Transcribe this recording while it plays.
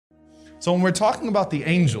So when we're talking about the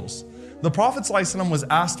angels, the Prophet ﷺ was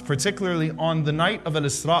asked particularly on the night of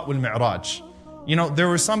Al-Isra wal-Mi'raj. You know, there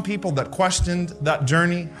were some people that questioned that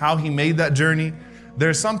journey, how he made that journey. There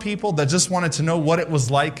are some people that just wanted to know what it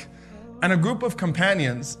was like. And a group of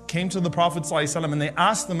companions came to the Prophet ﷺ and they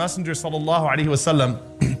asked the Messenger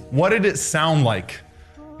ﷺ, what did it sound like?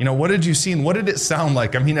 You know, what did you see and what did it sound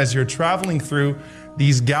like? I mean, as you're traveling through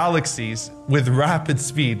these galaxies with rapid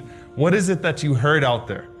speed, what is it that you heard out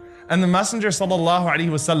there? And the Messenger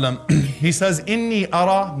ﷺ, he says, Inni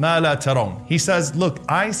ara ma la taron. He says, look,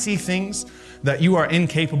 I see things that you are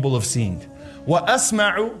incapable of seeing. Wa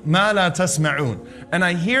asma'u ma la tasma'un. And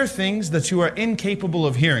I hear things that you are incapable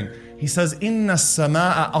of hearing. He says, Inna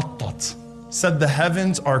as-sama'a attat. Said the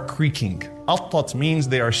heavens are creaking. Attat means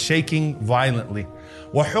they are shaking violently.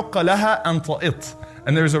 Wa huqqa laha an ta'it.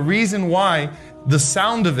 And there's a reason why the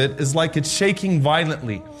sound of it is like it's shaking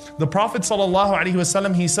violently. The Prophet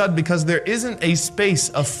ﷺ, he said, because there isn't a space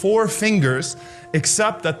of 4 fingers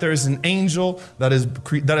except that there's an angel that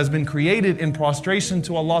has been created in prostration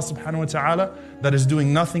to Allah subhanahu wa ta'ala that is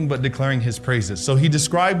doing nothing but declaring His praises. So he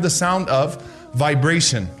described the sound of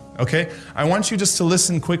vibration. Okay, I want you just to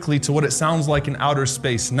listen quickly to what it sounds like in outer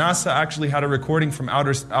space. NASA actually had a recording from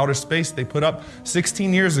outer space they put up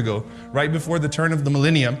 16 years ago, right before the turn of the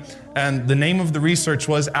millennium. And the name of the research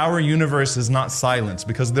was Our Universe is Not Silent,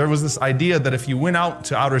 because there was this idea that if you went out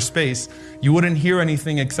to outer space, you wouldn't hear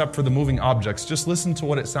anything except for the moving objects. Just listen to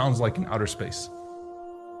what it sounds like in outer space.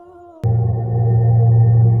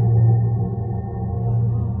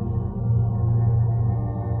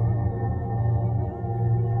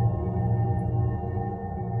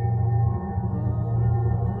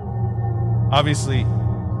 Obviously,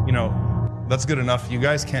 you know, that's good enough. You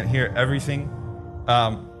guys can't hear everything,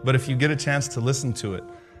 but if you get a chance to listen to it,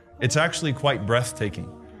 it's actually quite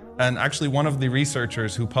breathtaking. And actually one of the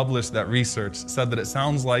researchers who published that research said that it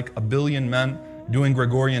sounds like 1 billion men doing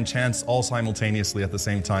Gregorian chants all simultaneously at the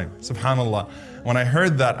same time. Subhanallah. When I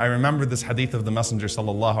heard that, I remembered this hadith of the Messenger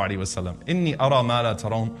sallallahu alaihi wasallam. Inni ara ma la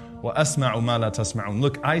taron wa asma'u ma la tasma'un.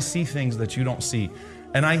 Look, I see things that you don't see.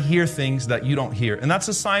 And I hear things that you don't hear. And that's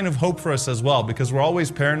a sign of hope for us as well, because we're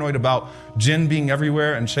always paranoid about jinn being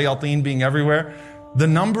everywhere and shayateen being everywhere. The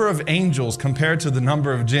number of angels compared to the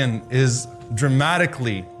number of jinn is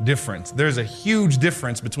dramatically different. There's a huge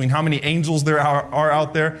difference between how many angels there are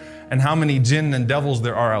out there and how many jinn and devils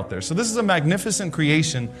there are out there. So this is a magnificent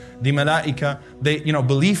creation, the malaika.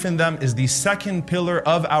 Belief in them is the second pillar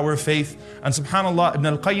of our faith. And subhanallah, Ibn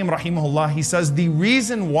al-Qayyim rahimahullah, he says the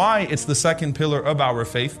reason why it's the second pillar of our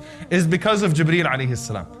faith is because of Jibreel alayhi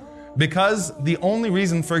salam. Because the only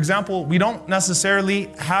reason, for example, we don't necessarily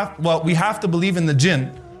we have to believe in the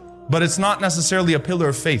jinn, but it's not necessarily a pillar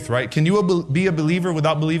of faith, right? Can you be a believer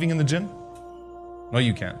without believing in the jinn? No,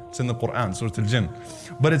 you can't. It's in the Quran, Surah Al-Jinn.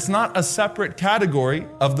 But it's not a separate category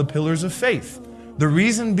of the pillars of faith. The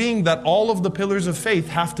reason being that all of the pillars of faith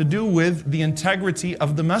have to do with the integrity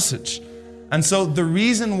of the message. And so the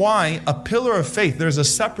reason why a pillar of faith, there's a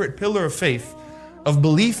separate pillar of faith, of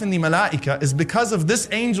belief in the malaika, is because of this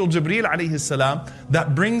angel Jibreel alayhi salam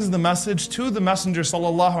that brings the message to the Messenger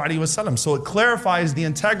sallallahu alaihi wasallam. So it clarifies the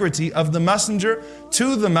integrity of the messenger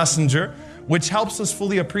to the messenger, which helps us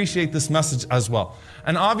fully appreciate this message as well.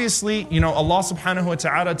 And obviously, Allah subhanahu wa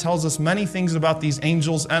ta'ala tells us many things about these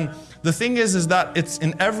angels. And the thing is that it's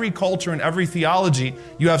in every culture and every theology,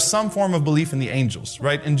 you have some form of belief in the angels,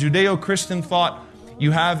 right? In Judeo-Christian thought, you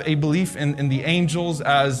have a belief in the angels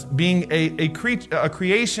as being a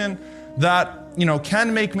creation that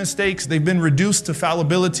can make mistakes. They've been reduced to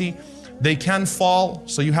fallibility. They can fall.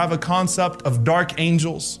 So you have a concept of dark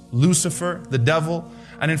angels, Lucifer, the devil.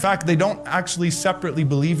 And in fact, they don't actually separately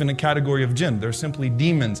believe in a category of jinn. They're simply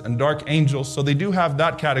demons and dark angels. So they do have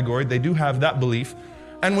that category. They do have that belief.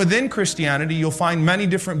 And within Christianity, you'll find many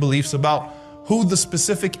different beliefs about who the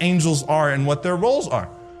specific angels are and what their roles are.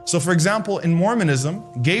 So for example, in Mormonism,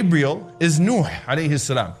 Gabriel is Nuh alayhi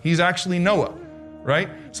salam. He's actually Noah, right?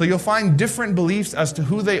 So you'll find different beliefs as to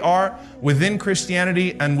who they are within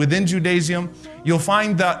Christianity and within Judaism. You'll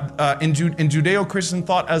find that in Judeo-Christian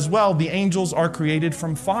thought as well, the angels are created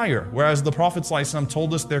from fire, whereas the Prophet ﷺ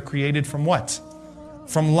told us they're created from what?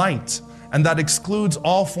 From light. And that excludes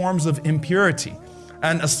all forms of impurity.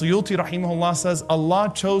 And As-Suyuti rahimahullah says,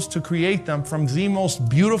 Allah chose to create them from the most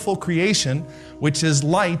beautiful creation, which is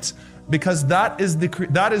light, because that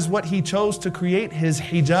is what He chose to create His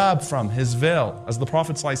hijab from, His veil. As the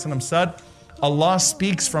Prophet ﷺ said, Allah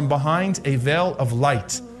speaks from behind a veil of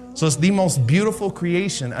light. So it's the most beautiful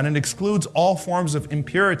creation, and it excludes all forms of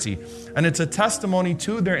impurity. And it's a testimony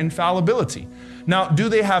to their infallibility. Now, do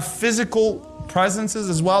they have physical presences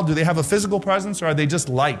as well? Do they have a physical presence or are they just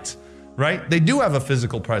light? Right? They do have a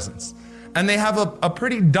physical presence. And they have a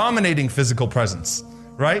pretty dominating physical presence,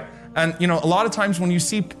 right? And a lot of times when you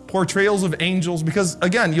see portrayals of angels, because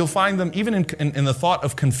again, you'll find them even in the thought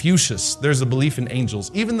of Confucius, there's a belief in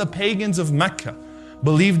angels. Even the pagans of Mecca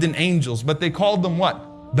believed in angels, but they called them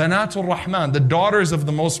what? Banatul Rahman, the daughters of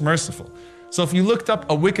the Most Merciful. So if you looked up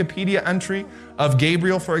a Wikipedia entry of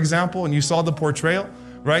Gabriel, for example, and you saw the portrayal,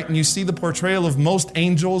 right? And you see the portrayal of most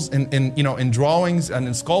angels in drawings and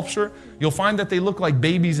in sculpture, you'll find that they look like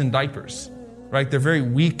babies in diapers, right? They're very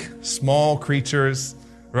weak, small creatures,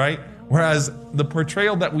 right? Whereas the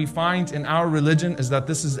portrayal that we find in our religion is that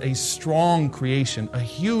this is a strong creation, a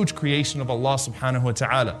huge creation of Allah subhanahu wa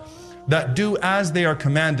ta'ala, that do as they are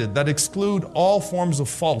commanded, that exclude all forms of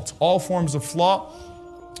fault, all forms of flaw,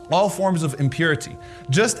 all forms of impurity.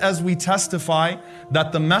 Just as we testify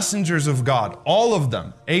that the messengers of God, all of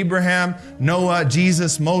them, Abraham, Noah,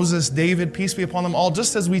 Jesus, Moses, David, peace be upon them all,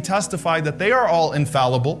 just as we testify that they are all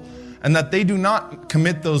infallible and that they do not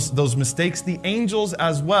commit those mistakes, the angels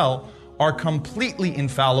as well are completely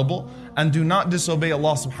infallible and do not disobey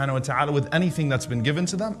Allah subhanahu wa ta'ala with anything that's been given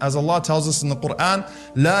to them. As Allah tells us in the Quran,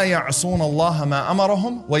 لا يعصون الله ما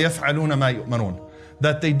أمرهم ويفعلون ما يؤمرون.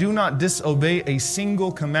 That they do not disobey a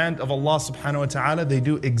single command of Allah subhanahu wa ta'ala. They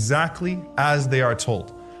do exactly as they are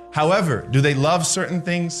told. However, do they love certain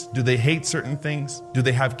things? Do they hate certain things? Do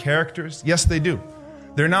they have characters? Yes, they do.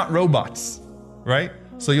 They're not robots, right?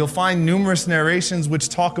 So you'll find numerous narrations which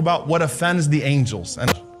talk about what offends the angels.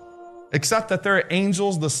 Except that there are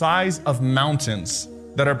angels the size of mountains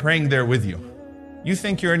that are praying there with you. You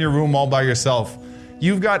think you're in your room all by yourself.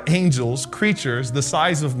 You've got angels, creatures the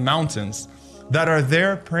size of mountains that are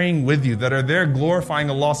there praying with you, that are there glorifying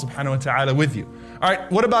Allah subhanahu wa ta'ala with you. All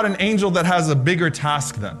right, what about an angel that has a bigger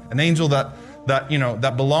task then? An angel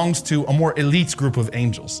that belongs to a more elite group of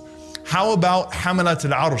angels. How about Hamalat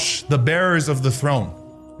al-Arsh, the bearers of the throne,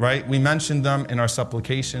 right? We mentioned them in our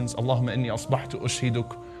supplications. Allahumma inni asbahtu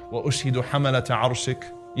ushhiduk wa ushhidu hamalat arshik.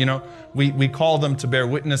 We call them to bear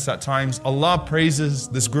witness at times. Allah praises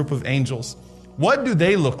this group of angels. What do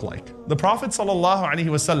they look like? The Prophet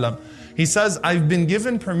ﷺ, he says, I've been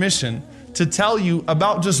given permission to tell you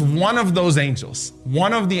about just one of those angels,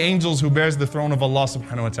 one of the angels who bears the throne of Allah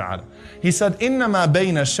subhanahu wa ta'ala. He said, إِنَّمَا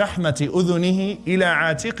بَيْنَ الشَّحْمَةِ أُذُنِهِ إِلَىٰ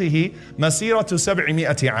عَاتِقِهِ مَسِيرَةُ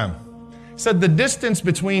 700 عَامٍ. He said the distance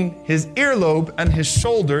between his earlobe and his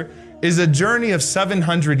shoulder is a journey of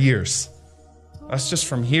 700 years. That's just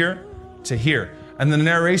from here to here. And the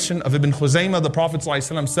narration of Ibn Khuzaymah, the Prophet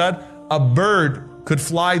ﷺ said, a bird could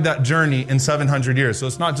fly that journey in 700 years. So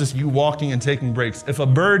it's not just you walking and taking breaks. If a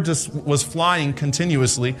bird just was flying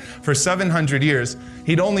continuously for 700 years,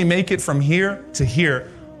 he'd only make it from here to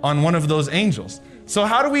here on one of those angels. So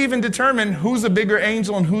how do we even determine who's a bigger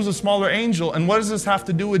angel and who's a smaller angel? And what does this have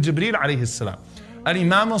to do with Jibreel alayhi salam?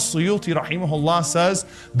 Al-Imam al-Suyuti rahimahullah says,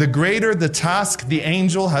 the greater the task the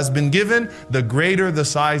angel has been given, the greater the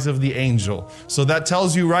size of the angel. So that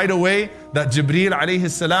tells you right away that Jibreel alayhi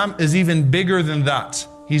salam is even bigger than that.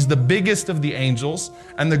 He's the biggest of the angels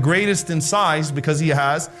and the greatest in size because he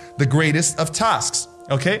has the greatest of tasks.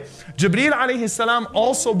 Okay? Jibreel alayhi salam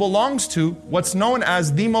also belongs to what's known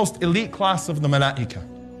as the most elite class of the malaika.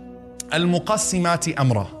 Al-Muqassimati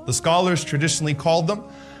Amra. The scholars traditionally call them,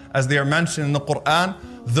 as they are mentioned in the Quran,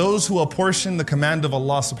 those who apportion the command of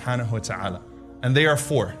Allah subhanahu wa ta'ala. And they are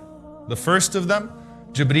four. The first of them,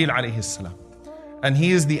 Jibreel alayhi salam. And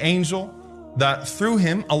he is the angel that through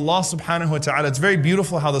him, Allah subhanahu wa ta'ala, it's very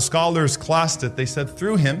beautiful how the scholars classed it. They said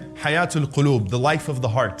through him, Hayatul Qulub, the life of the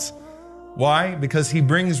heart. Why? Because he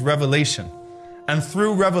brings revelation. And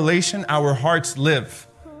through revelation, our hearts live.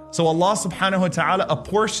 So Allah subhanahu wa ta'ala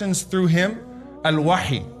apportions through him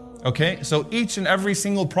al-wahi. Okay, so each and every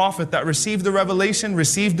single prophet that received the revelation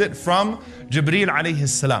received it from Jibreel alayhi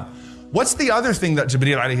salam. What's the other thing that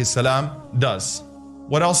Jibreel alayhi salam does?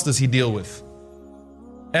 What else does he deal with?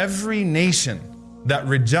 Every nation that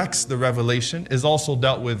rejects the revelation is also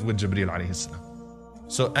dealt with Jibreel alayhi salam.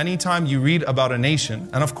 So anytime you read about a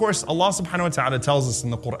nation, and of course Allah subhanahu wa ta'ala tells us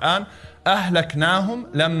in the Quran,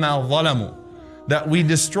 أَهْلَكْنَاهُمْ لَمَّا ظَلَمُوا, that we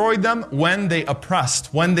destroyed them when they oppressed,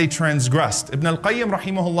 when they transgressed. Ibn al-Qayyim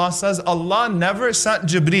rahimahullah says, Allah never sent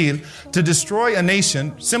Jibreel to destroy a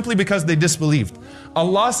nation simply because they disbelieved.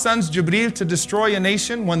 Allah sends Jibreel to destroy a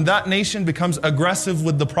nation when that nation becomes aggressive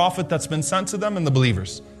with the prophet that's been sent to them and the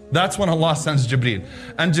believers. That's when Allah sends Jibreel.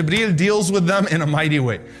 And Jibreel deals with them in a mighty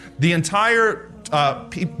way. The entire,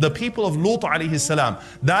 the people of Lut alayhi salam,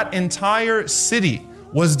 that entire city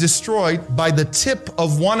was destroyed by the tip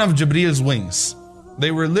of one of Jibreel's wings.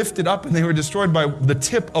 They were lifted up and they were destroyed by the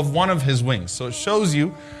tip of one of his wings. So it shows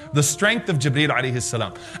you the strength of Jibreel alayhi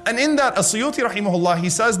salam. And in that, As-Suyuti rahimahullah, he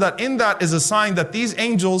says that in that is a sign that these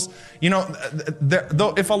angels,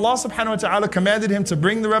 though if Allah subhanahu wa ta'ala commanded him to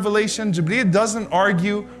bring the revelation, Jibreel doesn't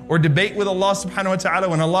argue or debate with Allah subhanahu wa ta'ala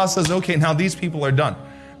when Allah says, okay, now these people are done.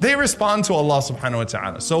 They respond to Allah subhanahu wa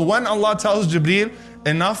ta'ala. So when Allah tells Jibreel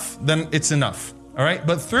enough, then it's enough. All right,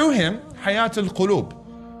 but through him, Hayatul Qulub,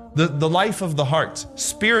 the life of the heart,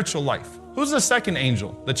 spiritual life. Who's the second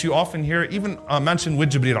angel that you often hear even mentioned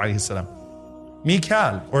with Jibreel alayhi salam?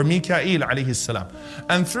 Mikael or Mikael alayhi salam.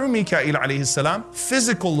 And through Mikael alayhi salam,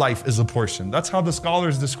 physical life is a portion. That's how the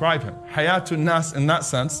scholars describe him. Hayatul Nas in that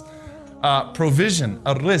sense, provision,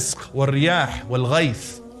 al-rizq, wal-riyah,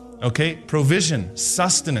 wal-ghayth. Okay, provision,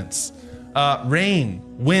 sustenance, rain,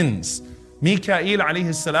 winds. Mikael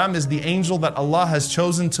alayhi salam is the angel that Allah has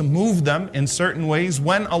chosen to move them in certain ways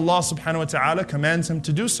when Allah subhanahu wa ta'ala commands him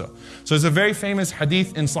to do so. So there's a very famous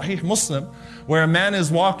hadith in Sahih Muslim where a man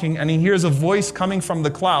is walking and he hears a voice coming from the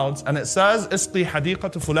clouds and it says, Isqi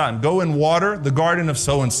hadiqatu fulan, go and water the garden of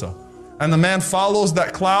so-and-so. And the man follows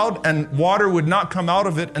that cloud and water would not come out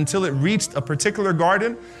of it until it reached a particular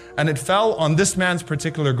garden and it fell on this man's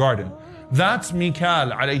particular garden. That's Mikael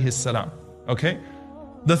alayhi salam, okay?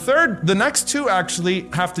 The next two actually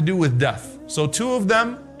have to do with death. So two of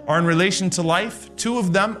them are in relation to life, two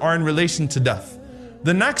of them are in relation to death.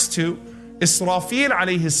 The next two, Israfil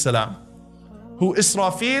alayhi salam, who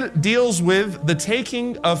Israfil deals with the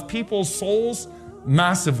taking of people's souls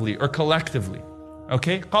massively or collectively.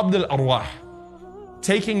 Okay, qabd al-arwah,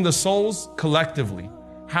 taking the souls collectively.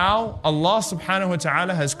 How Allah subhanahu wa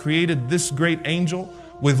ta'ala has created this great angel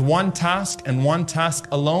with one task and one task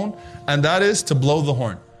alone, and that is to blow the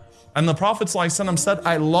horn. And the Prophet ﷺ said,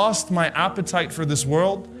 I lost my appetite for this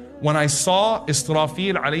world when I saw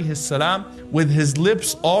Israfil alayhi salam with his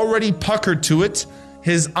lips already puckered to it,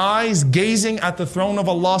 his eyes gazing at the throne of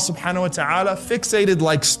Allah subhanahu wa ta'ala, fixated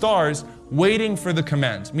like stars, waiting for the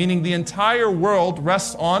command. Meaning the entire world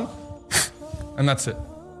rests on, and that's it.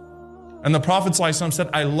 And the Prophet ﷺ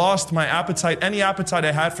said, I lost my appetite, any appetite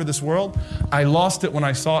I had for this world, I lost it when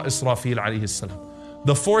I saw Israfil alayhi salam.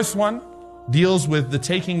 The fourth one deals with the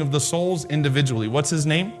taking of the souls individually. What's his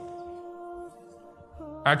name?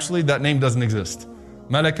 Actually, that name doesn't exist.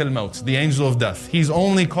 Malak al-Maut, the angel of death. He's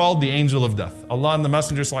only called the angel of death. Allah and the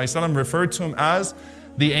Messenger ﷺ referred to him as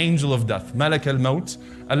the angel of death. Malak al-Maut,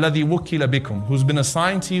 alladhi wukkila bikum, who's been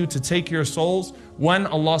assigned to you to take your souls when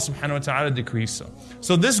Allah subhanahu wa ta'ala decrees so.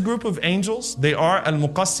 So this group of angels, they are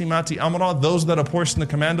al-muqassimati amra, those that apportion the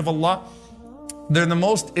command of Allah. They're the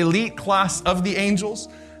most elite class of the angels,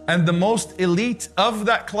 and the most elite of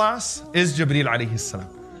that class is Jibreel alayhi salam.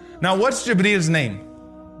 Now what's Jibreel's name?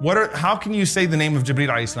 How can you say the name of Jibreel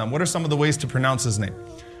alayhi salam? What are some of the ways to pronounce his name?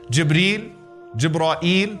 Jibreel,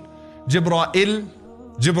 Jibra'il, Jibra'il,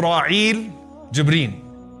 Jibra'il, Jibreen.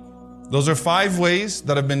 Those are 5 ways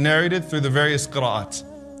that have been narrated through the various qira'at.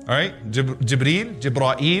 Alright? Jibreel,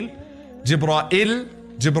 Jibra'il, Jibra'il,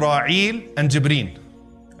 Jibra'il, and Jibreen.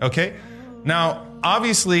 Okay? Now,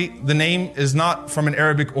 obviously, the name is not from an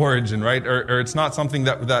Arabic origin, right? Or it's not something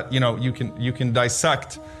that you can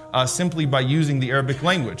dissect simply by using the Arabic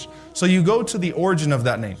language. So you go to the origin of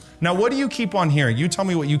that name. Now, what do you keep on hearing? You tell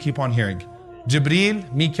me what you keep on hearing.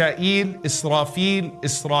 Jibreel, Mikael, Israfil,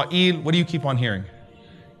 Israel. What do you keep on hearing?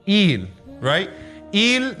 Il, right?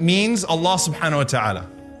 Il means Allah subhanahu wa ta'ala.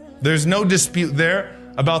 There's no dispute there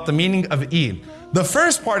about the meaning of Il. The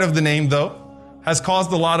first part of the name, though, has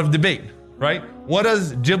caused a lot of debate, right? What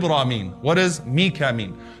does Jibra mean? What does Mika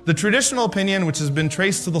mean? The traditional opinion, which has been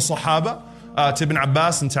traced to the Sahaba, to Ibn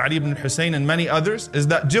Abbas and to Ali ibn Hussein and many others, is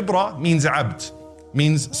that Jibra means abd,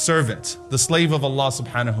 means servant, the slave of Allah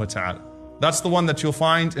subhanahu wa ta'ala. That's the one that you'll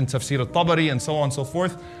find in Tafsir al-Tabari and so on and so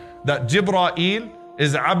forth, that Jibra'il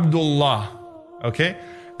is Abdullah, okay?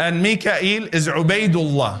 And Mikael is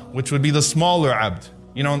Ubaydullah, which would be the smaller abd.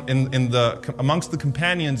 You know, amongst the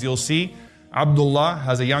companions, you'll see Abdullah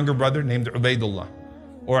has a younger brother named Ubaydullah,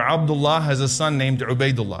 or Abdullah has a son named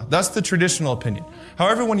Ubaydullah. That's the traditional opinion.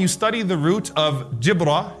 However, when you study the root of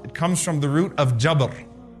Jibra, it comes from the root of Jabr,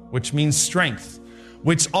 which means strength,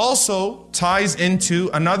 which also ties into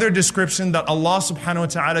another description that Allah subhanahu wa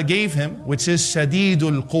ta'ala gave him, which is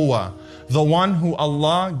Shadidul Quwa, the one who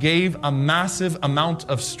Allah gave a massive amount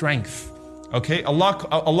of strength. Okay,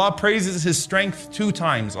 Allah praises his strength 2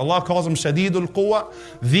 times. Allah calls him Shadidul Quwa,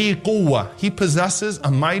 the Quwa. He possesses a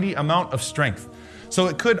mighty amount of strength. So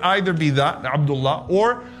it could either be that, Abdullah,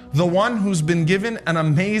 or the one who's been given an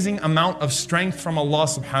amazing amount of strength from Allah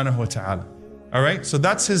subhanahu wa ta'ala. All right, so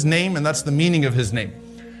that's his name and that's the meaning of his name.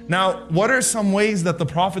 Now, what are some ways that the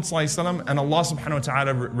Prophet ﷺ and Allah subhanahu wa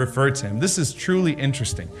ta'ala referred to him? This is truly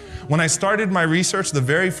interesting. When I started my research, the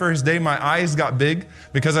very first day, my eyes got big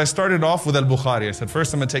because I started off with Al-Bukhari. I said,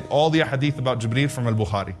 first I'm going to take all the hadith about Jibreel from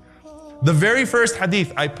Al-Bukhari. The very first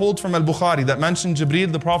hadith I pulled from Al-Bukhari that mentioned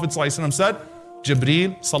Jibreel, the Prophet ﷺ said,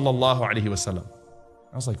 Jibreel sallallahu alayhi wasallam.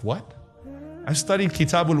 I was like, what? I've studied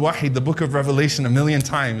Kitabul Wahid, the book of Revelation, 1,000,000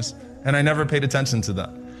 times, and I never paid attention to that.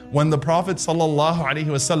 When the Prophet sallallahu alaihi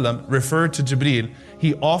wasallam referred to Jibreel,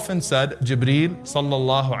 he often said Jibreel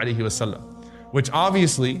sallallahu alaihi wasallam, which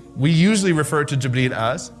obviously we usually refer to Jibreel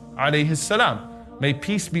as alayhi salam, may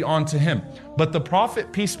peace be unto him. But the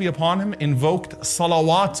Prophet, peace be upon him, invoked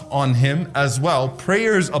salawat on him as well,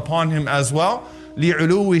 prayers upon him as well,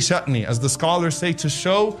 li'uluwi sha'ni, as the scholars say, to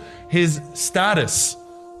show his status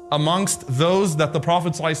amongst those that the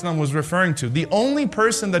Prophet ﷺ was referring to. The only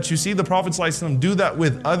person that you see the Prophet ﷺ do that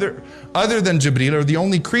with other than Jibreel, or the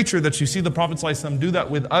only creature that you see the Prophet ﷺ do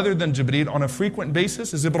that with other than Jibreel on a frequent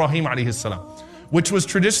basis is Ibrahim alayhi salam, which was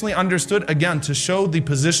traditionally understood, again, to show the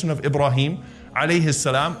position of Ibrahim alayhi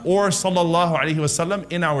salam or sallallahu alayhi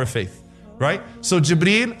wasallam in our faith, right? So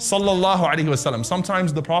Jibreel sallallahu alayhi wasallam,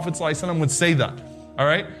 sometimes the Prophet ﷺ would say that, all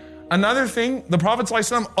right? Another thing, the Prophet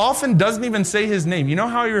ﷺ often doesn't even say his name. You know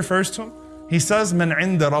how he refers to him? He says, Man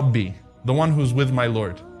inda Rabbi, the one who's with my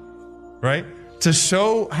Lord, right? To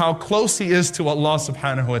show how close he is to Allah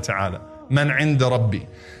subhanahu wa ta'ala. Man inda Rabbi.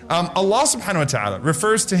 Allah subhanahu wa ta'ala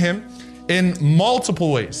refers to him in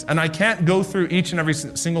multiple ways. And I can't go through each and every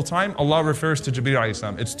single time Allah refers to Jibreel alayhi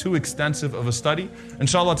salam. It's too extensive of a study.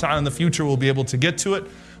 Inshallah ta'ala in the future we'll be able to get to it.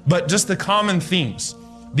 But just the common themes.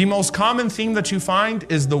 The most common theme that you find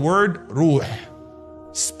is the word ruh,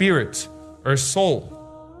 spirit or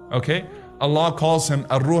soul, okay? Allah calls him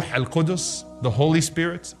Ar-Ruh Al-Qudus, the Holy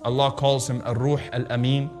Spirit. Allah calls him Ar-Ruh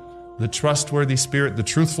Al-Amin, the trustworthy spirit, the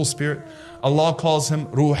truthful spirit. Allah calls him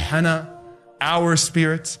Ruhana, our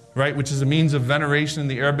spirit, right? Which is a means of veneration in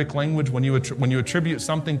the Arabic language. When you attribute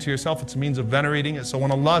something to yourself, it's a means of venerating it. So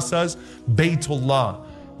when Allah says Baytullah,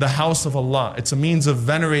 the house of Allah, it's a means of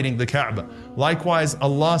venerating the Kaaba. Likewise,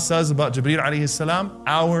 Allah says about Jibreel alayhi salam,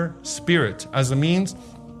 our spirit, as a means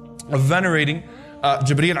of venerating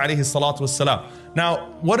Jibreel alayhi salatu wassalam. Now,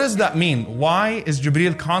 what does that mean? Why is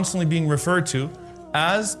Jibreel constantly being referred to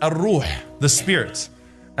as Ar-Ruh, the spirit?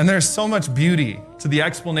 And there's so much beauty to the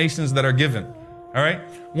explanations that are given. All right?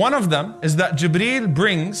 One of them is that Jibreel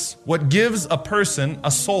brings what gives a person a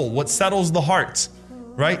soul, what settles the heart.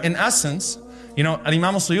 Right? In essence, you know,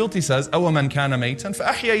 Imam al-Suyuti says, أَوَمَنْ كَانَ مَيْتًا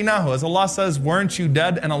فَأَحْيَيْنَاهُ. As Allah says, weren't you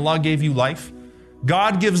dead and Allah gave you life?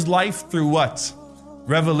 God gives life through what?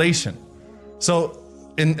 Revelation. So,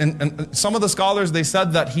 in some of the scholars, they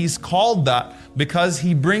said that he's called that because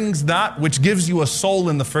he brings that which gives you a soul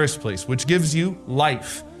in the first place, which gives you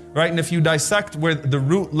life, right? And if you dissect where the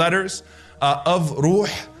root letters of ruh,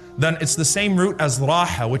 then it's the same root as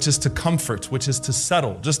raha, which is to comfort, which is to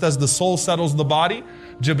settle. Just as the soul settles the body,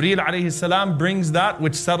 Jibreel alayhi salam brings that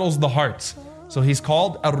which settles the heart. So he's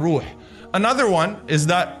called ar-ruh. Another one is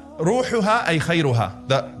that ruhuha ay khayruha,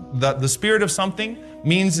 that the spirit of something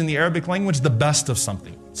means in the Arabic language the best of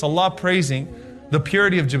something. It's Allah praising the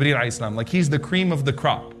purity of Jibreel alayhi salam, like he's the cream of the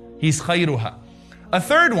crop. He's khayruha. A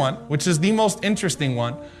third one, which is the most interesting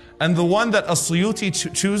one, and the one that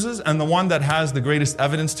As-Suyuti chooses, and the one that has the greatest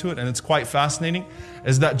evidence to it, and it's quite fascinating,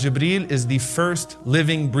 is that Jibreel is the first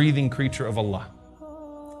living, breathing creature of Allah.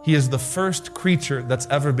 He is the first creature that's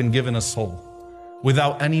ever been given a soul,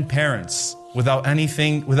 without any parents, without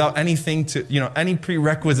anything to, any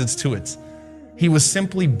prerequisites to it. He was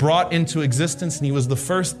simply brought into existence, and he was the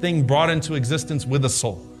first thing brought into existence with a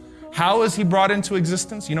soul. How is he brought into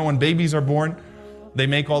existence? You know, when babies are born, they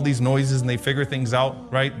make all these noises and they figure things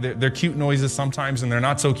out, right? They're cute noises sometimes and they're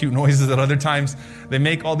not so cute noises at other times. They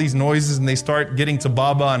make all these noises and they start getting to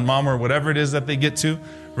Baba and Mama or whatever it is that they get to,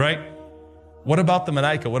 right? What about the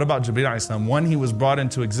Malaika? What about Jibreel alayhi salam? When he was brought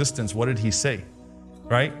into existence, what did he say?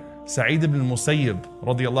 Right? Sa'id ibn Musayyib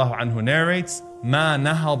radiyallahu anhu narrates, مَا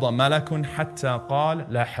نَهَضَ مَلَكٌ حَتَّى قَالَ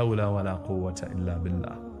لَا حَوْلَ وَلَا قُوَّةَ إِلَّا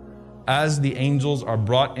بِاللَّهِ. As the angels are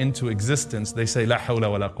brought into existence, they say, La hawla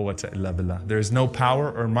wa la quwwata illa billah. There is no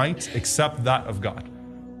power or might except that of God.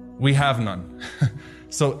 We have none.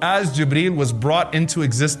 So as Jibreel was brought into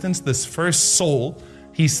existence, this first soul,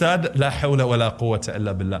 he said, La hawla wa la quwwata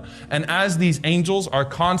illa billah. And as these angels are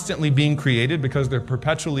constantly being created, because they're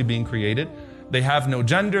perpetually being created, they have no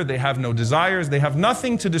gender, they have no desires, they have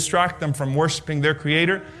nothing to distract them from worshiping their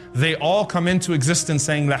Creator. They all come into existence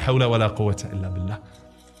saying, La hawla wa la quwwata illa billah.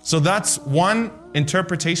 So that's one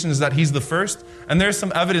interpretation, is that he's the first. And there's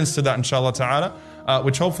some evidence to that, inshallah ta'ala.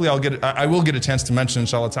 which hopefully I will get a chance to mention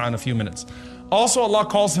inshallah ta'ala in a few minutes. Also Allah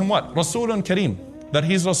calls him what? Rasulun Kareem. That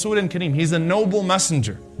he's Rasulun Kareem. He's a noble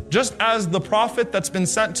messenger. Just as the prophet that's been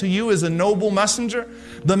sent to you is a noble messenger,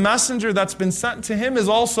 the messenger that's been sent to him is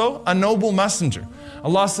also a noble messenger.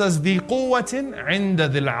 Allah says, ذِي قُوَّةٍ عِنْدَ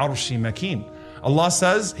ذِي الْعَرْشِ مَكِينٍ. Allah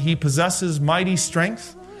says he possesses mighty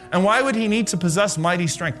strength. And why would he need to possess mighty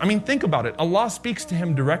strength? I mean, think about it. Allah speaks to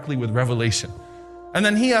him directly with revelation. And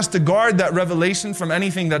then he has to guard that revelation from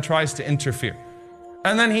anything that tries to interfere.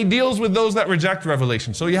 And then he deals with those that reject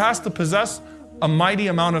revelation. So he has to possess a mighty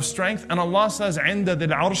amount of strength. And Allah says, عِنْدَ ذِي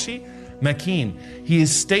الْعَرْشِ مَكِينٍ. He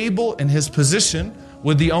is stable in his position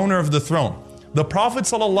with the owner of the throne. The Prophet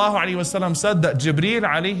ﷺ said that Jibreel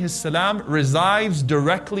alayhi salam resides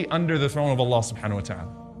directly under the throne of Allah subhanahu wa ta'ala.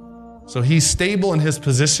 So he's stable in his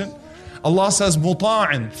position. Allah says,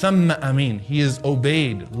 مُطَاعٍ ثَمَّ أَمِينٍ. He is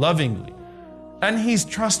obeyed lovingly. And he's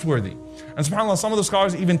trustworthy. And subhanAllah, some of the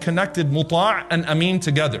scholars even connected muta' and amin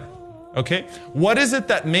together. Okay? What is it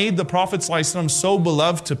that made the Prophet ﷺ so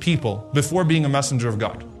beloved to people before being a messenger of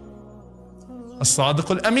God? As-Sadiq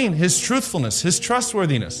al-Amin, his truthfulness, his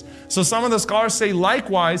trustworthiness. So some of the scholars say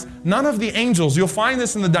likewise, none of the angels, you'll find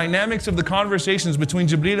this in the dynamics of the conversations between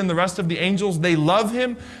Jibreel and the rest of the angels, they love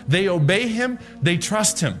him, they obey him, they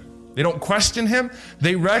trust him. They don't question him.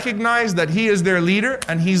 They recognize that he is their leader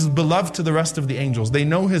and he's beloved to the rest of the angels. They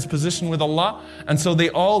know his position with Allah, and so they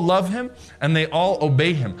all love him and they all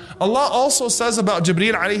obey him. Allah also says about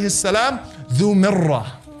Jibreel alayhi salam, ذُو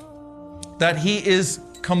مِرَّةٍ, that he is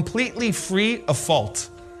completely free of fault.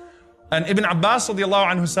 And Ibn Abbas radiallahu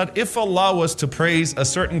anhu said, if Allah was to praise a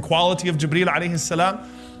certain quality of Jibreel alayhi salam,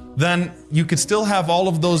 then you could still have all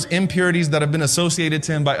of those impurities that have been associated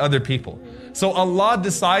to him by other people. So Allah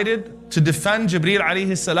decided to defend Jibreel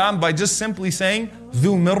alayhi salam by just simply saying,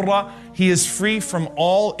 ذُو mirra, he is free from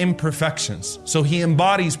all imperfections. So he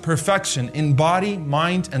embodies perfection in body,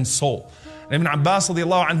 mind, and soul. And Ibn Abbas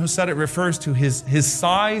radiallahu anhu said it refers to his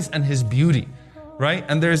size and his beauty, right?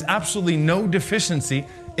 And there is absolutely no deficiency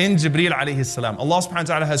in Jibreel alayhi salam. Allah subhanahu wa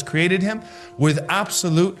ta'ala has created him with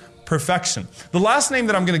absolute perfection. The last name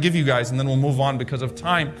that I'm going to give you guys, and then we'll move on because of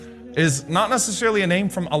time, is not necessarily a name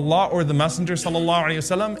from Allah or the Messenger sallallahu alaihi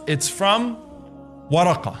wasallam. It's from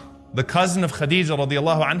Waraqah, the cousin of Khadija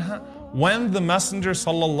radiallahu anha. When the Messenger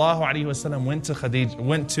sallallahu alaihi wasallam went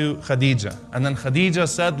to Khadija, and then Khadija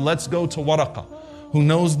said, let's go to Waraqah, who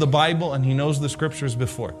knows the Bible and he knows the scriptures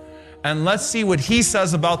before. And let's see what he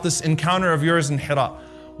says about this encounter of yours in Hira.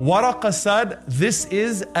 Waraqah said, this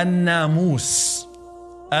is Al-Namus,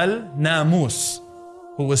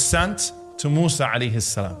 who was sent to Musa alayhi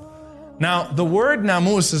salam. Now, the word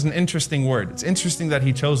namus is an interesting word. It's interesting that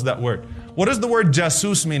he chose that word. What does the word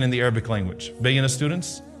jasus mean in the Arabic language? Bayna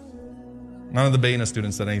students? None of the Bayna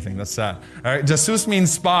students said anything. That's sad. All right, jasus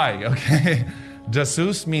means spy, okay?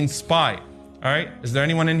 Jasus means spy. All right, is there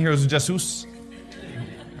anyone in here who's a jasus?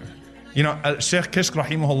 You know, Sheikh Kishk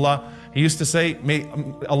rahimahullah, he used to say, may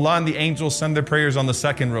Allah and the angels send their prayers on the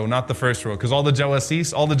second row, not the first row, because all the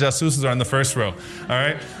jasuses are in the first row, all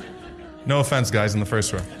right? No offense, guys, in the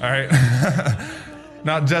first row, all right?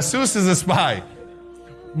 Now, jasus is a spy.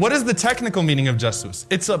 What is the technical meaning of jasus?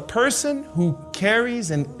 It's a person who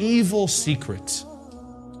carries an evil secret,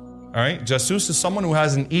 all right? Jasus is someone who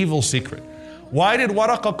has an evil secret. Why did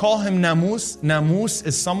Waraqah call him Namus? Namus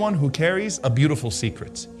is someone who carries a beautiful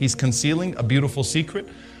secret. He's concealing a beautiful secret,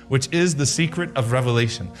 which is the secret of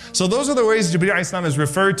revelation. So those are the ways Jibreel alayhi salam is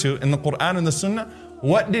referred to in the Quran and the Sunnah.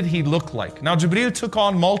 What did he look like? Now Jibreel took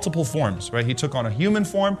on multiple forms, right? He took on a human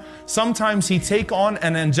form. Sometimes he'd take on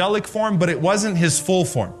an angelic form, but it wasn't his full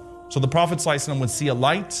form. So the Prophet ﷺ would see a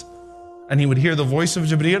light and he would hear the voice of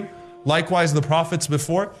Jibreel. Likewise the prophets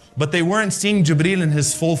before, but they weren't seeing Jibreel in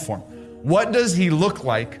his full form. What does he look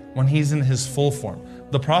like when he's in his full form?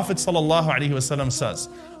 The Prophet ﷺ says,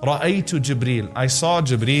 رَأَيْتُ Jibreel, I saw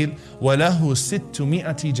Jibreel, وَلَهُ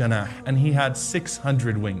سِتُّمِئَةِ جَنَاحٍ, and he had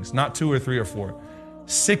 600 wings, not 2 or 3 or 4,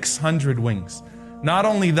 600 wings. Not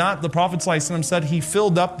only that, the Prophet ﷺ said he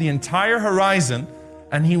filled up the entire horizon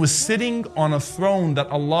and he was sitting on a throne that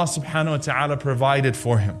Allah subhanahu wa ta'ala provided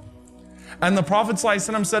for him. And the Prophet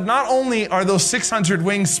ﷺ said, not only are those 600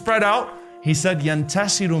 wings spread out, he said,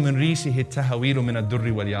 يَنْتَشِرُ مِنْ رِيشِهِ التَّهَوِيلُ مِنَ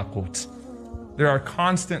الدُّرِّ وَالْيَاقُوتِ. There are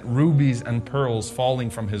constant rubies and pearls falling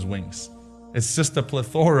from his wings. It's just a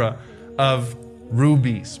plethora of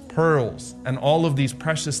rubies, pearls, and all of these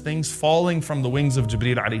precious things falling from the wings of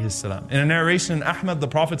Jibreel alayhi salam. In a narration in Ahmad, the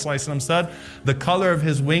Prophet ﷺ said, the color of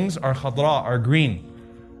his wings are khadra, are green,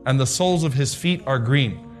 and the soles of his feet are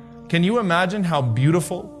green. Can you imagine how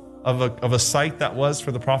beautiful of a sight that was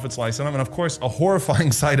for the Prophet ﷺ, and of course a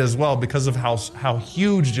horrifying sight as well because of how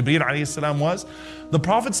huge Jibreel alayhi salam was. The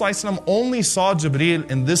Prophet ﷺ only saw Jibreel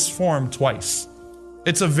in this form twice.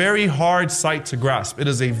 It's a very hard sight to grasp. It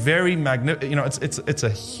is a very it's a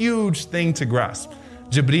huge thing to grasp.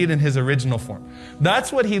 Jibreel in his original form.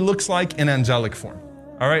 That's what he looks like in angelic form.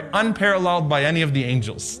 All right, unparalleled by any of the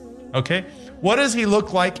angels. Okay, what does he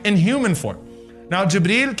look like in human form? Now,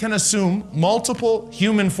 Jibreel can assume multiple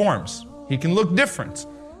human forms. He can look different,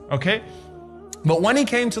 okay? But when he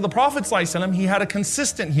came to the Prophet ﷺ, he had a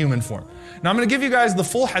consistent human form. Now, I'm going to give you guys the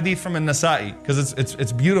full hadith from An-Nasa'i, because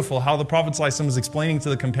it's beautiful how the Prophet ﷺ is explaining to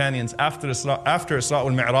the companions after Isra wal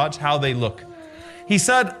Mi'raj how they look. He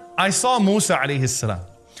said, I saw Musa alayhi salam.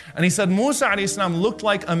 And he said, Musa alayhi salam looked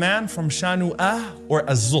like a man from Shanu'ah or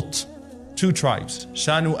Az-Zut. Two tribes,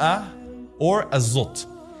 Shanu'ah or Az-Zut.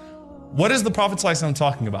 What is the Prophet ﷺ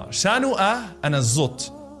talking about? Shanu'ah and Az-Zut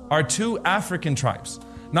are two African tribes.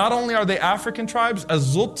 Not only are they African tribes,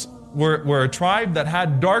 Az-Zut were a tribe that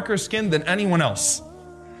had darker skin than anyone else.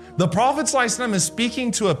 The Prophet ﷺ is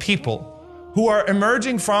speaking to a people who are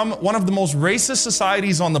emerging from one of the most racist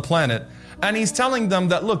societies on the planet, and he's telling them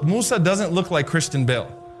that, look, Musa doesn't look like Christian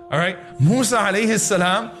Bale. All right? Musa alayhi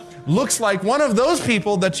salam looks like one of those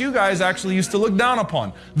people that you guys actually used to look down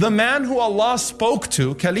upon. The man who Allah spoke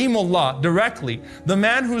to, Kalimullah, directly, the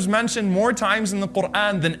man who's mentioned more times in the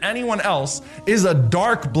Quran than anyone else, is a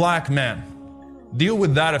dark black man. Deal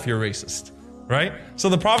with that if you're racist, right? So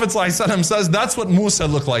the Prophet ﷺ says that's what Musa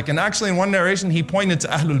looked like. And actually in one narration, he pointed to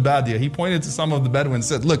Ahlul Badiyah. He pointed to some of the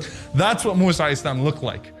Bedouins and said, look, that's what Musa ﷺ looked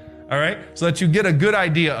like. All right? So that you get a good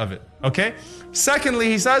idea of it, okay? Secondly,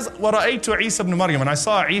 he says, وَرَأَيْتُ عِيسَى ibn Maryam, and I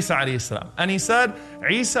saw Isa alayhi salam. And he said,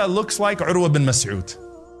 Isa looks like Urwa bin Mas'ud.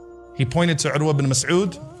 He pointed to Urwa bin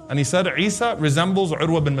Mas'ud, and he said, Isa resembles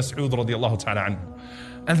Urwa bin Mas'ud radiyallahu ta'ala anhu.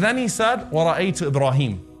 And then he said, وَرَأَيْتُ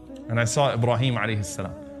Ibrahim, and I saw Ibrahim alayhi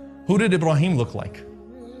salam. Who did Ibrahim look like?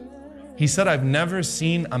 He said, I've never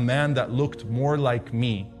seen a man that looked more like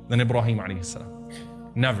me than Ibrahim alayhi salam.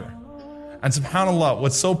 Never. And subhanAllah,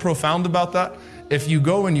 what's so profound about that? If you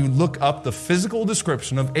go and you look up the physical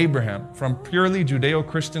description of Abraham from purely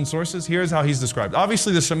Judeo-Christian sources, here's how he's described.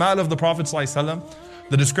 Obviously, the Shamal of the Prophet ﷺ,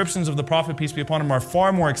 the descriptions of the Prophet, peace be upon him, are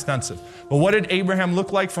far more extensive. But what did Abraham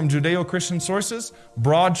look like from Judeo-Christian sources?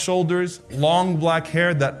 Broad shoulders, long black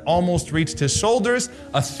hair that almost reached his shoulders,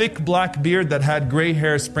 a thick black beard that had gray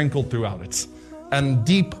hair sprinkled throughout it, and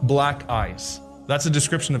deep black eyes. That's a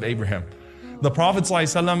description of Abraham. The Prophet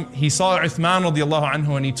ﷺ, he saw Uthman radiallahu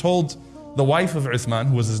anhu, and he told the wife of Uthman,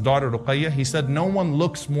 who was his daughter Ruqayyah, he said, no one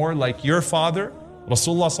looks more like your father,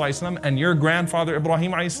 Rasulullah ﷺ, and your grandfather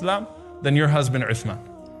Ibrahim ﷺ than your husband Uthman.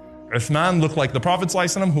 Uthman looked like the Prophet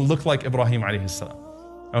ﷺ, who looked like Ibrahim ﷺ.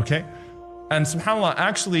 Okay? And subhanAllah,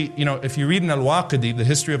 actually, you know, if you read in Al-Waqidi, the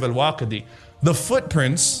history of Al-Waqidi, the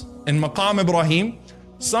footprints in Maqam Ibrahim,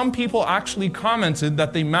 some people actually commented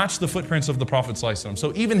that they matched the footprints of the Prophet ﷺ.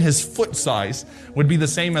 So even his foot size would be the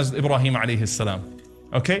same as Ibrahim alayhi salam.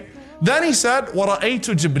 Okay? Then he said,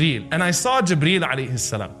 وَرَأَيْتُ Jibreel, and I saw Jibreel alayhi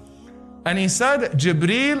salam. And he said,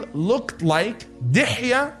 Jibreel looked like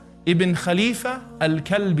Dihya ibn Khalifa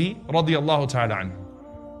al-Kalbi radiyallahu ta'ala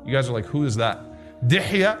anhu. You guys are like, who is that?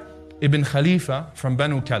 Dihya ibn Khalifa from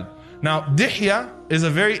Banu Kalb. Now, Dihya is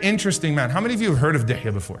a very interesting man. How many of you have heard of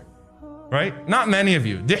Dihya before? Right? Not many of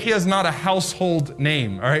you. Dihya is not a household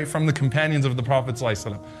name, all right, from the companions of the Prophet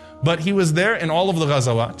ﷺ. But he was there in all of the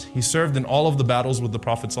ghazawat. He served in all of the battles with the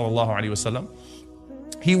Prophet ﷺ.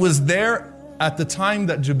 He was there at the time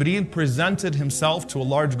that Jibreel presented himself to a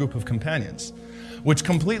large group of companions, which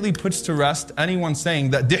completely puts to rest anyone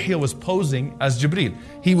saying that Dihya was posing as Jibreel.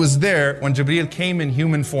 He was there when Jibreel came in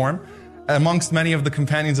human form amongst many of the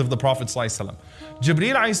companions of the Prophet ﷺ.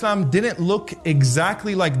 Jibreel ﷺ didn't look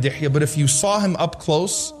exactly like Dihya, but if you saw him up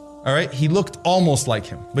close, all right, he looked almost like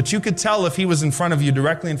him. But you could tell if he was in front of you,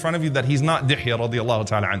 directly in front of you, that he's not Dihya radiyallahu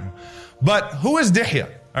ta'ala anhu. But who is Dihya?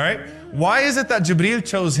 All right, why is it that Jibreel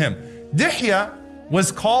chose him? Dihya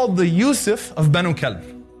was called the Yusuf of Banu Kalb.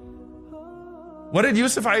 What did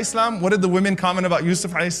Yusuf alayhi, what did the women comment about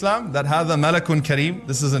Yusuf alayhi? That hadha malakun kareem,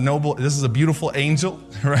 this is a noble, this is a beautiful angel,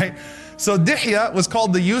 right? So Dihya was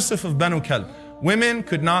called the Yusuf of Banu Kalb. Women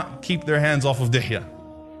could not keep their hands off of Dihya.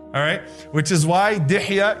 All right, which is why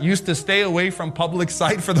Dihya used to stay away from public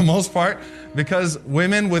sight for the most part, because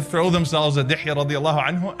women would throw themselves at Dihya radiyallahu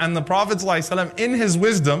anhu, and the Prophet ﷺ, in his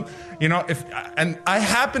wisdom, you know, and I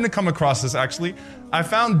happened to come across this actually, I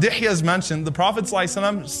found Dihya's mentioned, the Prophet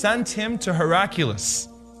ﷺ sent him to Heraclius.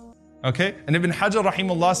 Okay? And Ibn Hajar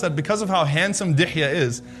rahimahullah said, because of how handsome Dihya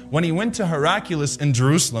is, when he went to Heraclius in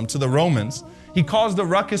Jerusalem, to the Romans, he caused a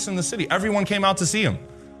ruckus in the city. Everyone came out to see him.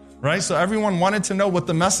 Right? So everyone wanted to know what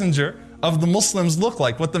the messenger of the Muslims looked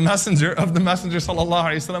like, what the messenger of the Messenger sallallahu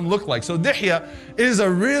alaihi wasallam looked like. So Dihya is a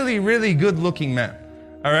really, really good looking man.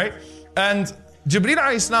 All right? And Jibreel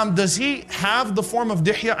alayhi salam, does he have the form of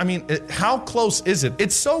Dihya? I mean, how close is it?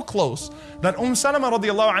 It's so close that Salama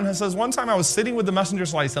radiallahu anha says, one time I was sitting with the Messenger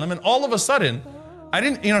sallallahu alaihi wasallam, and all of a sudden,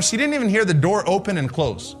 she didn't even hear the door open and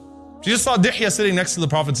close. She just saw Dihya sitting next to the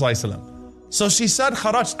Prophet sallallahu alaihi wasallam. So she said,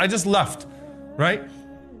 kharaj, I just left, right?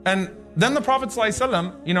 And then the Prophet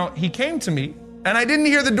ﷺ, he came to me and I didn't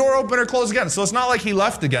hear the door open or close again. So it's not like he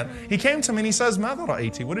left again. He came to me and he says, ماذا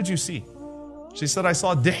رأيتي? What did you see? She said, I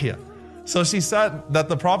saw Dihya. So she said that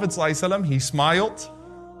the Prophet ﷺ, he smiled.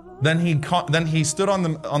 Then he stood on the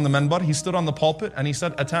minbar, he stood on the pulpit and he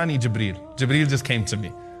said, Atani Jibreel. Jibreel just came to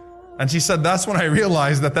me. And she said, that's when I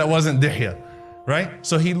realized that wasn't Dihya, right?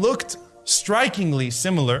 So he looked strikingly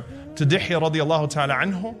similar to Dihya radiallahu ta'ala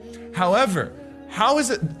anhu. However, how is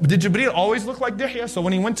it, did Jibreel always look like Dihya? So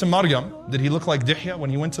when he went to Maryam, did he look like Dihya? When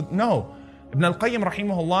he went to, no. Ibn al-Qayyim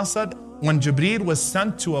rahimahullah said, when Jibreel was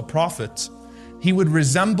sent to a prophet, he would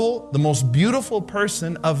resemble the most beautiful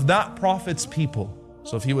person of that prophet's people.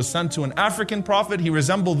 So if he was sent to an African prophet, he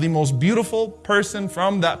resembled the most beautiful person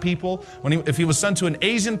from that people. If he was sent to an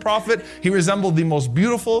Asian prophet, he resembled the most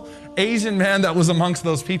beautiful Asian man that was amongst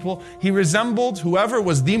those people. He resembled whoever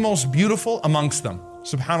was the most beautiful amongst them.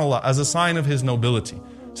 SubhanAllah, as a sign of his nobility.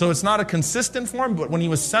 So it's not a consistent form, but when he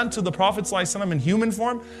was sent to the Prophet ﷺ in human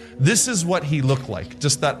form, this is what he looked like.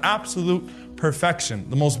 Just that absolute perfection.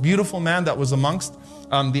 The most beautiful man that was amongst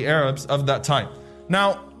the Arabs of that time.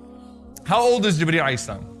 Now, how old is Jibreel alayhi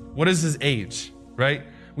salam? What is his age, right?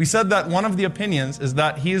 We said that one of the opinions is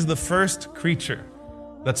that he is the first creature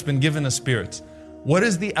that's been given a spirit. What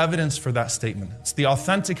is the evidence for that statement? It's the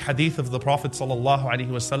authentic hadith of the Prophet sallallahu alaihi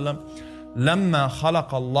wasallam. لما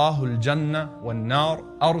خلق الله الجنة والنار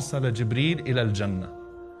أرسل جبريل إلى الجنة.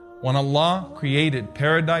 When Allah created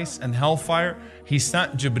paradise and hellfire, He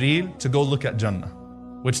sent Jibreel to go look at Jannah,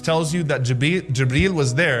 which tells you that Jibreel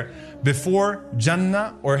was there before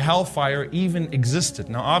Jannah or hellfire even existed.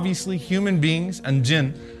 Now obviously human beings and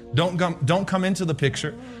jinn don't come into the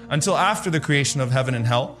picture until after the creation of heaven and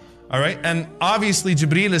hell. All right, and obviously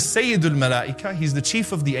Jibreel is Sayyidul Malaika, he's the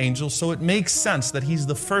chief of the angels, so it makes sense that he's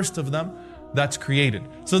the first of them that's created.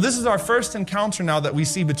 So this is our first encounter now that we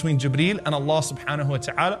see between Jibreel and Allah subhanahu wa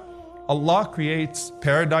ta'ala. Allah creates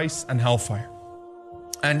paradise and hellfire.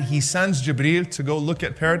 And He sends Jibreel to go look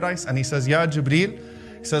at paradise, and He says, Ya Jibreel,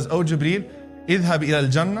 He says, Oh Jibreel, idhab ila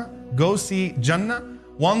al-Jannah, go see Jannah,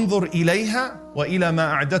 وانظر إليها وإلى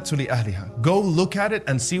ما أعددت لأهلها. Go look at it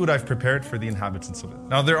and see what I've prepared for the inhabitants of it.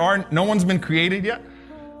 Now no one's been created yet,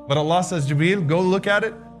 but Allah says, Jibreel, go look at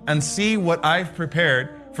it and see what I've prepared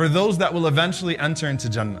for those that will eventually enter into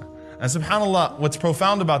Jannah. And subhanAllah, what's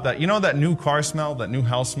profound about that, you know that new car smell, that new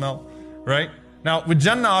house smell, right? Now with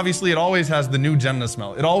Jannah, obviously it always has the new Jannah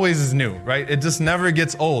smell. It always is new, right? It just never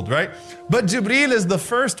gets old, right? But Jibreel is the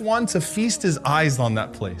first one to feast his eyes on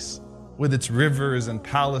that place, with its rivers and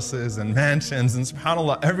palaces and mansions and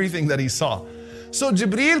subhanAllah, everything that he saw. So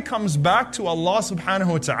Jibreel comes back to Allah subhanahu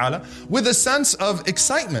wa ta'ala with a sense of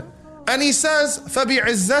excitement. And he says,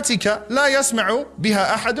 فَبِعِزَّتِكَ لَا يَسْمَعُ بِهَا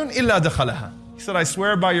أَحَدٌ إِلَّا دَخَلَهَا. He said, I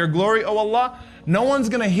swear by your glory, O Allah, no one's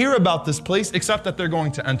going to hear about this place except that they're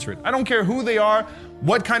going to enter it. I don't care who they are,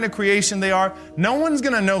 what kind of creation they are. No one's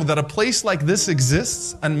going to know that a place like this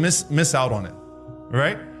exists and miss out on it,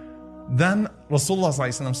 right? Then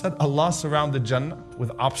Rasulullah said, Allah surrounded Jannah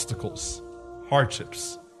with obstacles,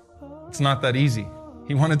 hardships. It's not that easy.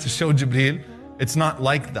 He wanted to show Jibreel, it's not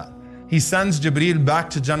like that. He sends Jibreel back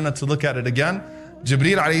to Jannah to look at it again.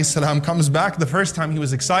 Jibreel alayhi salam comes back. The first time he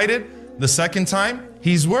was excited. The second time,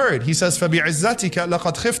 he's worried. He says, فَبِعِزَّتِكَ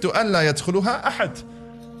لَقَدْ خِفْتُ أَنْ لَا يَدْخُلُهَا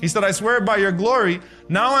أَحَدٌ. He said, I swear by your glory,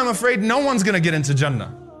 now I'm afraid no one's going to get into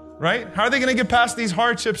Jannah. Right? How are they going to get past these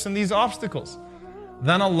hardships and these obstacles?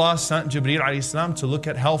 Then Allah sent Jibreel alayhi salam to look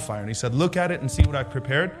at hellfire. And He said, look at it and see what I've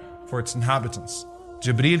prepared for its inhabitants.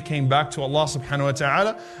 Jibreel came back to Allah subhanahu wa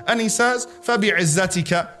ta'ala and he says,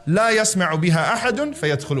 فَبِعِزَّتِكَ لَا يَسْمَعُ بِهَا أَحَدٌ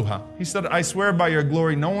فَيَدْخُلُهَا. He said, I swear by your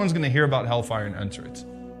glory, no one's going to hear about hellfire and enter it.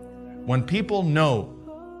 When people know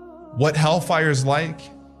what hellfire is like,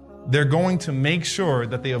 they're going to make sure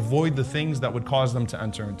that they avoid the things that would cause them to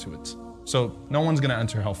enter into it. So no one's going to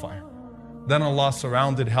enter hellfire. Then Allah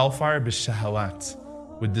surrounded hellfire bishahawat,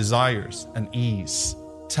 with desires and ease,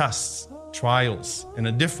 tests, trials in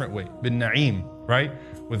a different way, bin na'im, right?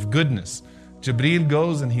 With goodness, Jibreel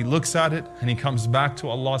goes and he looks at it and he comes back to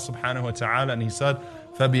Allah subhanahu wa ta'ala and he said,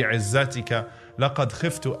 فَبِعِزَّتِكَ لَقَدْ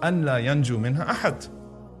خِفْتُ أَنْ لَا يَنْجُو مِنْهَا أَحَدٍ.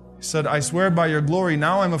 He said, I swear by your glory,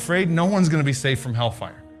 now I'm afraid no one's going to be safe from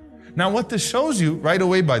hellfire. Now what this shows you right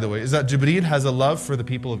away, by the way, is that Jibreel has a love for the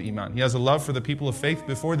people of Iman. He has a love for the people of faith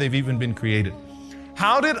before they've even been created.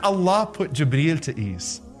 How did Allah put Jibreel to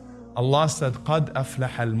ease? Allah said, قَدْ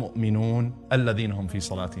أَفْلَحَ الْمُؤْمِنُونَ الَّذِينَ هُمْ فِي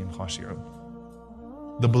صَلَاتِهِمْ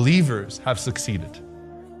خَاشِعُونَ. The believers have succeeded.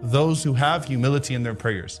 Those who have humility in their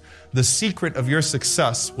prayers. The secret of your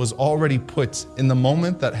success was already put in the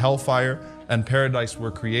moment that hellfire and paradise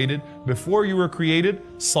were created. Before you were created,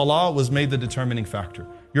 salah was made the determining factor.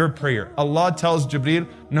 Your prayer. Allah tells Jibreel,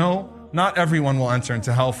 no, not everyone will enter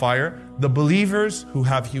into hellfire. The believers who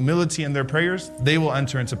have humility in their prayers, they will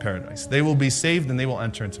enter into paradise. They will be saved and they will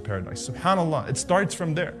enter into paradise. SubhanAllah, it starts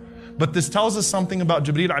from there. But this tells us something about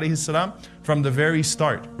Jibreel alayhi salam from the very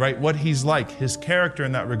start, right? What he's like, his character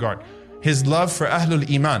in that regard, his love for Ahlul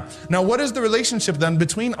Iman. Now, what is the relationship then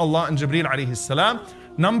between Allah and Jibreel alayhi salam?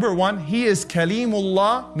 Number one, he is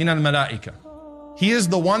Kalimullah min al-malaika. He is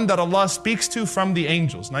the one that Allah speaks to from the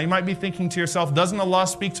angels. Now you might be thinking to yourself, doesn't Allah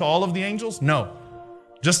speak to all of the angels? No.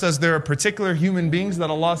 Just as there are particular human beings that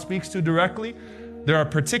Allah speaks to directly, there are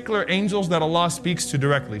particular angels that Allah speaks to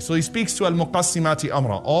directly. So He speaks to al-muqassimati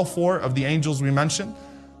amra. All four of the angels we mentioned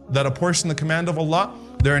that apportion the command of Allah,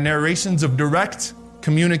 there are narrations of direct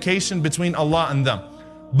communication between Allah and them.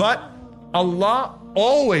 But Allah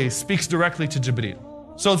always speaks directly to Jibreel.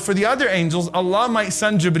 So for the other angels, Allah might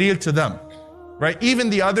send Jibreel to them. Right? Even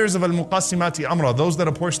the others of al-muqassimati amra, those that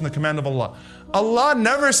apportion the command of Allah. Allah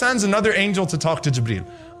never sends another angel to talk to Jibreel.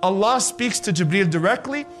 Allah speaks to Jibreel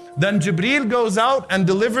directly, then Jibreel goes out and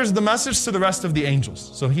delivers the message to the rest of the angels.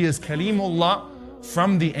 So he is Kalimullah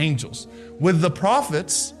from the angels. With the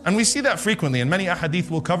prophets, and we see that frequently, and many ahadith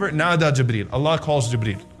will cover it, Nada Jibreel, Allah calls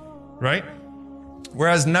Jibreel, right?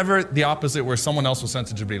 Whereas never the opposite where someone else was sent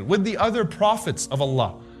to Jibreel. With the other prophets of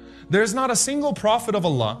Allah, there's not a single prophet of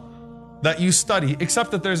Allah that you study,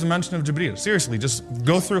 except that there's a mention of Jibreel. Seriously, just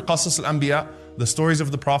go through Qasas al-Anbiya, the stories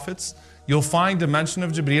of the prophets. You'll find a mention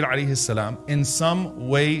of Jibreel alayhi salam in some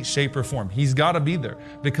way, shape, or form. He's got to be there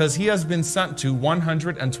because he has been sent to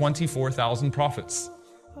 124,000 prophets.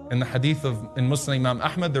 In the hadith in Muslim Imam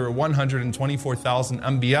Ahmad, there were 124,000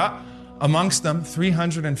 Anbiya. Amongst them,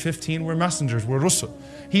 315 were messengers, were Rusul.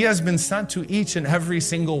 He has been sent to each and every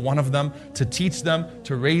single one of them to teach them,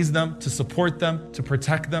 to raise them, to support them, to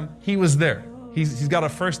protect them. He was there. He's got a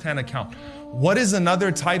first-hand account. What is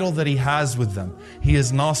another title that he has with them? He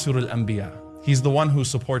is Nasir al-Anbiya. He's the one who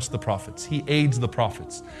supports the prophets. He aids the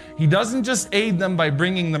prophets. He doesn't just aid them by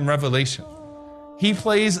bringing them revelation. He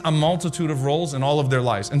plays a multitude of roles in all of their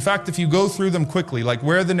lives. In fact, if you go through them quickly, like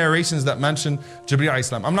where are the narrations that mention Jibreel alayhi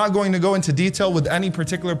salam? I'm not going to go into detail with any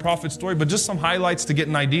particular prophet story, but just some highlights to get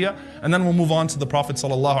an idea, and then we'll move on to the Prophet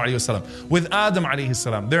sallallahu alaihi wasallam. With Adam alayhi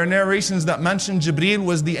salam, there are narrations that mention Jibreel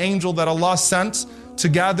was the angel that Allah sent to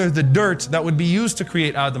gather the dirt that would be used to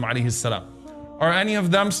create Adam alayhi salam. Are any of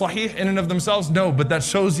them sahih in and of themselves? No, but that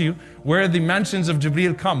shows you where the mentions of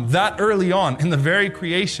Jibreel come. That early on in the very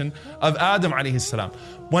creation of Adam alayhi salam.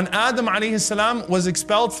 When Adam alayhi salam was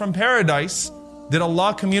expelled from paradise, did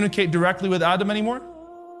Allah communicate directly with Adam anymore?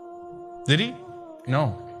 Did He?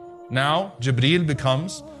 No. Now Jibreel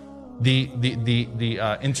becomes the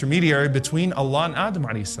intermediary between Allah and Adam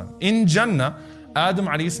alayhi salam. In Jannah, Adam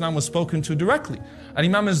alayhi salam was spoken to directly. And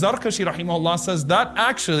Imam al-Zarkashi rahimahullah says that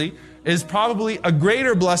actually is probably a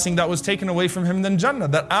greater blessing that was taken away from him than Jannah.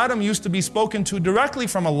 That Adam used to be spoken to directly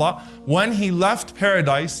from Allah. When he left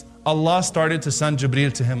paradise, Allah started to send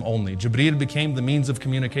Jibreel to him only. Jibreel became the means of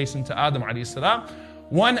communication to Adam alayhi salam.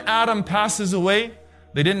 When Adam passes away,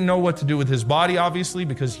 they didn't know what to do with his body, obviously,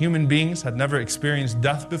 because human beings had never experienced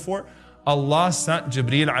death before. Allah sent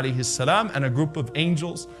Jibreel alayhi salam and a group of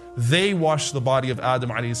angels. They washed the body of Adam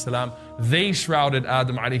alayhi salam. They shrouded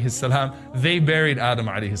Adam alayhi salam. They buried Adam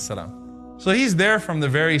alayhi salam. So he's there from the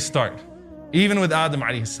very start, even with Adam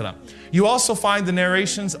alayhi salam. You also find the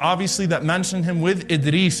narrations, obviously, that mention him with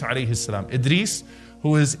Idris alayhi salam. Idris,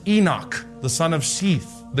 who is Enoch, the son of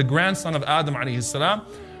Sheath, the grandson of Adam alayhi salam.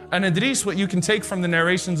 And Idris, what you can take from the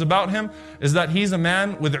narrations about him is that he's a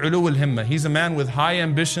man with ulu al-himma. He's a man with high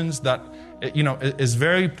ambitions that, is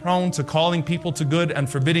very prone to calling people to good and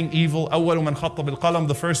forbidding evil. أول من خط بالقلم,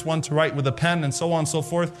 the first one to write with a pen, and so on and so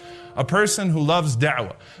forth. A person who loves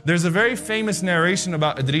da'wah. There's a very famous narration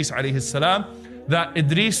about Idris alayhi salam that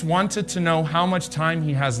Idris wanted to know how much time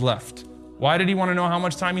he has left. Why did he want to know how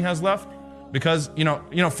much time he has left? Because,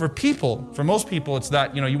 for most people, it's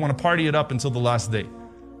that, you want to party it up until the last day.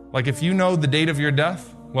 Like if you know the date of your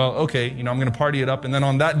death, well, okay, I'm going to party it up, and then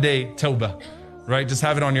on that day, tawbah, right? Just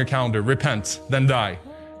have it on your calendar, repent, then die,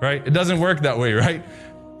 right? It doesn't work that way, right?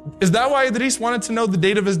 Is that why Idris wanted to know the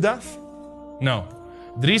date of his death? No.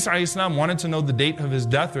 Idris a.s. wanted to know the date of his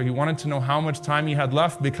death, or he wanted to know how much time he had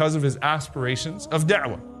left because of his aspirations of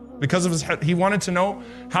da'wah. Because of he wanted to know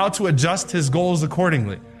how to adjust his goals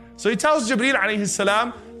accordingly. So he tells Jibreel a.s.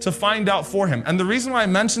 to find out for him. And the reason why I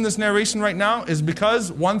mention this narration right now is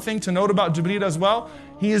because one thing to note about Jibreel as well,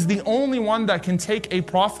 he is the only one that can take a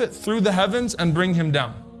prophet through the heavens and bring him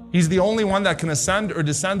down. He's the only one that can ascend or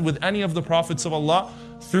descend with any of the prophets of Allah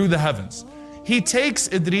through the heavens. He takes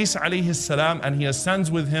Idris alayhi salam and he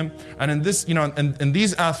ascends with him. And in this, in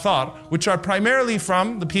these athar, which are primarily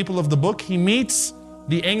from the people of the book, he meets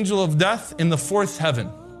the angel of death in the fourth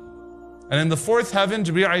heaven. And in the fourth heaven,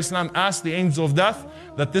 Jibreel alayhi salam asks the angel of death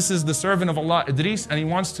that this is the servant of Allah, Idris, and he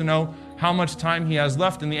wants to know how much time he has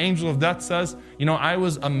left. And the angel of death says, I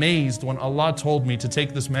was amazed when Allah told me to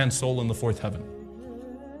take this man's soul in the fourth heaven.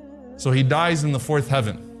 So he dies in the fourth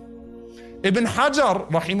heaven. Ibn Hajar,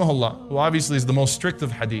 rahimahullah, who obviously is the most strict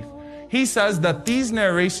of hadith, he says that these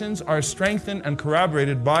narrations are strengthened and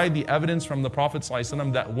corroborated by the evidence from the Prophet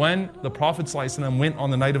ﷺ that when the Prophet ﷺ went on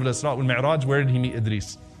the night of Al-Isra wal Mi'raj, where did he meet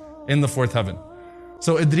Idris? In the fourth heaven.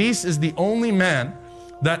 So Idris is the only man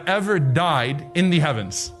that ever died in the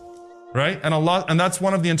heavens. Right? And that's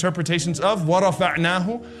one of the interpretations of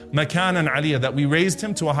وَرَفَعْنَاهُ مَكَانًا عَلِيًّا, that we raised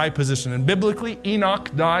him to a high position. And biblically,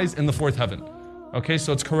 Enoch dies in the fourth heaven. Okay,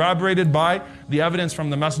 so it's corroborated by the evidence from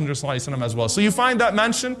the Messenger ﷺ as well. So you find that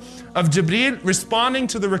mention of Jibreel responding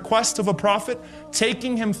to the request of a prophet,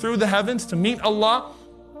 taking him through the heavens to meet Allah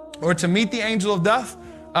or to meet the angel of death,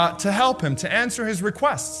 to help him, to answer his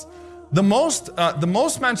requests. The most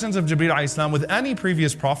mentions of Jibreel alayhi salam with any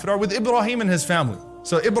previous prophet are with Ibrahim and his family.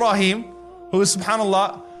 So Ibrahim, who is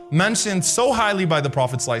subhanAllah mentioned so highly by the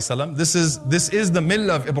Prophet ﷺ, this is the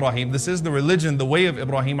millah of Ibrahim, this is the religion, the way of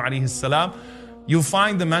Ibrahim alayhi salam. You'll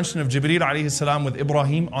find the mention of Jibreel alayhi salam with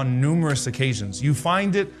Ibrahim on numerous occasions. You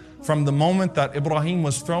find it from the moment that Ibrahim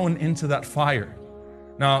was thrown into that fire.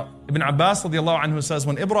 Now, Ibn Abbas radiallahu anhu says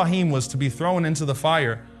when Ibrahim was to be thrown into the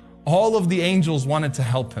fire, all of the angels wanted to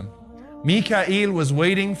help him. Mikael was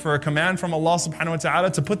waiting for a command from Allah subhanahu wa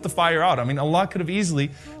ta'ala to put the fire out. I mean, Allah could have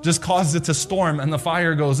easily just caused it to storm and the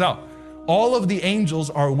fire goes out. All of the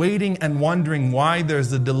angels are waiting and wondering why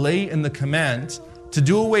there's a delay in the command to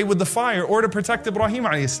do away with the fire or to protect Ibrahim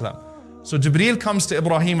alayhi salam. So Jibreel comes to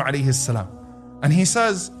Ibrahim alayhi salam and he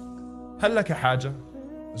says, هَلْ لَكَ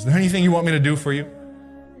حَاجَةٌ? Is there anything you want me to do for you?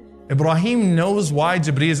 Ibrahim knows why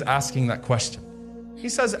Jibreel is asking that question. He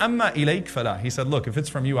says, أَمَّا إِلَيْكَ فَلَا. He said, look, if it's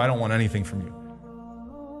from you, I don't want anything from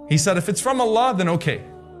you. He said, if it's from Allah, then okay.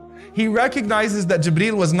 He recognizes that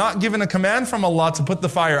Jibreel was not given a command from Allah to put the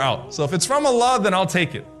fire out. So if it's from Allah, then I'll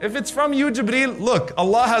take it. If it's from you, Jibreel, look,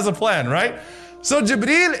 Allah has a plan, right? So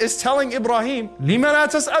Jibreel is telling Ibrahim, لِمَا لَا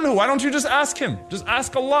تَسْأَلْهُ? Why don't you just ask him? Just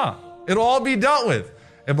ask Allah. It'll all be dealt with.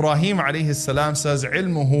 Ibrahim alayhi salam says,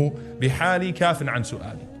 عِلْمُهُ بِحَالِي كَافٍ عَنْ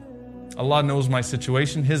سُؤَالِي. Allah knows my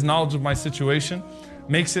situation. His knowledge of my situation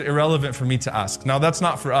makes it irrelevant for me to ask. Now that's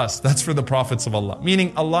not for us, that's for the prophets of Allah.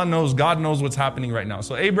 Meaning Allah knows, God knows what's happening right now.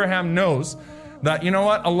 So Abraham knows that, you know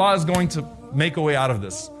what, Allah is going to make a way out of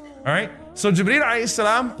this. Alright? So Jibreel alayhi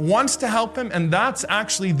salam wants to help him, and that's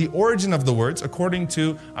actually the origin of the words, according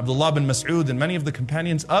to Abdullah bin Mas'ud and many of the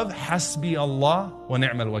companions, of Hasbi Allah wa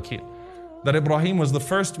ni'mal wakil. That Ibrahim was the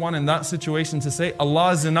first one in that situation to say,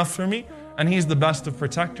 Allah is enough for me, and He's the best of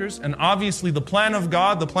protectors. And obviously the plan of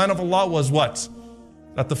God, the plan of Allah was what?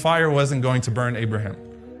 That the fire wasn't going to burn Abraham.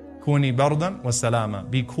 Kuni bardan wa salama.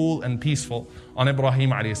 Be cool and peaceful on Ibrahim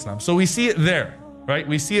alayhi salam. So we see it there, right?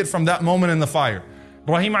 We see it from that moment in the fire.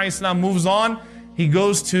 Ibrahim alayhi salam moves on. He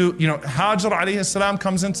goes to, Hajar alayhi salam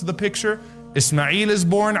comes into the picture. Ismail is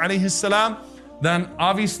born alayhi salam. Then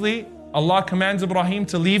obviously Allah commands Ibrahim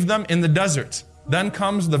to leave them in the desert. Then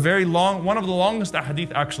comes the very long, one of the longest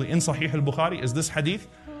hadith actually in Sahih al-Bukhari is this hadith,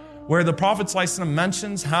 where the Prophet ﷺ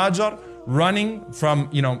mentions Hajar running from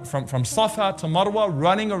Safa to Marwa,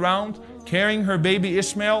 running around, carrying her baby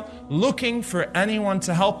Ishmael, looking for anyone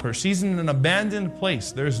to help her. She's in an abandoned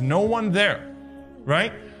place. There's no one there,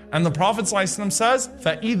 right? And the Prophet ﷺ says,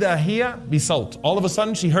 فَإِذَا هِيَ بِصَوْتٍ. All of a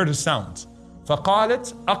sudden she heard a sound.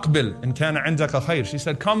 فَقَالَتْ أَقْبِلْ إِنْ كَانَ عِنْدَكَ خَيْرٍ. She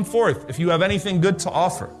said, come forth if you have anything good to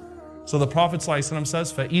offer. So the Prophet ﷺ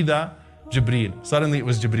says, فَإِذَا Jibreel. Suddenly it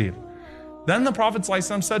was Jibreel. Then the Prophet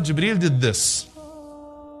ﷺ said, Jibreel did this.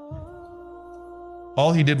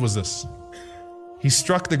 All he did was this. He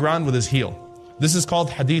struck the ground with his heel. This is called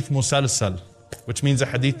hadith musalsal, which means a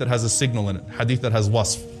hadith that has a signal in it, hadith that has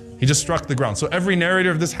wasf. He just struck the ground. So every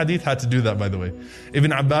narrator of this hadith had to do that, by the way.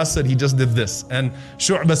 Ibn Abbas said he just did this. And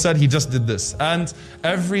Shu'bah said he just did this. And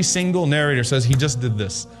every single narrator says he just did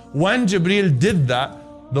this. When Jibreel did that,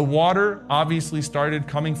 the water obviously started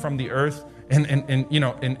coming from the earth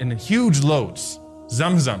in huge loads.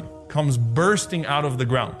 Zamzam comes bursting out of the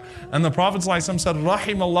ground. And the Prophet ﷺ said,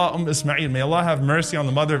 Rahim Allah Ismail, may Allah have mercy on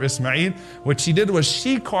the mother of Ismail. What she did was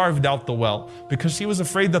she carved out the well because she was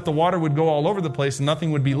afraid that the water would go all over the place and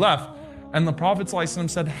nothing would be left. And the Prophet ﷺ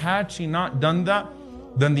said, had she not done that,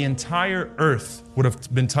 then the entire earth would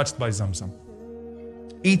have been touched by Zamzam.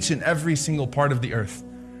 Each and every single part of the earth.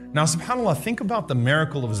 Now, subhanAllah, think about the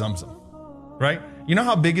miracle of Zamzam, right? You know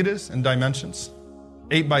how big it is in dimensions?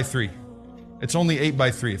 8 by 3. It's only 8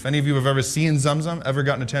 by 3. If any of you have ever seen Zamzam, ever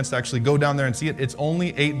gotten a chance to actually go down there and see it, it's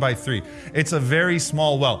only 8 by 3. It's a very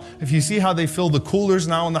small well. If you see how they fill the coolers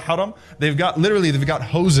now in the haram, they've got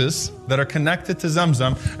hoses that are connected to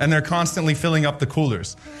Zamzam and they're constantly filling up the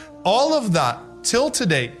coolers. All of that, till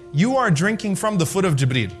today, you are drinking from the foot of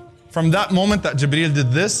Jibreel. From that moment that Jibreel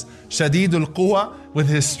did this, Shadidul Quwa, with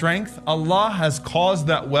his strength, Allah has caused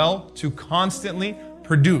that well to constantly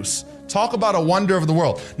produce. Talk about a wonder of the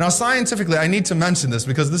world. Now scientifically, I need to mention this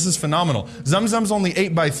because this is phenomenal. Zamzam's only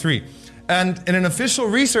 8 by 3. And in an official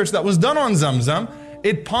research that was done on Zamzam,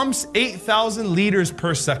 it pumps 8,000 liters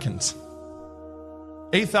per second.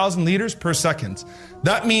 8,000 liters per second.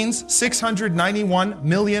 That means 691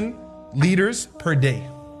 million liters per day.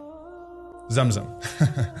 Zamzam.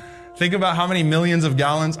 Think about how many millions of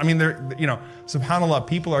gallons. I mean, subhanAllah,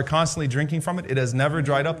 people are constantly drinking from it. It has never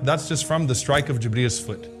dried up. That's just from the strike of Jibreel's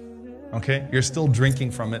foot. Okay, you're still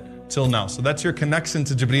drinking from it till now. So that's your connection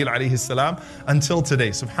to Jibreel alayhi salam until today,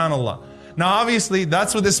 subhanallah. Now obviously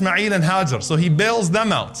that's with Ismail and Hajar, so he bails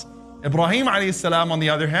them out. Ibrahim alayhi salam on the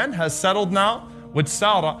other hand has settled now with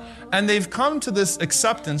Sarah, and they've come to this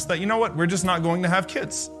acceptance that, you know what, we're just not going to have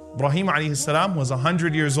kids. Ibrahim alayhi salam was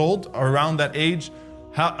 100 years old, around that age.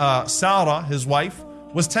 Sarah, his wife,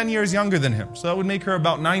 was 10 years younger than him, so that would make her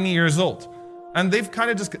about 90 years old. And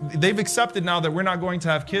they've accepted now that we're not going to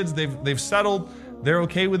have kids. They've settled. They're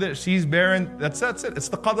okay with it. She's barren. That's it. It's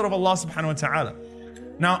the qadr of Allah subhanahu wa ta'ala.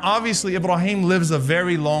 Now, obviously, Ibrahim lives a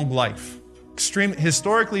very long life.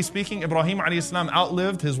 Historically speaking, Ibrahim alayhi salam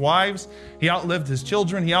outlived his wives. He outlived his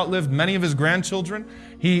children. He outlived many of his grandchildren.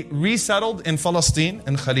 He resettled in Palestine,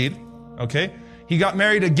 in Khalil. Okay? He got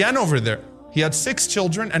married again over there. He had 6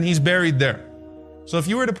 children and he's buried there. So if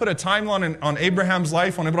you were to put a timeline on Abraham's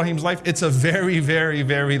life, on Ibrahim's life, it's a very, very,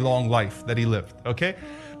 very long life that he lived, okay?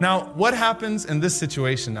 Now, what happens in this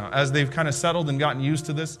situation now, as they've kind of settled and gotten used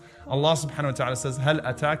to this? Allah subhanahu wa ta'ala says, هَلْ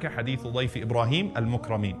أَتَاكَ حَدِيثُ ضَيْفِ إِبْرَاهِيمَ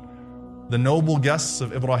الْمُكْرَمِينَ. The noble guests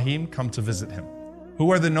of Ibrahim come to visit him.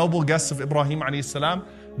 Who are the noble guests of Ibrahim alayhi salam?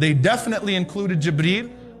 They definitely included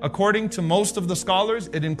Jibreel. According to most of the scholars,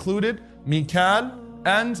 it included Mikal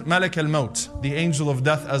and Malak al-Maut, the angel of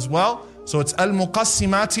death as well. So it's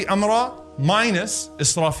al-muqassimati amra minus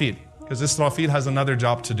Israfil, because Israfil has another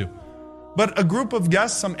job to do. But a group of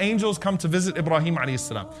guests, some angels, come to visit Ibrahim alayhi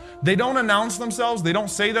salam. They don't announce themselves, they don't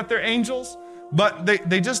say that they're angels, but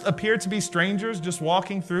they just appear to be strangers, just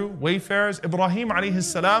walking through, wayfarers. Ibrahim alayhi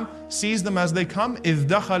salam sees them as they come. إِذْ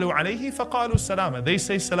دَخَلُوا عَلَيْهِ فَقَالُوا السَّلَامَ. They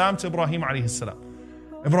say salam to Ibrahim alayhi salam.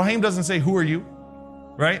 Ibrahim doesn't say, who are you?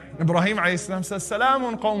 Right? Ibrahim alayhi salam says,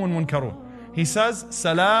 Salamun qawmun munkarun. He says,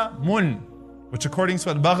 Salamun, which according to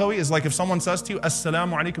Al-Baghawi is like if someone says to you,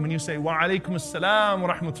 Assalamu alaikum, and you say, Wa alaikum assalam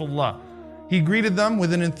wa rahmatullah. He greeted them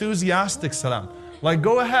with an enthusiastic salam. Like,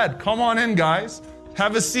 go ahead, come on in, guys,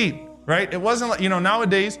 have a seat, right? It wasn't like,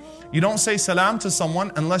 nowadays, you don't say salam to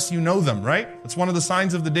someone unless you know them, right? It's one of the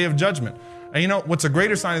signs of the Day of Judgment. And what's a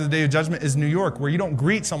greater sign of the Day of Judgment is New York, where you don't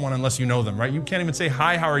greet someone unless you know them, right? You can't even say,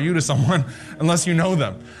 hi, how are you to someone unless you know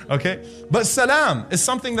them, okay? But salam is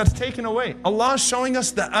something that's taken away. Allah is showing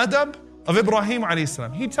us the adab of Ibrahim alayhi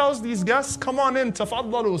salam. He tells these guests, come on in,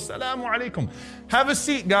 tafaddalu, salamu alaykum. Have a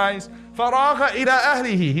seat, guys. Faragha ila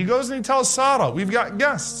ahlihi. He goes and he tells Sarah, we've got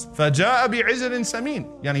guests. فَجَاءَ بِعِزْرٍ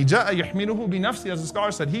سَمِينٍ. Yani جَاءَ يَحْمِلُهُ بِنَفْسِهِ. As the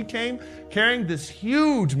scholar said, he came carrying this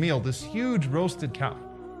huge meal, this huge roasted cow,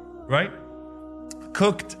 right?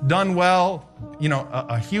 Cooked, done well,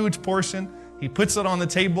 a huge portion. He puts it on the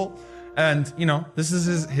table, and this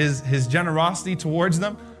is his generosity towards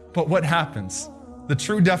them. But what happens? The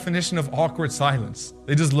true definition of awkward silence.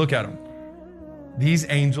 They just look at him. These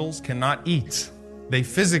angels cannot eat. They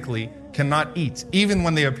physically cannot eat. Even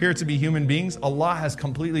when they appear to be human beings, Allah has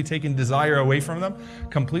completely taken desire away from them,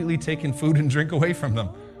 completely taken food and drink away from them.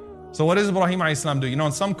 So what does Ibrahim alayhi salam do?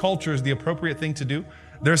 In some cultures, the appropriate thing to do,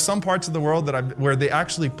 There's some parts of the world where they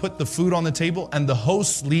actually put the food on the table and the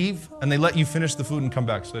hosts leave and they let you finish the food and come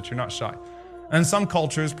back so that you're not shy. And some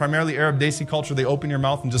cultures, primarily Arab Desi culture, they open your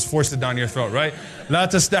mouth and just force it down your throat, right? La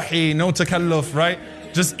tastahi, no takalluf, right?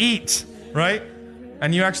 Just eat, right?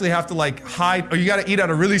 And you actually have to like hide, or you gotta eat at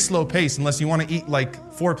a really slow pace unless you wanna eat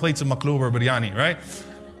like 4 plates of maqloob or biryani, right?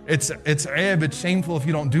 It's aib, it's shameful if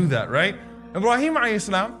you don't do that, right? Ibrahim alayhi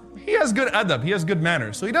salam, he has good adab, he has good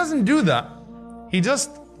manners. So he doesn't do that. He just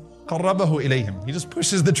qarrabahu ilayhim. He just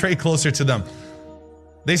pushes the tray closer to them.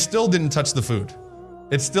 They still didn't touch the food.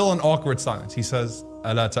 It's still an awkward silence. He says,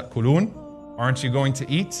 Ala ta'kulun? Aren't you going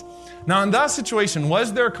to eat? Now in that situation,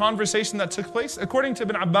 was there a conversation that took place? According to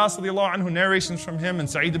Ibn Abbas radiallahu anhu, narrations from him and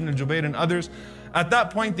Sa'id ibn Jubayr and others, at that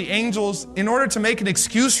point the angels, in order to make an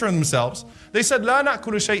excuse for themselves, they said, La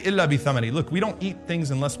na'kulu shay illa bi thamani. Look, we don't eat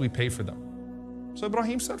things unless we pay for them. So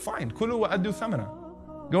Ibrahim said, fine, kulu wa addu thamana.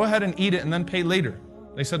 Go ahead and eat it and then pay later.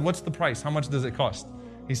 They said, what's the price? How much does it cost?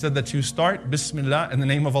 He said that you start Bismillah in the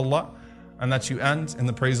name of Allah and that you end in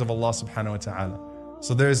the praise of Allah subhanahu wa ta'ala.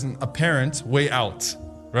 So there's an apparent way out,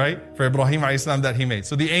 right? For Ibrahim alayhi salam that he made.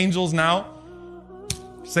 So the angels now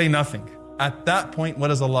say nothing. At that point, what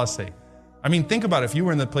does Allah say? I mean, think about it. If you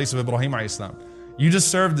were in the place of Ibrahim alayhi salam, you just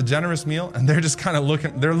served a generous meal and they're just kind of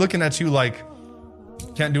looking at you like,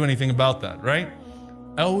 can't do anything about that, right?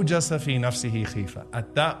 أوجس في نفسه خيفة.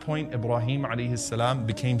 At that point, Ibrahim alayhi salam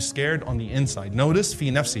became scared on the inside. Notice,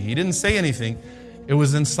 في نفسه. He didn't say anything. It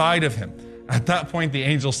was inside of him. At that point, the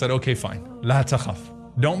angel said, okay, fine. لا تخف.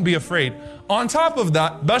 Don't be afraid. On top of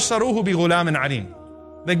that, بشروه بغلام عليم.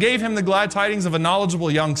 They gave him the glad tidings of a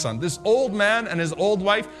knowledgeable young son. This old man and his old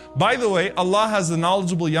wife. By the way, Allah has a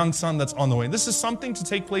knowledgeable young son that's on the way. This is something to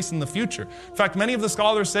take place in the future. In fact, many of the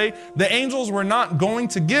scholars say the angels were not going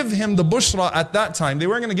to give him the bushra at that time. They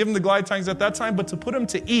weren't going to give him the glad tidings at that time, but to put him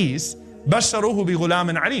to ease. بشروه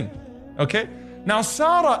بغلام عليم. Okay? Now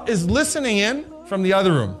Sarah is listening in from the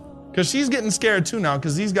other room because she's getting scared too now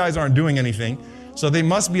because these guys aren't doing anything. So they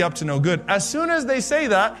must be up to no good. As soon as they say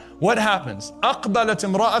that, what happens? أقبلت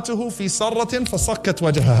امرأته في صرة فصكت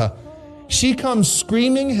وجهها. She comes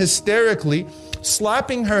screaming hysterically,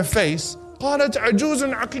 slapping her face. قالت عجوز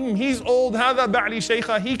عقيم. He's old. هذا بعلي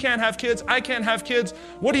شيخة. He can't have kids. I can't have kids.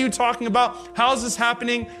 What are you talking about? How's this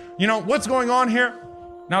happening? You know, what's going on here?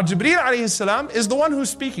 Now Jibreel alayhi salam is the one who's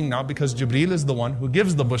speaking now because Jibreel is the one who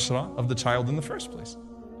gives the bushra of the child in the first place.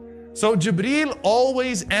 So Jibreel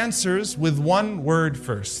always answers with one word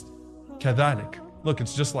first. كذلك. Look,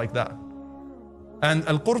 it's just like that. And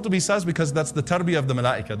Al-Qurtubi says because that's the tarbiyah of the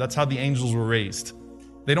malaika. That's how the angels were raised.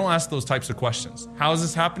 They don't ask those types of questions. How is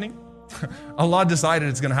this happening? Allah decided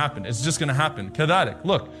it's going to happen. It's just going to happen. كذلك.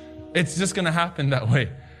 Look, it's just going to happen that way.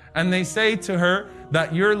 And they say to her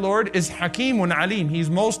that your Lord is Hakeemun Alim. He's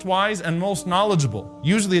most wise and most knowledgeable.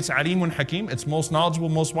 Usually it's Alimun Hakim. It's most knowledgeable,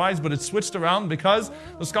 most wise, but it's switched around because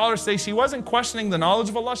the scholars say she wasn't questioning the knowledge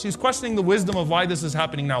of Allah. She's questioning the wisdom of why this is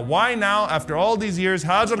happening now. Why now, after all these years,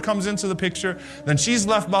 Hajar comes into the picture, then she's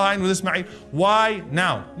left behind with Ismail. Why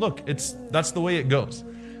now? Look, that's the way it goes.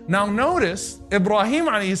 Now notice, Ibrahim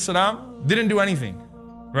alayhi salam didn't do anything,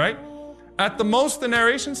 right? At the most, the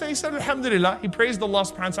narration says, he said, Alhamdulillah, he praised Allah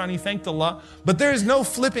subhanahu wa ta'ala, he thanked Allah, but there is no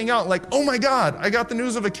flipping out like, oh my God, I got the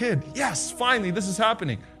news of a kid. Yes, finally, this is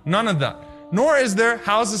happening. None of that. Nor is there,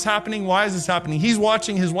 how is this happening? Why is this happening? He's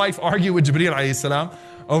watching his wife argue with Jibreel alayhi salam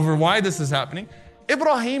over why this is happening.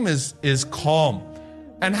 Ibrahim is calm.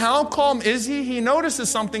 And how calm is he? He notices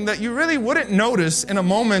something that you really wouldn't notice in a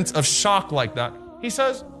moment of shock like that. He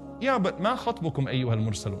says, yeah, but ma khatbukum ayyuhal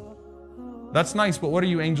mursalun. That's nice, but what are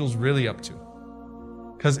you angels really up to?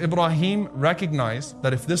 Because Ibrahim recognized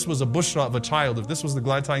that if this was a bushra of a child, if this was the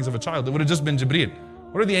glad tidings of a child, it would have just been Jibreel.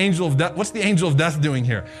 What are the angel of death? What's the angel of death doing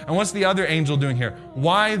here? And what's the other angel doing here?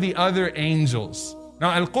 Why the other angels?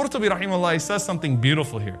 Now Al-Qurtubi rahimahullah says something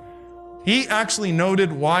beautiful here. He actually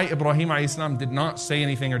noted why Ibrahim alayhi salam did not say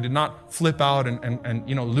anything or did not flip out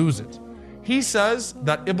and lose it. He says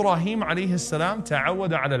that Ibrahim alayhi salam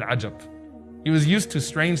ta'awwada ala al-ajab. He was used to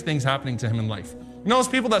strange things happening to him in life. You know those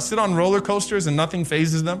people that sit on roller coasters and nothing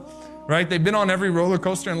phases them, right? They've been on every roller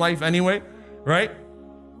coaster in life anyway, right?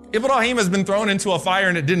 Ibrahim has been thrown into a fire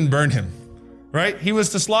and it didn't burn him, right? He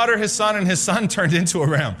was to slaughter his son and his son turned into a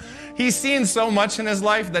ram. He's seen so much in his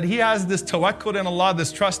life that he has this tawakkul in Allah,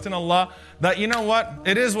 this trust in Allah, that you know what?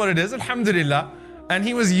 It is what it is, alhamdulillah. And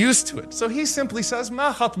he was used to it. So he simply says,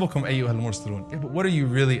 Ma khatbukum ayyuhal mursalun. Yeah, but what are you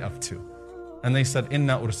really up to? And they said,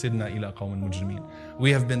 Inna ursidna ila qawmin mujrimeen.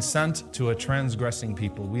 We have been sent to a transgressing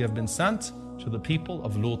people. We have been sent to the people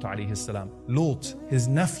of Lut alayhi salam. Lut, his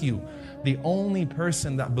nephew, the only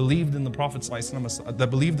person that believed in the Prophet that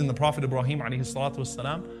believed in the Prophet Ibrahim alayhi salatu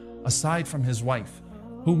wasalam, aside from his wife,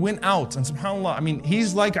 who went out, and subhanAllah, I mean,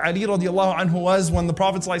 he's like Ali radiallahu anhu was when the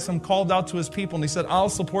Prophet ﷺ called out to his people and he said, I'll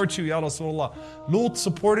support you, Ya Rasulullah. Lut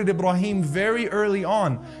supported Ibrahim very early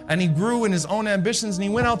on, and he grew in his own ambitions, and he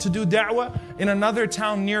went out to do da'wah in another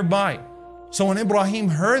town nearby. So when Ibrahim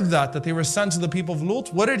heard that they were sent to the people of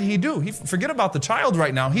Lut, what did he do? Forget about the child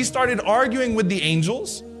right now. He started arguing with the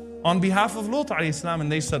angels on behalf of Lut alayhi salam,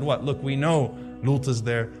 and they said, what? Look, we know Lut is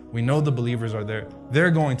there. We know the believers are there.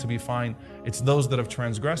 They're going to be fine. It's those that have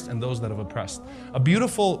transgressed and those that have oppressed. A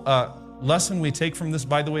beautiful lesson we take from this,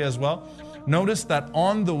 by the way, as well. Notice that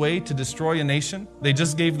on the way to destroy a nation, they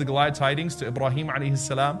just gave the glad tidings to Ibrahim alayhi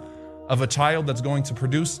salam of a child that's going to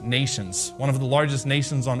produce nations. One of the largest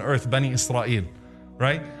nations on earth, Bani Israel.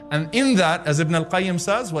 Right? And in that, as Ibn al-Qayyim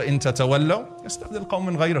says, وَإِن تَتَوَلَّوْا يَسْتَبْدِلْ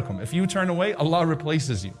قَوْمٍ غَيْرَكُمْ. If you turn away, Allah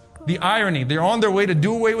replaces you. The irony, they're on their way to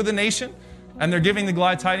do away with a nation, and they're giving the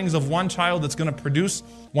glad tidings of one child that's going to produce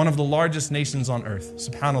one of the largest nations on earth.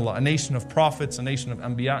 SubhanAllah, a nation of prophets, a nation of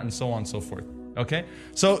anbiya, and so on and so forth. Okay?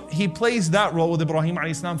 So he plays that role with Ibrahim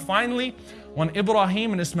alayhi salam. Finally, when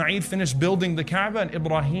Ibrahim and Ismail finished building the Kaaba, and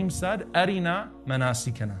Ibrahim said, Arina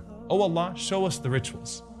manasikana. Oh Allah, show us the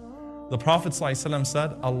rituals. The Prophet ﷺ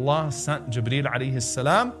said, Allah sent Jibreel alayhi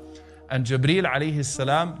salam, and Jibreel alayhi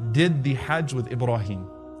salam did the Hajj with Ibrahim.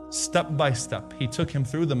 Step by step, he took him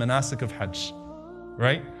through the manasik of Hajj,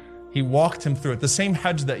 right? He walked him through it. The same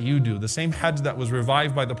Hajj that you do, the same Hajj that was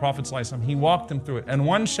revived by the Prophet ﷺ, he walked him through it. And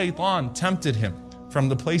one shaitan tempted him from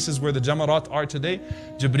the places where the Jamarat are today.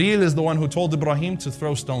 Jibreel is the one who told Ibrahim to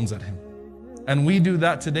throw stones at him. And we do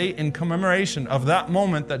that today in commemoration of that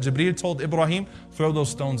moment that Jibreel told Ibrahim, throw those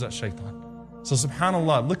stones at shaitan. So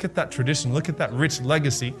subhanAllah, look at that tradition, look at that rich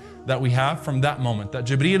legacy that we have from that moment. That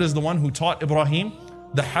Jibreel is the one who taught Ibrahim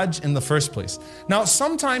the Hajj in the first place. Now,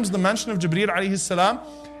 sometimes the mention of Jibreel alayhi salam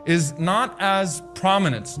is not as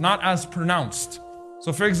prominent, not as pronounced.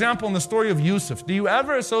 So for example, in the story of Yusuf, do you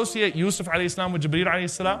ever associate Yusuf alayhi salam with Jibreel alayhi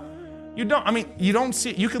salam? You don't, you don't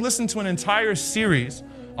see, you could listen to an entire series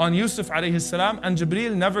on Yusuf alayhi salam and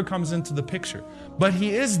Jibreel never comes into the picture. But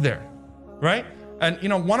he is there, right?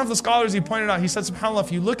 And one of the scholars, he pointed out, he said, subhanAllah,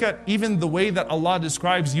 if you look at even the way that Allah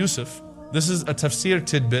describes Yusuf, this is a tafsir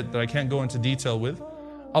tidbit that I can't go into detail with.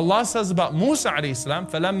 Allah says about Musa alayhi salam,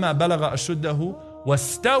 فَلَمَّا بَلَغَ أَشُدَّهُ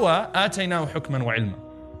وَاسْتَوَى آتَيْنَاهُ حُكْمًا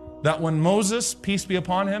وَعِلْمًا. That when Moses, peace be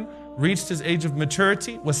upon him, reached his age of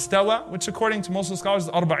maturity, وَاسْتَوَى, which according to most of the scholars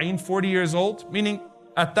is 40 years old, meaning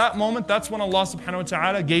at that moment, that's when Allah subhanahu wa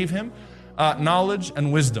ta'ala gave him knowledge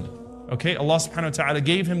and wisdom. Okay, Allah subhanahu wa ta'ala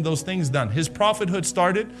gave him those things done. His prophethood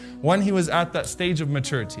started when he was at that stage of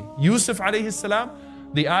maturity. Yusuf alayhi salam,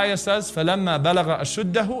 the ayah says, فَلَمَّا بَلَغَ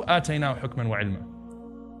أَشُدَّهُ آتَيْنَاهُ حُكْمًا وَعِلْمًا.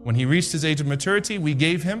 When he reached his age of maturity, we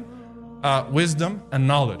gave him wisdom and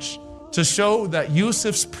knowledge to show that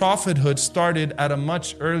Yusuf's prophethood started at a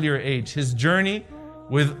much earlier age. His journey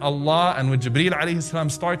with Allah and with Jibreel alayhi salam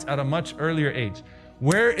starts at a much earlier age.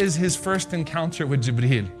 Where is his first encounter with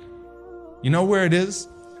Jibreel? You know where it is?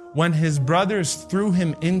 When his brothers threw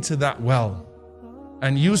him into that well.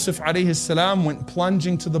 And Yusuf alayhi salam went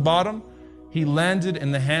plunging to the bottom. He landed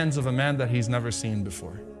in the hands of a man that he's never seen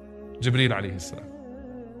before. Jibreel alayhi salam.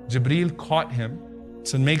 Jibreel caught him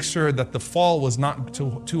to make sure that the fall was not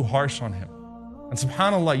too harsh on him. And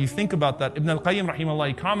subhanAllah, you think about that. Ibn al-Qayyim rahimahullah,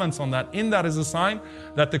 he comments on that. In that is a sign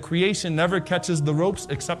that the creation never catches the ropes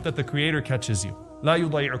except that the Creator catches you. La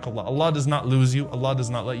yudayi'uka Allah. Allah does not lose you. Allah does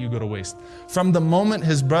not let you go to waste. From the moment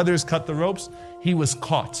his brothers cut the ropes, he was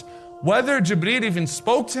caught. Whether Jibreel even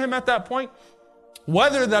spoke to him at that point,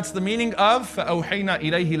 whether that's the meaning of فَأَوْحَيْنَا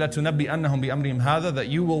إِلَيْهِ لَتُنَبِّئَنَّهُمْ بِأَمْرِهِمْ هَذَا, that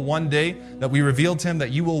you will one day, that we revealed to him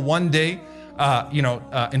that you will one day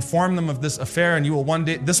inform them of this affair, and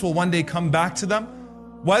this will one day come back to them.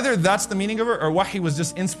 Whether that's the meaning of it or wahi was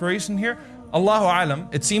just inspiration here, Allahu alam,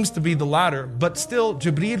 it seems to be the latter, but still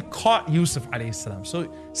Jibreel caught Yusuf alayhi salam.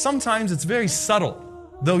 So sometimes it's very subtle.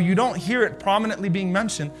 Though you don't hear it prominently being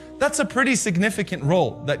mentioned, that's a pretty significant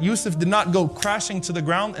role, that Yusuf did not go crashing to the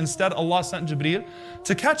ground. Instead, Allah sent Jibreel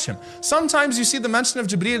to catch him. Sometimes you see the mention of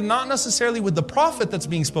Jibreel not necessarily with the prophet that's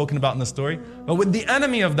being spoken about in the story, but with the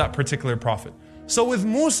enemy of that particular prophet. So with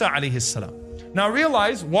Musa alayhi salam. Now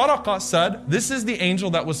realize, Waraqa said, this is the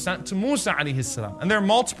angel that was sent to Musa alayhi salam. And there are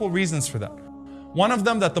multiple reasons for that. One of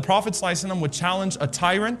them, that the Prophet ﷺ would challenge a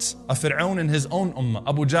tyrant, a Fir'aun in his own ummah,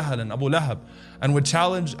 Abu Jahl and Abu Lahab, and would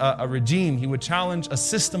challenge a regime. He would challenge a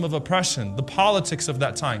system of oppression, the politics of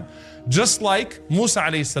that time. Just like Musa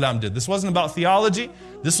ﷺ did. This wasn't about theology.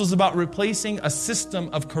 This was about replacing a system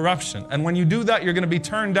of corruption. And when you do that, you're going to be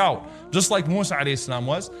turned out, just like Musa ﷺ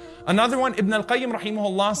was. Another one, Ibn al-Qayyim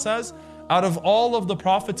rahimahullah says, out of all of the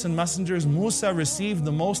prophets and messengers, Musa received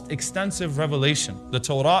the most extensive revelation. The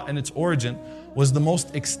Torah in its origin was the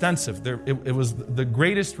most extensive. It was the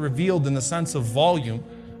greatest revealed in the sense of volume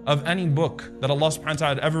of any book that Allah subhanahu wa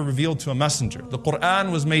ta'ala had ever revealed to a messenger. The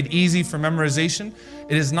Quran was made easy for memorization.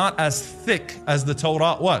 It is not as thick as the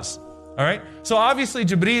Torah was. All right? So obviously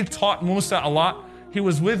Jibreel taught Musa a lot. He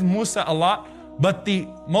was with Musa a lot. But the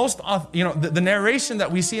most, the narration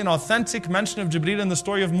that we see an authentic mention of Jibreel in the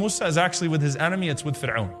story of Musa is actually with his enemy. It's with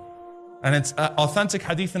Fir'aun. And it's an authentic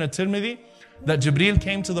hadith in At-Tirmidhi that Jibreel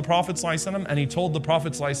came to the Prophet ﷺ and he told the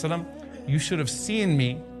Prophet ﷺ, you should have seen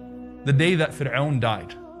me the day that Fir'aun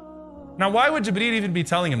died. Now, why would Jibreel even be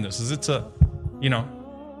telling him this? Is it to,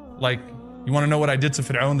 like, you want to know what I did to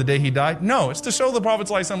Fir'aun the day he died? No, it's to show the Prophet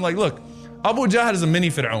ﷺ, like, look, Abu Jahl is a mini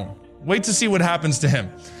Fir'aun. Wait to see what happens to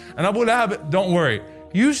him. And Abu Lahab, don't worry.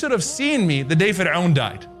 You should have seen me the day Fir'aun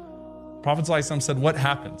died. Prophet ﷺ said, what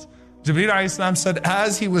happened? Jibreel ﷺ said,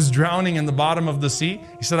 as he was drowning in the bottom of the sea,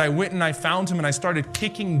 he said, I went and I found him and I started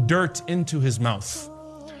kicking dirt into his mouth.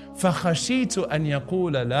 فَخَشِيتُ أَن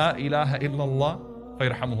يَقُولَ لَا إِلَهَ إِلَّا اللَّهِ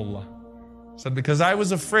فَيَرْحَمُهُ اللَّهِ. Said, because I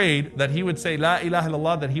was afraid that he would say, La ilaha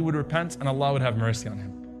illallah, that he would repent and Allah would have mercy on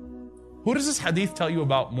him. Who does this hadith tell you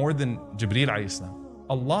about more than Jibreel ﷺ?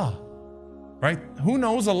 Allah. Right? Who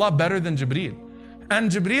knows Allah better than Jibreel?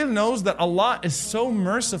 And Jibreel knows that Allah is so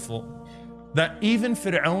merciful that even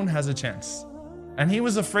Fir'aun has a chance. And he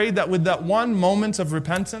was afraid that with that one moment of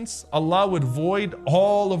repentance, Allah would void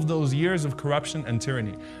all of those years of corruption and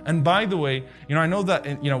tyranny. And by the way, I know that,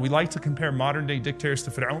 we like to compare modern day dictators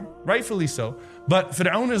to Fir'aun, rightfully so, but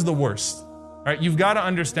Fir'aun is the worst. Right? You've got to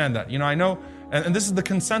understand that. I know, and this is the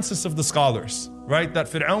consensus of the scholars, right? That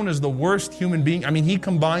Fir'aun is the worst human being. I mean, he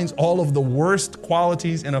combines all of the worst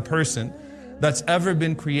qualities in a person that's ever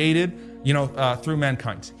been created, through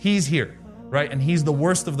mankind. He's here, right? And he's the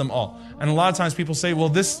worst of them all. And a lot of times people say, well,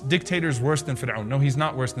 this dictator is worse than Fir'aun. No, he's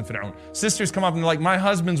not worse than Fir'aun. Sisters come up and they're like, my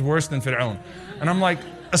husband's worse than Fir'aun. And I'm like,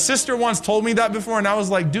 a sister once told me that before, and I was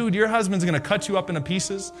like, dude, your husband's gonna cut you up into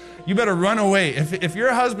pieces. You better run away. If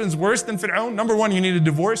your husband's worse than Fir'aun, number one, you need a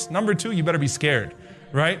divorce. Number two, you better be scared,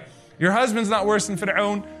 right? Your husband's not worse than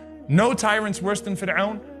Fir'aun. No tyrant's worse than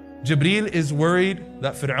Fir'aun. Jibreel is worried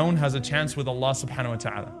that Fir'aun has a chance with Allah subhanahu wa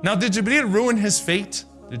ta'ala. Now, did Jibreel ruin his fate?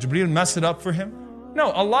 Did Jibreel mess it up for him?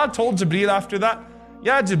 No, Allah told Jibreel after that,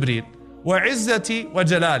 Ya Jibreel, وَعِزَّتِي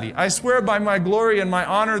وَجَلَالِي, I swear by my glory and my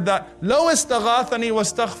honor that لَوْ اسْتَغَاثَنِي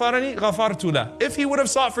وَاسْتَغْفَرَنِي غَفَرْتُ لَهُ. If he would have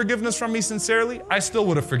sought forgiveness from me sincerely, I still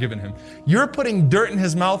would have forgiven him. Your putting dirt in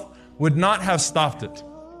his mouth would not have stopped it.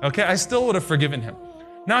 Okay, I still would have forgiven him.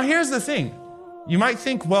 Now here's the thing. You might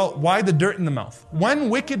think, well, why the dirt in the mouth? When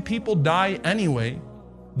wicked people die anyway,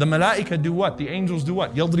 the malaika do what? The angels do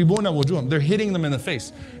what? يَضْرِبُونَ وُجُوهَهُمْ. They're hitting them in the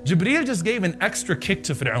face. Jibreel just gave an extra kick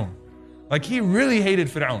to Fir'aun. Like he really hated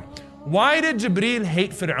Fir'aun. Why did Jibreel hate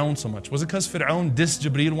Fir'aun so much? Was it because Fir'aun dissed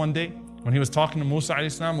Jibreel one day when he was talking to Musa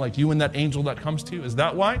alayhi salam, like you and that angel that comes to you? Is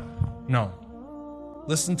that why? No.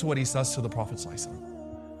 Listen to what he says to the Prophet sallallahu alaihi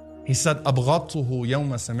wasallam. He said, أَبْغَضْتُهُ يَوْمَ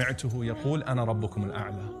سَمِعْتُهُ يَقُولُ أَنَا رَبُّكُمُ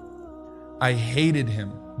الْأَعْلَى. I hated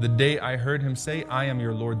him the day I heard him say, I am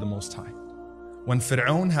your Lord the Most High. When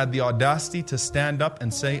Fir'aun had the audacity to stand up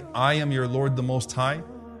and say, I am your Lord the Most High,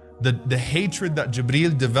 the hatred that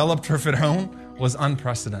Jibreel developed for Fir'aun was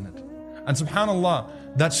unprecedented. And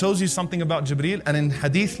subhanAllah, that shows you something about Jibreel. And in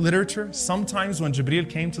hadith literature, sometimes when Jibreel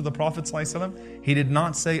came to the Prophet ﷺ, he did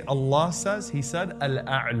not say Allah says, he said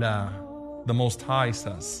Al-A'la, the Most High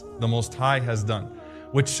says, the Most High has done,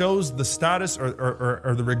 which shows the status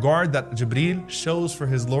or the regard that Jibreel shows for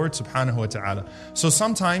his Lord subhanahu wa ta'ala. So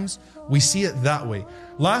sometimes we see it that way.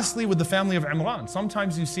 Lastly, with the family of Imran,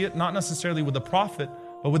 sometimes you see it not necessarily with the Prophet,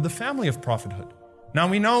 but with the family of prophethood. Now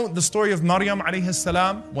we know the story of Maryam alayhi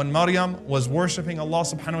salam, when Maryam was worshipping Allah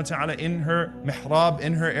subhanahu wa ta'ala in her mihrab,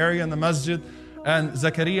 in her area in the masjid, and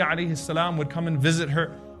Zakaria alayhi salam would come and visit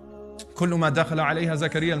her. كل ما دخل عليها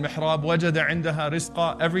زكريا المحراب وجد عندها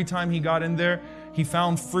رزقا. Every time he got in there, he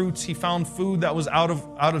found fruits, he found food that was out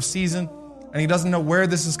of season, and he doesn't know where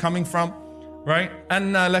this is coming from, right?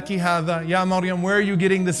 أَنَّا لَكِ هَذَا, Ya Maryam, where are you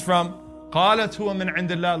getting this from? قالت هو من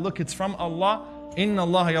عند الله. Look, it's from Allah. إِنَّ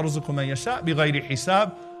اللَّهَ يَرْزُقُ مَن يَشَاءُ بِغَيْرِ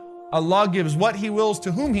حِسَابٍ. Allah gives what He wills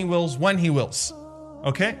to whom He wills when He wills.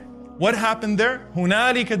 Okay? What happened there?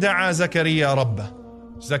 هُنَالِكَ دَعَى زَكَرِيَّا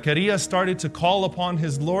رَبَّهُ. Zakaria started to call upon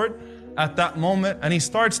his Lord at that moment, and he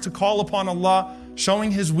starts to call upon Allah, showing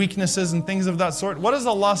his weaknesses and things of that sort. What does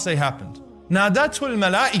Allah say happened? نَادَتْهُ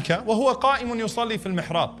الْمَلَائِكَةُ وَهُوَ قَائِمٌ يُصَلِّي فِي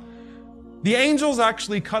الْمِحْرَابِ. The angels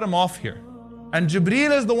actually cut him off here. And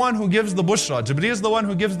Jibreel is the one who gives the bushra. Jibreel is the one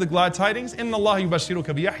who gives the glad tidings. Inna Allah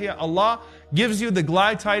yubashiruka biyahya. Allah gives you the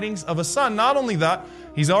glad tidings of a son. Not only that,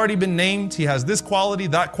 he's already been named. He has this quality,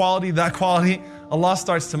 that quality, that quality. Allah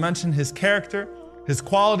starts to mention his character, his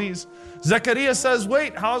qualities. Zakaria says,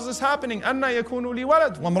 wait, how is this happening? أَنَّا يَكُونُ لِي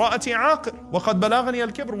وَلَدْ وَامْرَأَتِي عَاقِرٌ وَقَدْ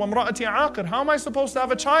بَلَغَنِيَ الْكِبْرُ وَامْرَأَتِي عَاقِرٌ. How am I supposed to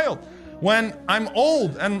have a child when I'm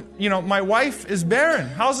old and my wife is barren?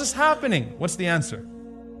 How's this happening? What's the answer?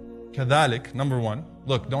 كذلك, number one,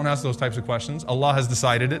 look, don't ask those types of questions. Allah has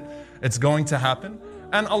decided it. It's going to happen.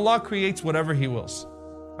 And Allah creates whatever He wills.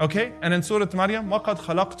 Okay? And in Surah Maryam, وَقَدْ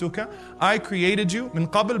خَلَقْتُكَ, I created you min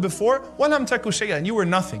qabl, before, وَلَمْ تَكُ شَيْئًا, and you were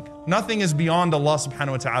nothing. Nothing is beyond Allah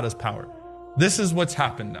subhanahu wa ta'ala's power. This is what's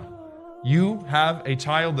happened now. You have a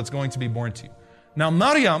child that's going to be born to you. Now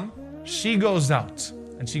Maryam, she goes out.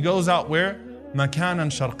 And she goes out where? Makanan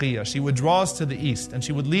sharqiyya. She withdraws to the east, and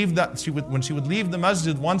she would leave when she would leave the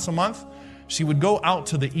masjid once a month, she would go out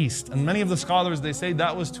to the east. And many of the scholars, they say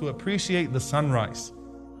that was to appreciate the sunrise.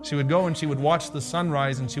 She would go and she would watch the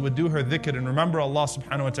sunrise, and she would do her dhikr and remember Allah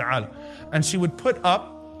subhanahu wa ta'ala. And she would put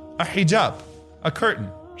up a hijab, a curtain.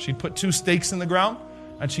 She'd put 2 stakes in the ground,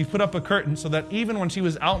 and she put up a curtain so that even when she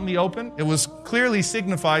was out in the open, it was clearly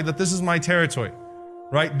signified that this is my territory,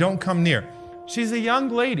 right? Don't come near. She's a young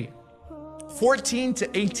lady, 14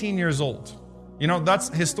 to 18 years old. That's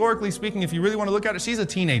historically speaking, if you really want to look at it, she's a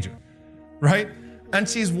teenager, right? And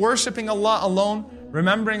she's worshiping Allah alone,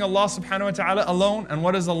 remembering Allah subhanahu wa ta'ala alone. And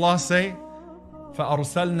what does Allah say?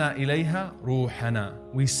 فَأَرْسَلْنَا إِلَيْهَا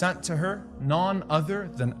رُوحَنَا. We sent to her none other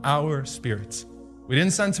than our spirits. We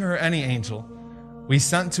didn't send to her any angel. We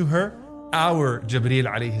sent to her our Jibreel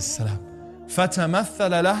alayhi salam.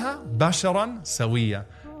 فَتَمَثَّلَ لَهَا بَشَرًا سَوِيًّا.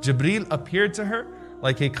 Jibreel appeared to her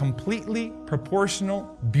like a completely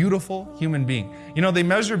proportional, beautiful human being. They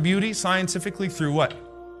measure beauty scientifically through what?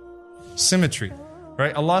 Symmetry,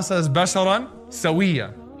 right? Allah says, Basharan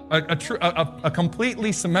Sawiya, a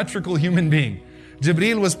completely symmetrical human being.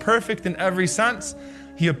 Jibreel was perfect in every sense.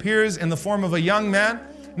 He appears in the form of a young man.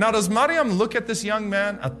 Now, does Maryam look at this young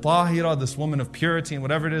man, at-tahira, this woman of purity and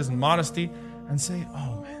whatever it is, and modesty, and say,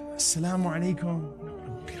 oh man, assalamu alaikum.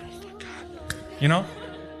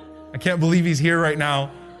 I can't believe he's here right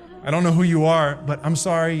now. I don't know who you are, but I'm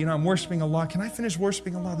sorry, I'm worshiping Allah. Can I finish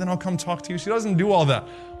worshiping Allah? Then I'll come talk to you. She doesn't do all that.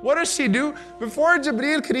 What does she do? Before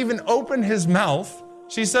Jibreel could even open his mouth,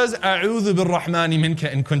 she says, أَعُوذُ بِالرَّحْمَنِ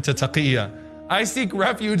مِنْكَ إِن كُنْتَ تَقِيًّا. I seek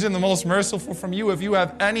refuge in the most merciful from you if you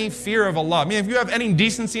have any fear of Allah. I mean, if you have any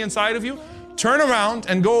decency inside of you, turn around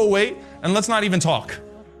and go away and let's not even talk.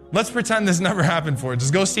 Let's pretend this never happened for it.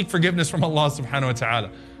 Just go seek forgiveness from Allah subhanahu wa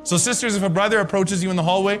ta'ala. So sisters, if a brother approaches you in the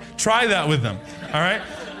hallway, try that with them, all right?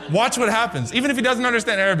 Watch what happens. Even if he doesn't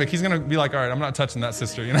understand Arabic, he's gonna be like, all right, I'm not touching that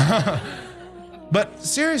sister, But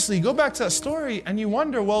seriously, go back to that story and you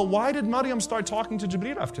wonder, well, why did Maryam start talking to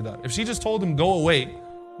Jibreel after that? If she just told him, go away,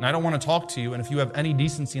 and I don't want to talk to you, and if you have any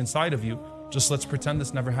decency inside of you, just let's pretend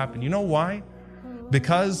this never happened. You know why?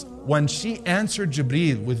 Because when she answered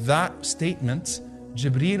Jibreel with that statement,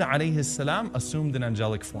 Jibreel alayhi salam assumed an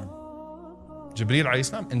angelic form. Jibreel alayhi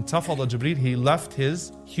salam, intafada Jibreel, he left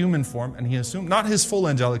his human form and he assumed, not his full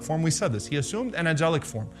angelic form, we said this, he assumed an angelic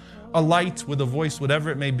form, a light with a voice, whatever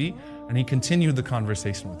it may be, and he continued the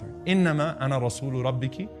conversation with her. إِنَّمَا أَنَا رَسُولُ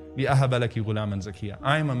رَبِّكِ لِأَهَبَ لَكِ غُلَامًا زَكِيًّا.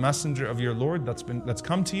 I am a messenger of your Lord that's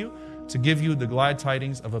come to you to give you the glad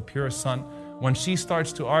tidings of a pure son. When she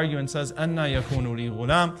starts to argue and says, أَنَّا يَكُونُ لِي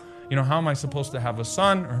غُلَامٌ, how am I supposed to have a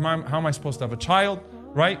son, or how am I supposed to have a child?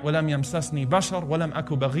 Right? وَلَمْ يَمْسَسْنِي بَشَرٌ وَلَمْ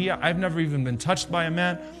أَكُ بَغِيًّا. I've never even been touched by a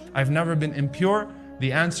man. I've never been impure.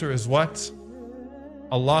 The answer is what?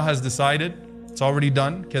 Allah has decided. It's already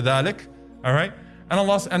done. كَذَلِكَ. All right? And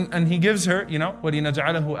Allah, and He gives her,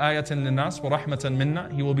 وَلِنَجْعَلَهُ آيَةً لِلنَّاسِ وَرَحْمَةً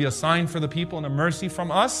مِنَّا. He will be a sign for the people and a mercy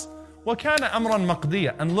from us. وَكَانَ أَمْرًا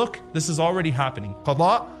مَقْضِيًّا. And look, this is already happening.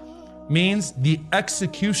 Qada means the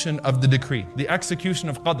execution of the decree, the execution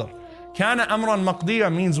of qadr. كَانَ أَمْرًا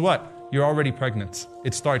مَقْضِيًّا means what? You're already pregnant.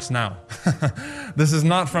 It starts now. This is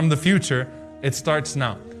not from the future. It starts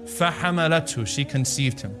now. فَحَمَلَتْهُ. She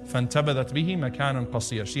conceived him. فَانْتَبَذَتْ بِهِ مَكَانًا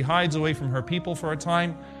قَصِيًّا. She hides away from her people for a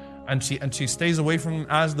time, and she stays away from him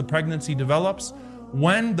as the pregnancy develops.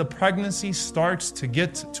 When the pregnancy starts to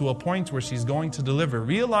get to a point where she's going to deliver,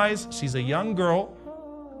 realize she's a young girl,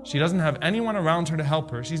 She doesn't have anyone around her to help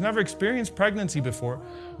her. She's never experienced pregnancy before.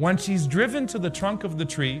 When she's driven to the trunk of the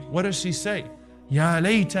tree, what does she say? Ya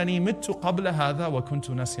laytani mittu qabla hadha wa kuntu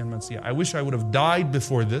nasiyan mansiya. I wish I would have died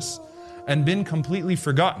before this and been completely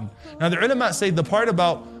forgotten. Now the ulama say the part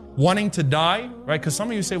about wanting to die, right? Because some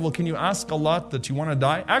of you say, well, can you ask Allah that you want to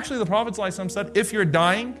die? Actually, the Prophet ﷺ said, if you're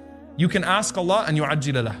dying, you can ask Allah and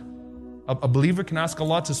yu'ajjil lah. A believer can ask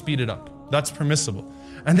Allah to speed it up. That's permissible.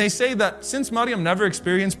 And they say that since Maryam never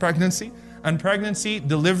experienced pregnancy, and pregnancy,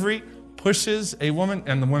 delivery, pushes a woman,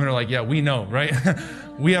 and the women are like, yeah, we know, right?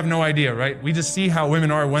 We have no idea, right? We just see how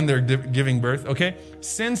women are when they're giving birth, okay?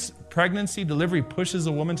 Since pregnancy, delivery pushes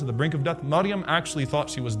a woman to the brink of death, Maryam actually thought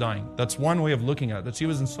she was dying. That's one way of looking at it, that she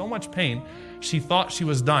was in so much pain, she thought she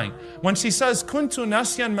was dying. When she says, Kuntu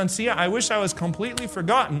nasyan mansiya, I wish I was completely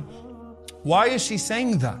forgotten, why is she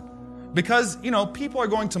saying that? Because, you know, people are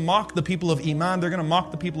going to mock the people of Iman, they're going to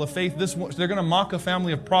mock the people of faith, they're going to mock a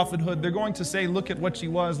family of prophethood, they're going to say, look at what she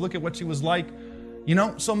was, look at what she was like. You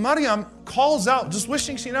know, so Maryam calls out, just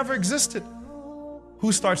wishing she never existed.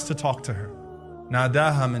 Who starts to talk to her?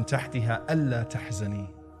 ناداها من تحتها ألا تحزني.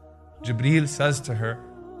 Jibreel says to her,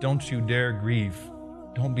 don't you dare grieve,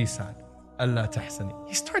 don't be sad. ألا تحزني.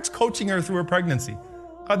 He starts coaching her through her pregnancy.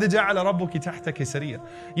 قد جعل ربك تحتك سريا.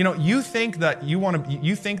 You know, you think that you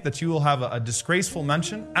will have a disgraceful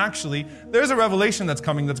mention. Actually, there's a revelation that's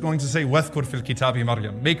coming that's going to say واذكر في الكتاب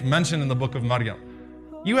مريم. Make mention in the book of Maryam.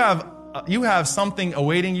 You have something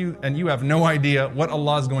awaiting you and you have no idea what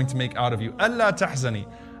Allah is going to make out of you. ألا تحزني.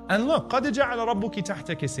 And look, قد جعل ربك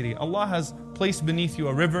تحتك سريا. Allah has placed beneath you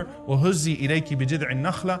a river. وهزي إليك بجذع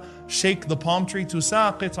النخلة. Shake the palm tree.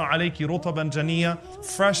 تساقط عليك رطبا جنيا.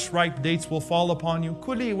 Fresh ripe dates will fall upon you.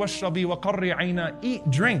 كلي واشربي وقري عينا.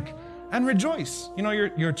 Eat, drink, and rejoice. You know,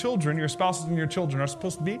 your children, your spouses and your children are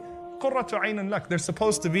supposed to be قرة عين لك. They're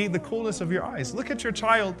supposed to be the coolness of your eyes. Look at your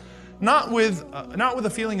child, not with a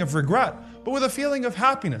feeling of regret, but with a feeling of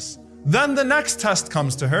happiness. Then the next test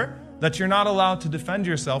comes to her, that you're not allowed to defend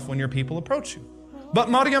yourself when your people approach you. But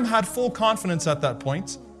Maryam had full confidence at that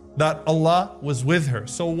point that Allah was with her.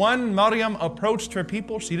 So when Maryam approached her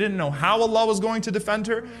people, she didn't know how Allah was going to defend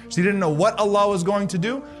her. She didn't know what Allah was going to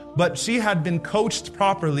do, but she had been coached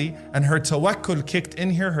properly and her tawakkul kicked in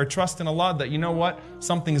here, her trust in Allah, that you know what,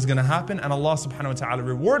 something is going to happen, and Allah subhanahu wa ta'ala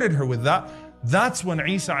rewarded her with that. That's when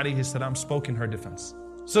Isa alayhi salam spoke in her defense.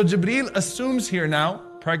 So Jibreel assumes here now,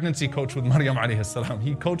 pregnancy coach with Maryam alayhi salam.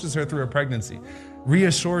 He coaches her through her pregnancy,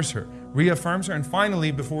 reassures her, reaffirms her, and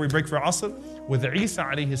finally, before we break for Asr, with Isa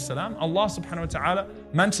alayhi salam, Allah subhanahu wa ta'ala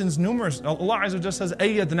mentions numerous, Allah Azza wa Jalla says,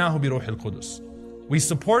 أَيَّدْنَاهُ بِرُوحِ الْقُدُسِ. We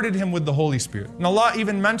supported him with the Holy Spirit. And Allah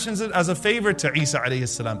even mentions it as a favor to Isa alayhi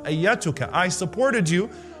salam. أَيَّتُكَ, I supported you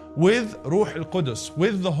with Ruh al-Qudus,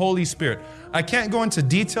 with the Holy Spirit. I can't go into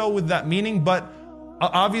detail with that meaning, but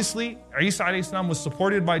obviously, Isa alayhi salam was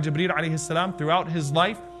supported by Jibreel alayhi salam throughout his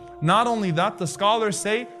life. Not only that, the scholars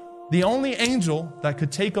say the only angel that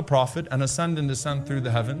could take a prophet and ascend and descend through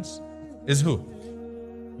the heavens is who?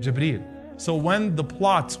 Jibreel. So when the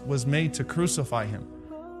plot was made to crucify him,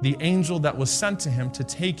 the angel that was sent to him to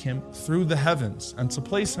take him through the heavens and to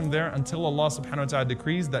place him there until Allah subhanahu wa ta'ala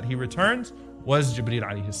decrees that he returns was Jibreel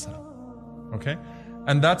alayhi salam. Okay?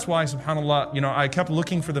 And that's why, subhanAllah, you know, I kept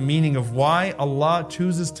looking for the meaning of why Allah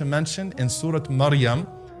chooses to mention in Surah Maryam,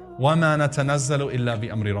 وَمَا نَتَنَزَّلُ إِلَّا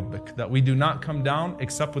بِأَمْرِ رَبِّكَ, that we do not come down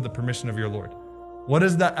except with the permission of your Lord. What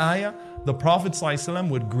is that ayah? The Prophet ﷺ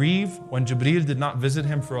would grieve when Jibreel did not visit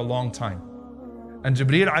him for a long time. And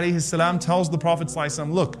Jibreel alayhi salam tells the Prophet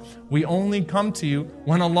ﷺ, look, we only come to you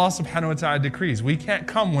when Allah subhanahu wa ta'ala decrees. We can't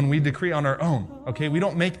come when we decree on our own. Okay, we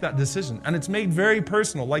don't make that decision. And it's made very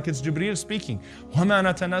personal, like it's Jibreel speaking. وَمَا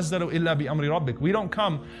نَتَنَزَّلُ إِلَّا بِأَمْرِ رَبِّكَ. We don't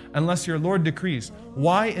come unless your Lord decrees.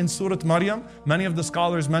 Why in Surah Maryam? Many of the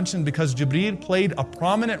scholars mentioned because Jibreel played a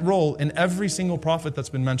prominent role in every single prophet that's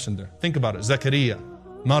been mentioned there. Think about it. Zakaria,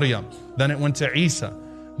 Maryam, then it went to Isa,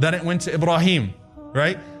 then it went to Ibrahim,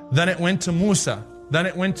 right? Then it went to Musa, then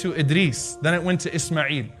it went to Idris, then it went to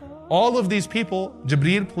Ismail. All of these people,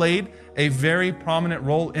 Jibreel played a very prominent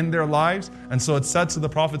role in their lives. And so it said to the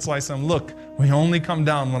Prophet ﷺ, look, we only come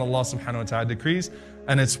down when Allah subhanahu wa ta'ala decrees,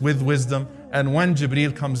 and it's with wisdom. And when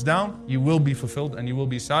Jibreel comes down, you will be fulfilled and you will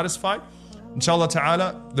be satisfied. Inshallah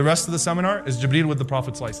ta'ala, the rest of the seminar is Jibreel with the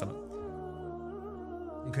Prophet ﷺ.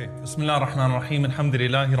 Okay. Bismillah ar-Rahman ar-Rahim.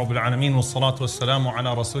 Alhamdulillahi Rabbil Alameen. Wa salatu wa salamu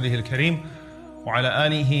ala Rasulih al-Kareem. وعلى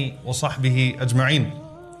آله وصحبه أجمعين.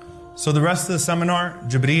 So the rest of the seminar,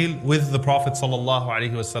 Jibreel with the Prophet sallallahu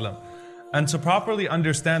alaihi wasallam. And to properly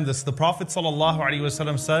understand this, the Prophet sallallahu alaihi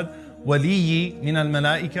wasallam said, "Waliyi min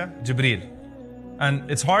al-malaika Jibreel." And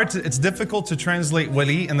it's difficult to translate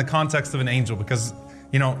wali in the context of an angel because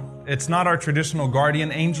It's not our traditional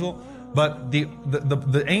guardian angel, but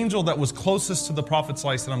the angel that was closest to the Prophet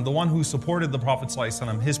ﷺ, the one who supported the Prophet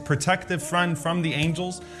ﷺ, his protective friend from the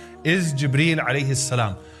angels is Jibreel alayhi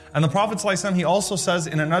salam. And the Prophet ﷺ, he also says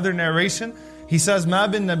in another narration, he says,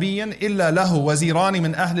 مَا بِالنَّبِيٍّ إِلَّا لَهُ وَزِيرَانِ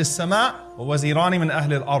مِنْ أَهْلِ السَّمَاءِ وَوَزِيرَانِ مِنْ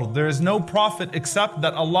أَهْلِ الْأَرْضِ. There is no prophet except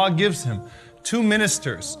that Allah gives him 2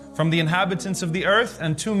 ministers from the inhabitants of the earth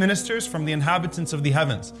and 2 ministers from the inhabitants of the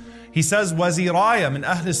heavens. He says, وَزِيرَايَ مِنْ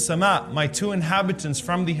أَهْلِ السَّمَاءِ. My 2 inhabitants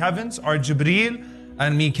from the heavens are Jibreel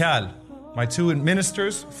and Mikael. My 2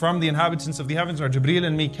 ministers from the inhabitants of the heavens are Jibreel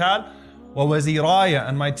and Mikael. وَوَزِيرَايَ.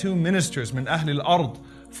 And my 2 ministers من أهل الأرض,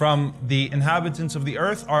 from the inhabitants of the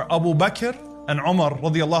earth, are Abu Bakr and Umar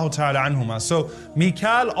radiyallahu ta'ala anhuma. So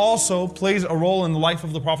Mikael also plays a role in the life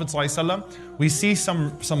of the Prophet ﷺ. We see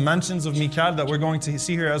some mentions of Mikael that we're going to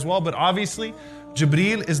see here as well, but obviously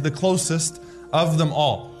Jibreel is the closest of them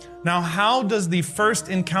all. Now, how does the first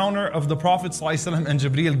encounter of the Prophet ﷺ and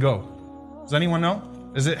Jibreel go? Does anyone know?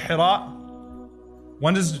 Is it Hira?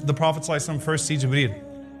 When does the Prophet ﷺ first see Jibreel?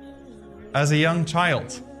 As a young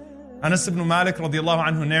child. Anas ibn Malik radiallahu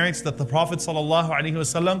anhu narrates that the Prophet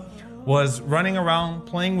ﷺ was running around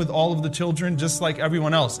playing with all of the children just like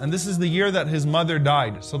everyone else. And this is the year that his mother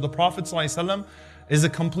died. So the Prophet ﷺ is a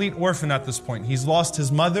complete orphan at this point. He's lost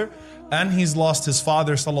his mother and he's lost his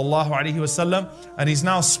father sallallahu alaihi wasallam, and he's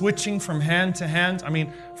now switching from hand to hand,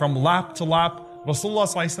 from lap to lap. Rasulullah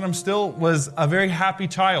sallallahu alaihi wasallam still was a very happy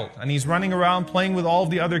child, and he's running around playing with all of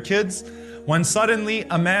the other kids, when suddenly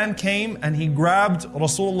a man came and he grabbed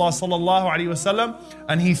Rasulullah sallallahu alaihi wasallam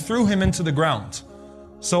and he threw him into the ground.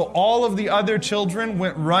 So all of the other children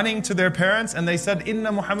went running to their parents and they said,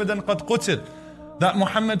 Inna Muhammadan qad qutil, that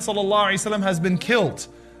Muhammad sallallahu alaihi wasallam has been killed.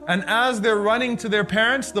 And as they're running to their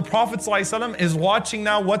parents, the Prophet ﷺ is watching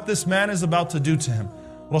now what this man is about to do to him.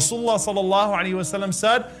 Rasulullah ﷺ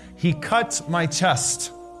said, he cut my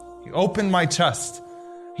chest. He opened my chest.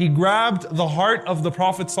 He grabbed the heart of the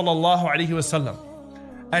Prophet ﷺ.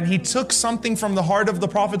 And he took something from the heart of the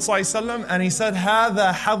Prophet ﷺ and he said,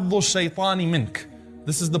 هَذَا حَظُّ الشَّيْطَانِ مِنْكَ.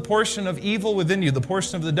 This is the portion of evil within you, the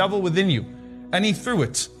portion of the devil within you. And he threw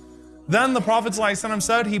it. Then the Prophet ﷺ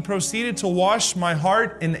said, he proceeded to wash my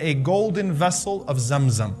heart in a golden vessel of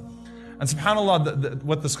Zamzam. And subhanAllah,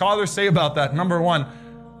 what the scholars say about that, number one,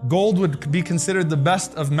 gold would be considered the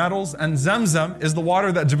best of metals, and Zamzam is the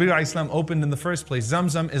water that Jibreel ﷺ opened in the first place.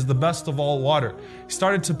 Zamzam is the best of all water. He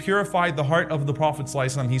started to purify the heart of the Prophet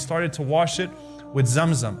ﷺ. He started to wash it with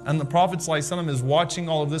Zamzam. And the Prophet ﷺ is watching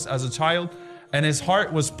all of this as a child, and his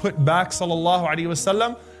heart was put back sallallahu alaihi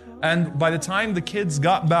wasallam. And by the time the kids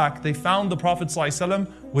got back, they found the Prophet ﷺ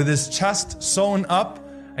with his chest sewn up.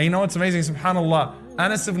 And you know what's amazing, subhanAllah,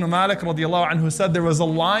 Anas ibn Malik radiallahu anhu said there was a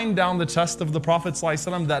line down the chest of the Prophet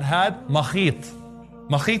ﷺ that had makhit.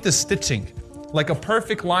 Makhit is stitching, like a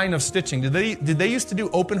perfect line of stitching. Did they used to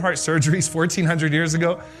do open heart surgeries 1400 years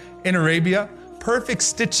ago in Arabia? Perfect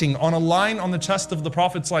stitching on a line on the chest of the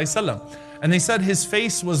Prophet ﷺ. And they said his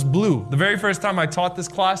face was blue. The very first time I taught this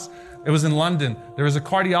class, it was in London. There was a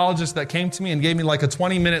cardiologist that came to me and gave me like a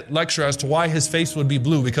 20-minute lecture as to why his face would be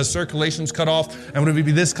blue, because circulation's cut off and would it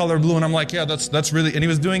be this color blue? And I'm like, yeah, that's really, and he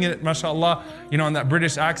was doing it, mashallah, in that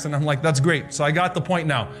British accent. I'm like, that's great. So I got the point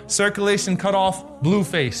now. Circulation cut off, blue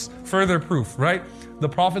face, further proof, right? The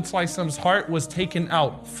Prophet ﷺ's heart was taken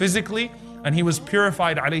out physically and he was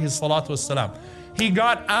purified, alayhi salatu wassalam. He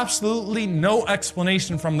got absolutely no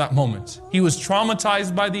explanation from that moment. He was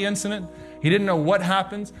traumatized by the incident. He didn't know what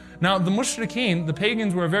happened. Now, the mushrikeen, the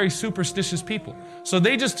pagans, were a very superstitious people. So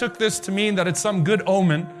they just took this to mean that it's some good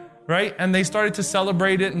omen, right? And they started to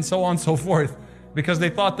celebrate it and so on and so forth, because they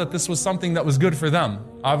thought that this was something that was good for them.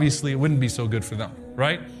 Obviously, it wouldn't be so good for them,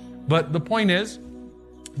 right? But the point is,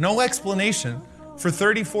 no explanation for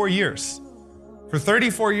 34 years. For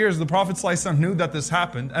 34 years, the Prophet ﷺ knew that this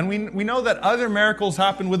happened. And we know that other miracles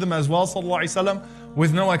happened with him as well, sallallahu alaihi wasallam,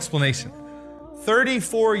 with no explanation.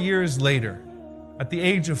 34 years later, at the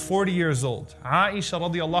age of 40 years old, Aisha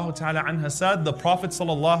radiallahu ta'ala anha said, the Prophet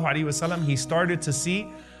sallallahu alaihi wasallam, he started to see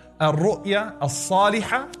al-ru'ya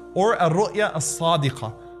al-salihah or al-ru'ya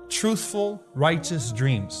al-sadiqah, truthful, righteous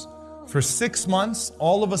dreams. For 6 months,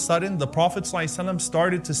 all of a sudden, the Prophet sallallahu alaihi wasallam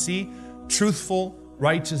started to see truthful,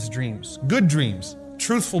 righteous dreams, good dreams,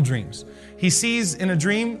 truthful dreams. He sees in a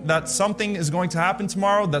dream that something is going to happen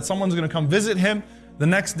tomorrow, that someone's going to come visit him. The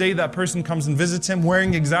next day, that person comes and visits him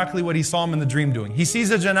wearing exactly what he saw him in the dream doing. He sees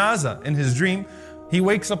a janazah in his dream, He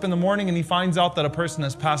wakes up in the morning and he finds out that a person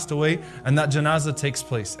has passed away, and that janazah takes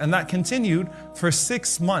place. And that continued for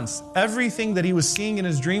 6 months. Everything that he was seeing in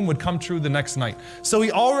his dream would come true the next night. So he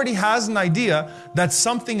already has an idea that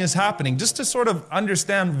something is happening. Just to sort of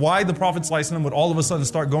understand why the Prophet ﷺ would all of a sudden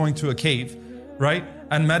start going to a cave, right?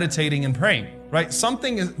 And meditating and praying, right?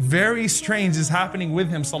 Something is very strange is happening with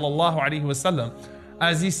him, sallallahu alaihi wasallam,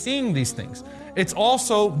 as he's seeing these things. It's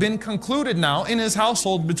also been concluded now in his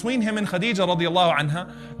household between him and Khadija radiallahu anha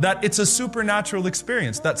that it's a supernatural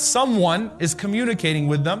experience, that someone is communicating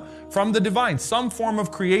with them from the divine. Some form of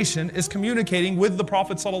creation is communicating with the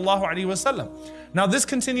Prophet sallallahu alaihi wasallam. Now this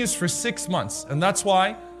continues for 6 months, and that's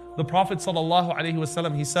why the Prophet sallallahu alaihi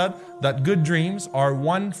wasallam, he said that good dreams are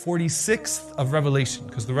 1/46th of revelation,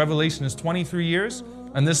 because the revelation is 23 years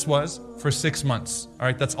and this was for 6 months. All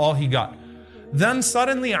right, that's all he got. Then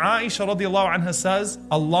suddenly Aisha radiallahu anha says,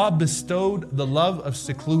 Allah bestowed the love of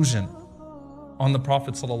seclusion on the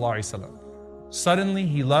Prophet sallallahu alaihi wasallam. Suddenly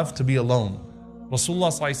he loved to be alone. Rasulullah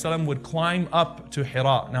sallallahu alaihi wasallam would climb up to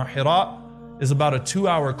Hira. Now Hira is about a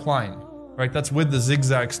 2-hour climb, right? That's with the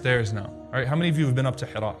zigzag stairs now. All right, how many of you have been up to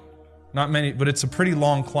Hira? Not many, but it's a pretty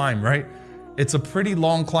long climb, right? It's a pretty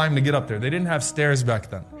long climb to get up there. They didn't have stairs back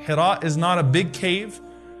then. Hira is not a big cave.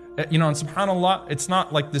 You know, and subhanAllah, it's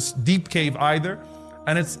not like this deep cave either.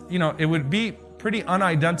 And it's, you know, it would be pretty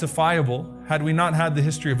unidentifiable had we not had the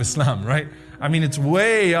history of Islam, right? I mean, it's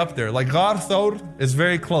way up there. Like Ghar Thawr is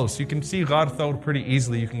very close. You can see Ghar Thawr pretty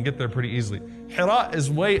easily. You can get there pretty easily. Hira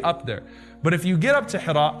is way up there. But if you get up to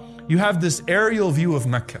Hira, you have this aerial view of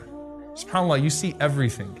Mecca. SubhanAllah, you see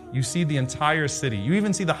everything. You see the entire city. You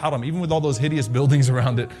even see the Haram, even with all those hideous buildings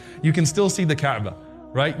around it. You can still see the Kaaba,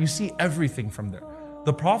 right? You see everything from there.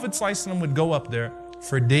 The Prophet ﷺ would go up there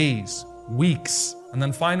for days, weeks, and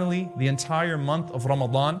then finally the entire month of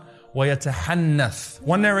Ramadan, وَيَتَحَنَّث.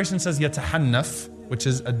 One narration says يَتَحَنَّث, which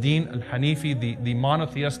is a deen al-Hanifi, the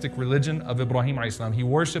monotheistic religion of Ibrahim a.s. He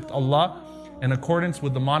worshipped Allah in accordance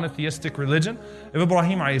with the monotheistic religion of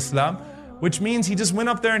Ibrahim a.s., which means he just went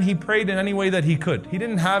up there and he prayed in any way that he could. He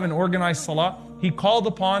didn't have an organized salah. He called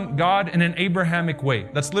upon God in an Abrahamic way.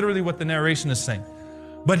 That's literally what the narration is saying.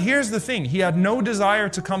 But here's the thing, he had no desire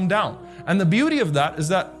to come down. And the beauty of that is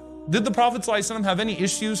that, did the Prophet ﷺ have any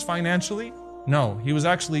issues financially? No, he was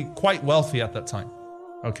actually quite wealthy at that time.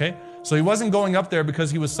 Okay? So he wasn't going up there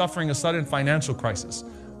because he was suffering a sudden financial crisis.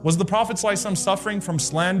 Was the Prophet ﷺ suffering from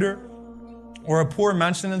slander or a poor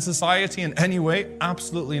mention in society in any way?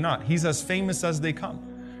 Absolutely not. He's as famous as they come.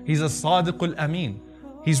 He's a Sadiqul Amin.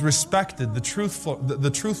 He's respected, the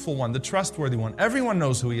truthful one, the trustworthy one. Everyone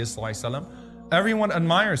knows who he is, ﷺ. Everyone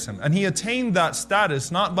admires him. And he attained that status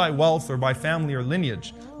not by wealth or by family or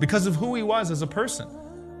lineage, because of who he was as a person,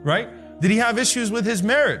 right? Did he have issues with his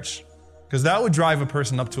marriage? Because that would drive a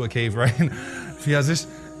person up to a cave, right? If he has this,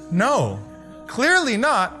 no, clearly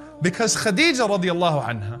not, because Khadija radiallahu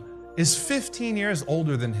anha is 15 years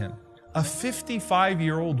older than him. A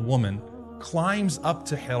 55-year-old woman climbs up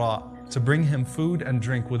to Hira to bring him food and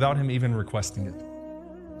drink without him even requesting it.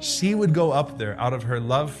 She would go up there out of her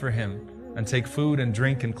love for him and take food and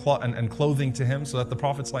drink and clothing to him so that the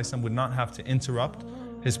Prophet ﷺ would not have to interrupt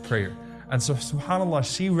his prayer. And so subhanAllah,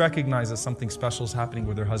 she recognizes something special is happening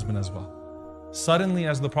with her husband as well. Suddenly,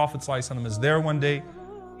 as the Prophet ﷺ is there one day,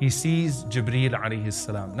 he sees Jibreel alayhi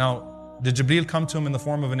salam. Now, did Jibreel come to him in the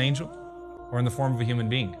form of an angel or in the form of a human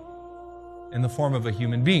being? In the form of a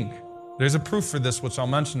human being. There's a proof for this, which I'll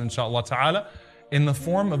mention inshallah ta'ala, in the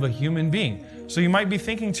form of a human being. So you might be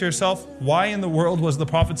thinking to yourself, why in the world was the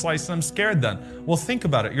Prophet ﷺ scared then? Well, think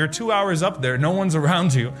about it. You're 2 hours up there, no one's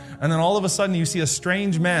around you, and then all of a sudden you see a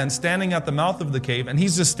strange man standing at the mouth of the cave and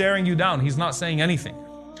he's just staring you down. He's not saying anything.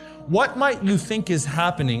 What might you think is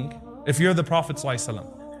happening if you're the Prophet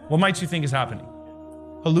ﷺ? What might you think is happening?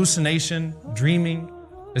 Hallucination, dreaming?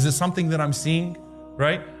 Is it something that I'm seeing,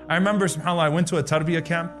 right? I remember, subhanAllah, I went to a tarbiyah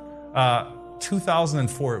camp,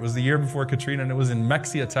 2004, it was the year before Katrina, and it was in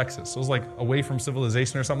Mexia, Texas. So it was like away from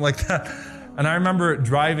civilization or something like that. And I remember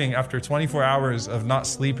driving after 24 hours of not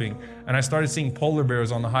sleeping, and I started seeing polar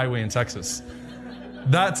bears on the highway in Texas.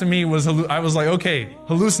 That to me was, I was like, okay,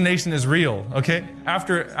 hallucination is real, okay?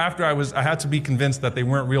 After I had to be convinced that they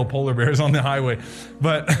weren't real polar bears on the highway.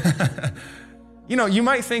 But, you know, you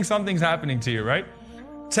might think something's happening to you, right?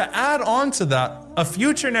 To add on to that, a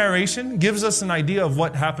future narration gives us an idea of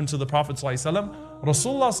what happened to the Prophet ﷺ.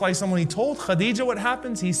 Rasulullah ﷺ, when he told Khadija what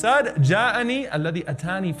happens, he said, جَاءَنِي الَّذِي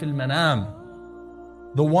أَتَانِي فِي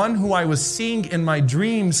الْمَنَامِ. The one who I was seeing in my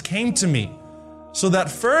dreams came to me. So that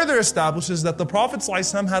further establishes that the Prophet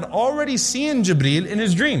ﷺ had already seen Jibreel in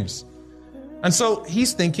his dreams. And so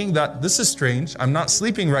he's thinking that this is strange. I'm not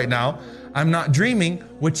sleeping right now. I'm not dreaming,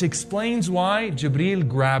 which explains why Jibreel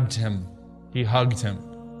grabbed him. He hugged him.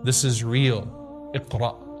 This is real.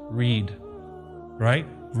 Iqra, read. Right?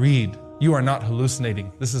 Read. You are not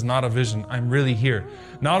hallucinating. This is not a vision. I'm really here.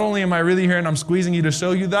 Not only am I really here and I'm squeezing you to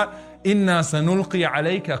show you that, Inna sanulqi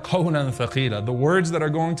alayka qawlan thaqila. The words that are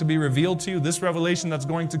going to be revealed to you, this revelation that's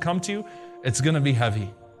going to come to you, it's going to be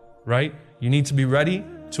heavy. Right? You need to be ready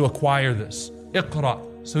to acquire this.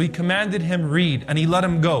 Iqra. So he commanded him read and he let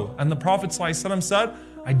him go. And the Prophet ﷺ said,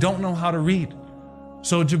 I don't know how to read.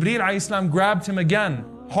 So Jibreel ﷺ grabbed him again,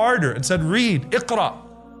 harder, and said, read, Iqra.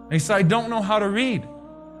 And he said, I don't know how to read.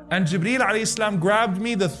 And Jibreel ﷺ grabbed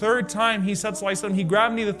me the third time. He said, he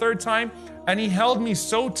grabbed me the third time and he held me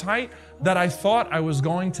so tight that I thought I was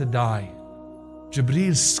going to die.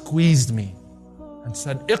 Jibreel squeezed me and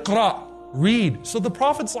said, Iqra, read. So the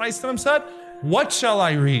Prophet ﷺ said, what shall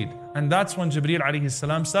I read? And that's when Jibreel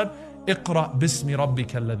ﷺ said, Iqra bismi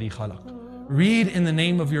rabbika alladhi khalaq. Read in the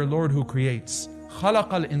name of your Lord who creates. خلق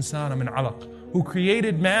الإنسان من علق. Who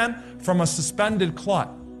created man from a suspended clot.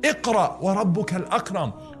 Iqra wa rabbuka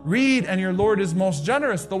al-akram. Read and your Lord is most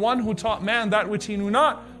generous. The one who taught man that which he knew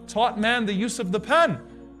not, taught man the use of the pen.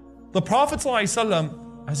 The Prophet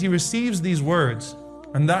ﷺ, as he receives these words,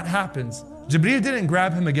 and that happens, Jibreel didn't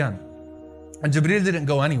grab him again. And Jibreel didn't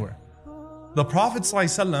go anywhere. The Prophet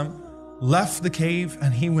ﷺ left the cave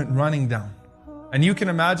and he went running down. And you can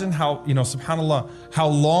imagine how, subhanAllah, how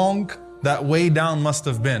long that way down must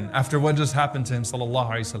have been after what just happened to him,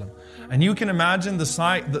 sallallahu alaihi wasallam. And you can imagine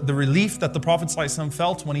the relief that the Prophet ﷺ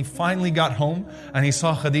felt when he finally got home and he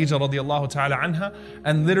saw Khadija radiallahu ta'ala anha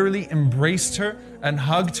and literally embraced her and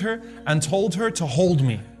hugged her and told her to hold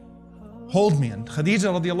me. Hold me. And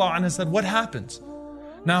Khadija radiallahu anha said, what happened?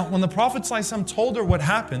 Now, when the Prophet ﷺ told her what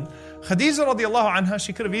happened, Khadija radiallahu anha,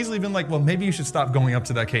 she could have easily been like, well, maybe you should stop going up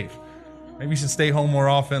to that cave. Maybe you should stay home more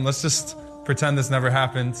often. Let's just pretend this never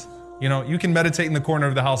happened. You can meditate in the corner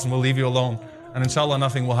of the house and we'll leave you alone. And inshallah,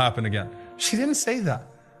 nothing will happen again. She didn't say that.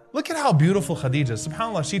 Look at how beautiful Khadija is.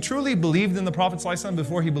 SubhanAllah, she truly believed in the Prophet ﷺ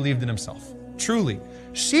before he believed in himself. Truly.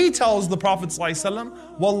 She tells the Prophet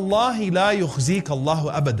ﷺ, Wallahi la yukhzik Allahu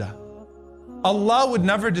abada. Allah would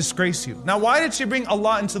never disgrace you. Now, why did she bring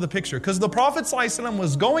Allah into the picture? Because the Prophet ﷺ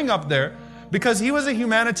was going up there because he was a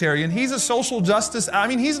humanitarian, he's a social justice,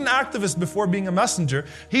 he's an activist before being a messenger.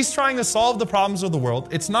 He's trying to solve the problems of the world.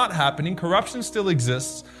 It's not happening, corruption still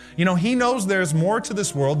exists. He knows there's more to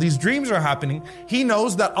this world, these dreams are happening. He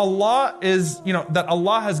knows that Allah that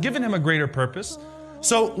Allah has given him a greater purpose.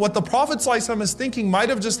 So what the Prophet ﷺ is thinking might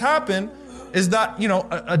have just happened is that,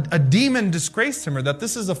 a demon disgraced him, or that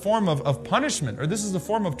this is a form of punishment, or this is a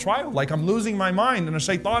form of trial, like I'm losing my mind and a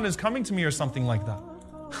shaitan is coming to me or something like that.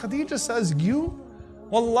 Khadija says,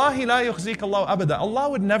 Wallahi la yukhzik Allah abada. Allah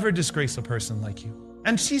would never disgrace a person like you.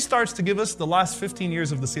 And she starts to give us the last 15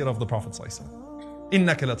 years of the seerah of the Prophet ﷺ.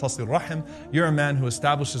 Innaka la tasil rahim. You're a man who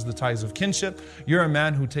establishes the ties of kinship. You're a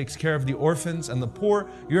man who takes care of the orphans and the poor.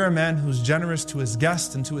 You're a man who's generous to his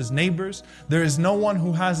guests and to his neighbors. There is no one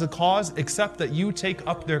who has a cause except that you take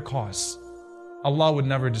up their cause. Allah would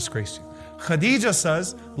never disgrace you. Khadija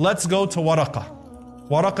says, let's go to Waraqah.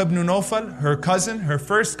 Waraq ibn Nawfal, her cousin, her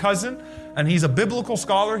first cousin, and he's a biblical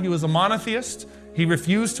scholar. He was a monotheist. He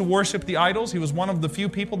refused to worship the idols. He was one of the few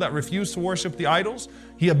people that refused to worship the idols.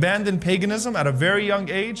 He abandoned paganism at a very young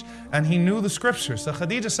age, and he knew the scriptures. So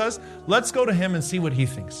Khadija says, let's go to him and see what he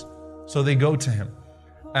thinks. So they go to him.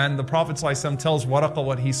 And the Prophet ﷺ tells Waraqah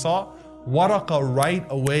what he saw. Waraqah right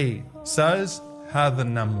away says, هَذَا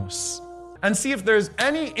النَّمُوس. And see if there's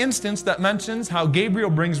any instance that mentions how Gabriel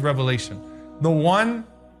brings revelation. The one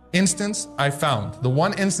instance I found, the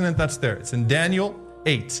one incident that's there, it's in Daniel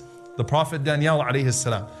 8, the Prophet Daniel alayhi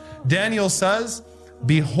salam. Daniel says,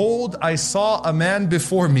 behold, I saw a man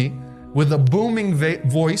before me with a booming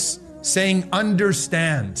voice saying,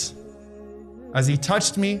 understand. As he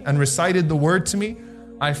touched me and recited the word to me,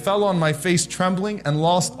 I fell on my face trembling and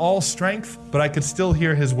lost all strength, but I could still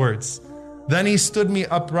hear his words. Then he stood me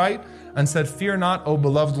upright and said, fear not, O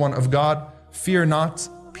beloved one of God, fear not,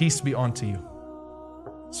 peace be unto you.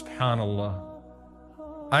 SubhanAllah.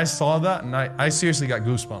 I saw that and I seriously got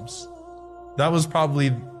goosebumps. That was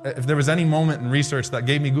probably, if there was any moment in research that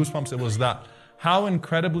gave me goosebumps, it was that. How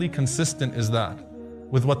incredibly consistent is that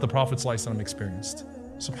with what the Prophet ﷺ experienced?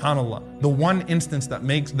 SubhanAllah. The one instance that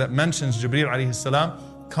mentions Jibreel alayhi salam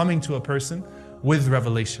coming to a person with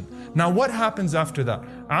revelation. Now what happens after that?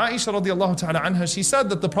 Aisha radiallahu ta'ala anha, she said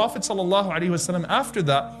that the Prophet ﷺ after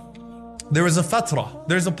that, there was a fatra,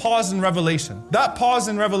 there's a pause in revelation. That pause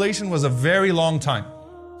in revelation was a very long time.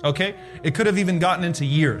 Okay? It could have even gotten into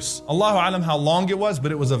years. Allahu alam how long it was,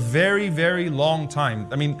 but it was a very, very long time.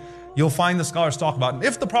 I mean, you'll find the scholars talk about it.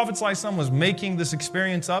 If the Prophet ﷺ was making this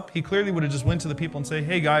experience up, he clearly would have just went to the people and say,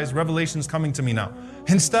 hey guys, revelation is coming to me now.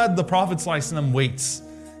 Instead, the Prophet ﷺ waits.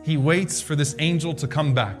 He waits for this angel to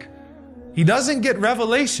come back. He doesn't get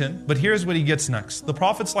revelation, but here's what he gets next. The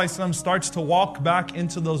Prophet ﷺ starts to walk back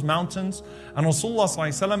into those mountains, and Rasulullah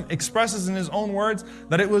ﷺ expresses in his own words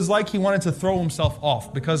that it was like he wanted to throw himself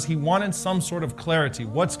off because he wanted some sort of clarity.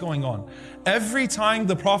 What's going on? Every time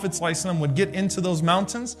the Prophet ﷺ would get into those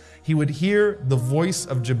mountains, he would hear the voice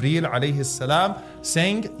of Jibreel alayhi salam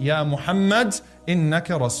saying, Ya Muhammad,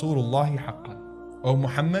 innaka Rasulullahi haqqan. O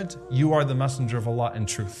Muhammad, you are the messenger of Allah in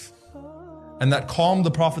truth. And that calmed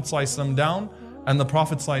the Prophet ﷺ down, and the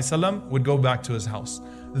Prophet ﷺ would go back to his house.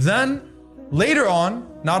 Then, later on,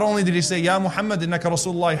 not only did he say, Ya Muhammad, innaka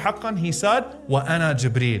Rasulullah haqqan, he said, Wa ana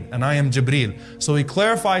Jibreel, and I am Jibreel. So he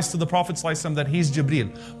clarifies to the Prophet ﷺ that he's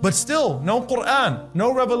Jibreel. But still, no Quran,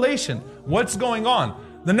 no revelation. What's going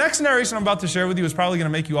on? The next narration I'm about to share with you is probably going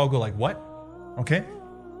to make you all go like, what? Okay?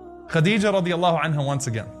 Khadija radiallahu anha once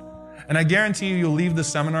again. And I guarantee you, you'll leave this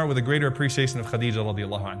seminar with a greater appreciation of Khadija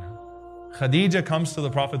radiallahu anha. Khadija comes to the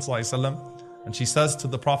Prophet ﷺ and she says to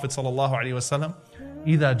the Prophet ﷺ,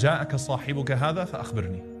 إِذَا جَاءَكَ صَاحِبُكَ هَذَا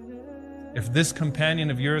فَأَخْبِرْنِي. If this companion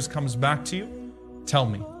of yours comes back to you, tell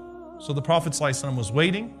me. So the Prophet ﷺ was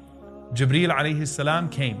waiting. Jibreel alayhi salam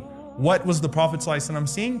came. What was the Prophet ﷺ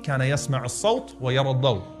seeing? كَانَ يَسْمَعُ الصَّوْتِ وَيَرَى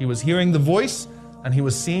الضَّوْءِ. He was hearing the voice and he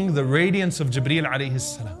was seeing the radiance of Jibreel alayhi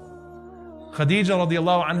salam. Khadija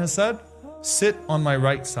radiallahu anha said, sit on my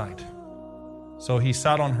right side. So he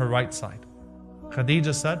sat on her right side.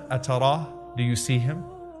 Khadija said, Atarah, do you see him?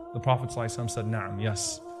 The Prophet ﷺ said, Na'am,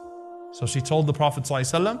 yes. So she told the Prophet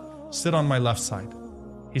ﷺ, sit on my left side.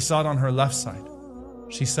 He sat on her left side.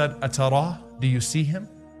 She said, Atarah, do you see him?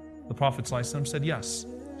 The Prophet ﷺ said, yes.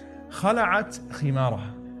 Khala'at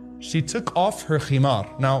khimaraha. She took off her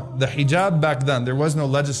khimar. Now, the hijab back then, there was no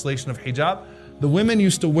legislation of hijab. The women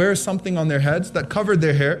used to wear something on their heads that covered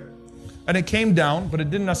their hair. And it came down, but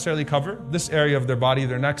it didn't necessarily cover this area of their body,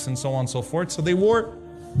 their necks, and so on and so forth. So they wore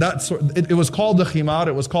that sort. It was called the khimar.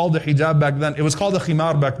 It was called the hijab back then. It was called the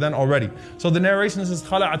khimar back then already. So the narration says,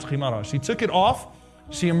 "Khala'at khimara." She took it off.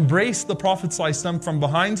 She embraced the Prophet ﷺ from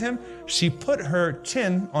behind him. She put her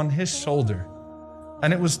chin on his shoulder,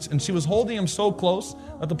 and she was holding him so close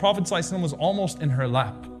that the Prophet ﷺ was almost in her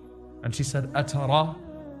lap. And she said, "Atara,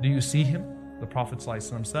 do you see him?" The Prophet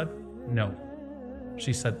ﷺ said, "No."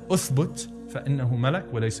 She said, "Uthbut فَإِنَّهُ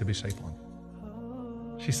مَلَكٌ وَلَيْسَ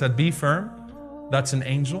بِشَيْطَانٍ." She said, "Be firm. That's an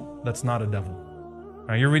angel. That's not a devil."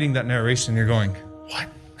 Now you're reading that narration. You're going, "What?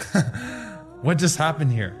 What just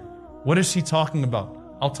happened here? What is she talking about?"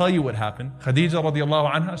 I'll tell you what happened. Khadija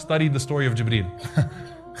radiallahu anha studied the story of Jibreel.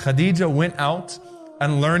 Khadija went out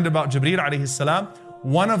and learned about Jibreel alayhi salam.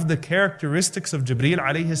 One of the characteristics of Jibreel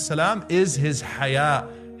alayhi salam is his haya,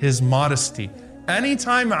 his modesty.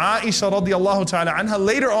 Anytime Aisha radiallahu ta'ala anha,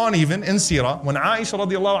 later on even in Sirah, when Aisha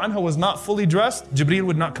radiallahu anha was not fully dressed, Jibreel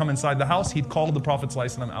would not come inside the house. He'd call the Prophet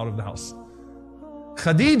ﷺ out of the house.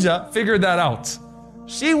 Khadija figured that out.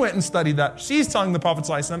 She went and studied that. She's telling the Prophet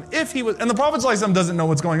ﷺ if he was, and the Prophet ﷺ doesn't know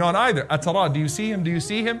what's going on either. Atara, do you see him? Do you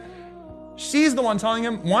see him? She's the one telling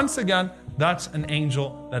him, once again, that's an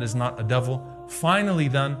angel, that is not a devil. Finally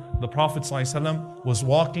then, the Prophet ﷺ was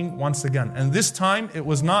walking once again. And this time, it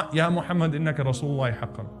was not, Ya Muhammad, innaka Rasulullah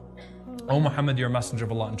haqqan. O Muhammad, you're a messenger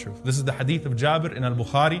of Allah in truth. This is the hadith of Jabir in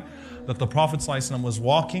al-Bukhari, that the Prophet ﷺ was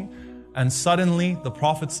walking, and suddenly the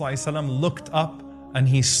Prophet ﷺ looked up and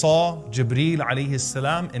he saw Jibreel alayhi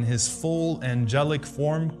salam in his full angelic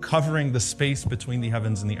form, covering the space between the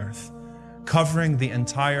heavens and the earth, covering the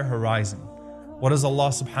entire horizon. What does Allah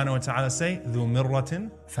subhanahu wa ta'ala say? ذُو مِرَّةٍ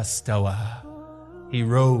فَاسْتَوَى. He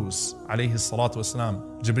rose, alayhi salatu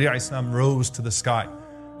wasalam. Jibreel alayhi salam rose to the sky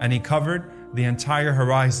and he covered the entire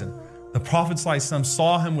horizon. The Prophet ﷺ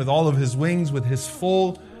saw him with all of his wings, with his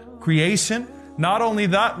full creation. Not only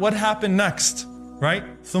that, what happened next? Right?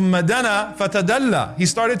 ثُمَّ دَنَا فَتَدَلَّى. He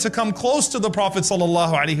started to come close to the Prophet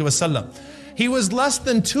sallallahu alaihi wasallam. He was less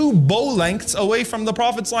than 2 bow lengths away from the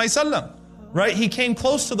Prophet sallallahu alaihi wasallam. Right? He came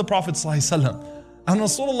close to the Prophet sallallahu alaihi wasallam. And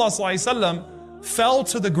Rasulullah sallallahu alaihi wasallam fell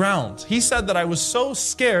to the ground. He said that I was so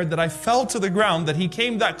scared that I fell to the ground that he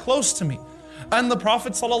came that close to me. And the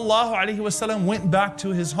Prophet sallallahu alaihi wasallam went back to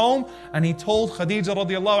his home and he told Khadija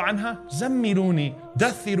radiallahu anha, "Zammiruni,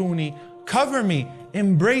 dathiruni, cover me,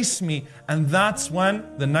 embrace me." And that's when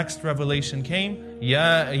the next revelation came.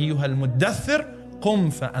 Ya ayyuhal muddathir,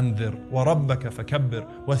 قُمْ فَأَنذِرْ وَرَبَّكَ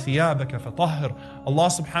فَكَبِّرْ وَثِيَابَكَ فَطَهِّرْ. Allah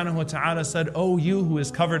subhanahu wa ta'ala said, "O you who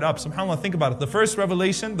is covered up." SubhanAllah, think about it. The first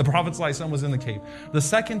revelation, the Prophet ﷺ was in the cave. The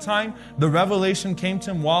second time, the revelation came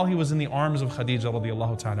to him while he was in the arms of Khadija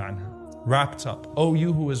radiallahu ta'ala anha. Wrapped up. "O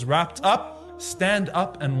you who is wrapped up, stand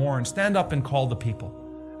up and warn. Stand up and call the people.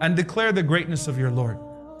 And declare the greatness of your Lord.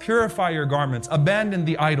 Purify your garments. Abandon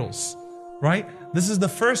the idols." Right? This is the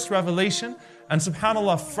first revelation. And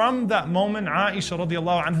subhanAllah, from that moment, Aisha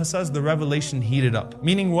radiallahu anha says the revelation heated up.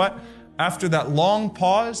 Meaning what? After that long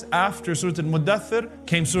pause, after Surah Al-Muddathir,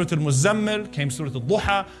 came Surah Al-Muzammil, came Surah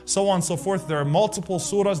Al-Duha, so on and so forth. There are multiple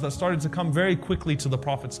surahs that started to come very quickly to the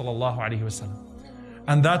Prophet sallallahu alaihi wasallam.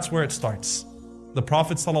 And that's where it starts. The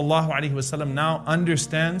Prophet ﷺ now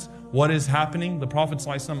understands what is happening. The Prophet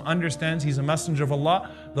ﷺ understands he's a messenger of Allah.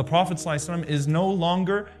 The Prophet ﷺ is no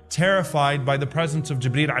longer terrified by the presence of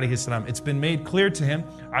Jibreel ﷺ. It's been made clear to him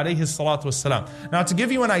ﷺ. Now to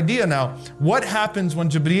give you an idea now, what happens when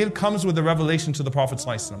Jibreel comes with a revelation to the Prophet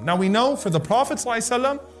ﷺ? Now we know for the Prophet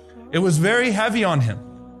ﷺ, it was very heavy on him,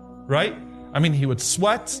 right? I mean, he would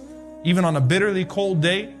sweat, even on a bitterly cold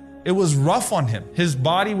day. It was rough on him. His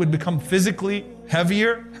body would become physically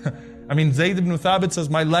heavier. I mean, Zayd ibn Thabit says,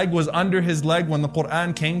 my leg was under his leg when the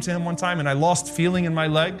Quran came to him one time and I lost feeling in my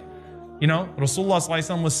leg. You know, Rasulullah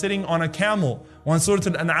ﷺ was sitting on a camel when Surah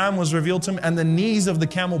Al-An'am was revealed to him and the knees of the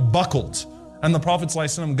camel buckled. And the Prophet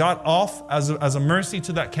ﷺ got off as a mercy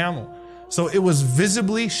to that camel. So it was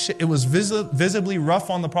visibly rough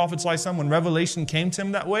on the Prophet ﷺ when revelation came to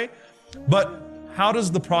him that way. But how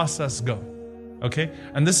does the process go? Okay,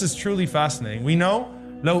 and this is truly fascinating. We know,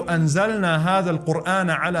 لو أنزلنا هذا القرآن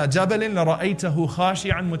على جبل لرأيته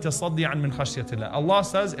خاشعا متصدعا من خشية الله. Allah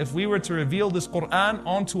says, if we were to reveal this Quran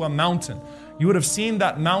onto a mountain, you would have seen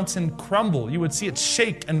that mountain crumble. You would see it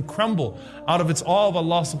shake and crumble out of its awe of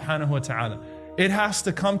Allah subhanahu wa ta'ala. It has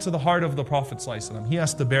to come to the heart of the Prophet ﷺ. He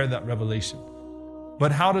has to bear that revelation.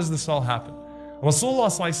 But how does this all happen? Rasulullah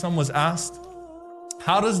ﷺ was asked,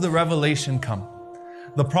 how does the revelation come?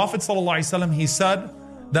 The Prophet ﷺ, he said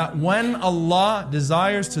that when Allah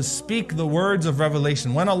desires to speak the words of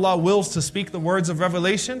revelation, when Allah wills to speak the words of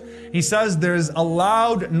revelation, he says there's a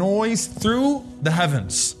loud noise through the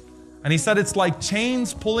heavens. And he said it's like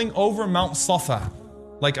chains pulling over Mount Safa.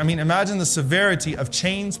 Like, I mean, imagine the severity of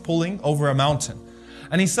chains pulling over a mountain.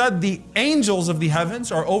 And he said the angels of the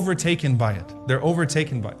heavens are overtaken by it. They're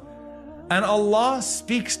overtaken by it. And Allah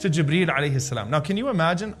speaks to Jibreel alayhi salam. Now, can you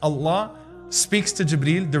imagine Allah speaks to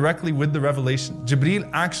Jibreel directly with the revelation? Jibreel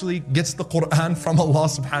actually gets the Quran from Allah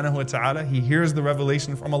subhanahu wa ta'ala. He hears the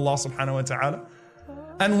revelation from Allah subhanahu wa ta'ala.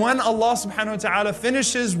 And when Allah subhanahu wa ta'ala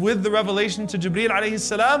finishes with the revelation to Jibreel alayhi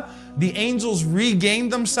salam, the angels regain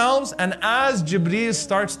themselves. And as Jibreel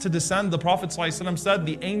starts to descend, the Prophet ﷺ said,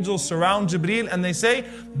 the angels surround Jibreel and they say,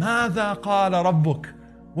 ماذا قال ربك?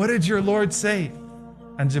 What did your Lord say?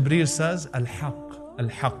 And Jibreel says, الحق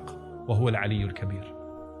الحق وهو العلي الكبير.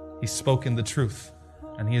 He's spoken the truth,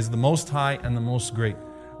 and He is the Most High and the Most Great.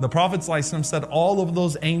 The Prophet ﷺ said all of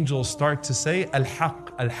those angels start to say,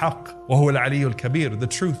 Al-Haq, Al-Haq, wa huwa al-Ali al-Kabir, the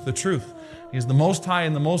truth, the truth. He is the Most High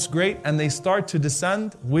and the Most Great, and they start to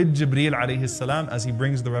descend with Jibreel alayhi salam as he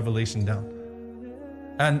brings the revelation down.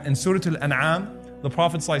 And in Surah Al-An'am, the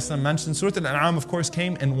Prophet ﷺ mentioned, Surah Al-An'am of course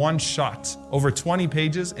came in one shot, over 20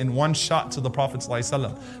 pages in one shot to the Prophet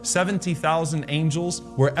ﷺ. 70,000 angels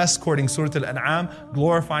were escorting Surah Al-An'am,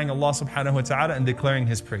 glorifying Allah subhanahu wa ta'ala and declaring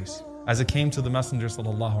His praise as it came to the Messenger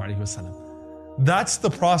sallallahu alaihi wasallam. That's the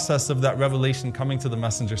process of that revelation coming to the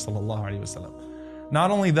Messenger sallallahu alaihi wasallam.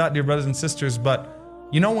 Not only that, dear brothers and sisters, but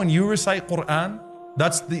you know when you recite Quran,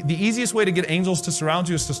 that's the easiest way to get angels to surround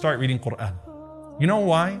you is to start reading Quran. You know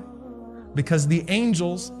why? Because the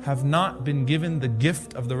angels have not been given the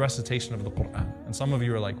gift of the recitation of the Quran. And some of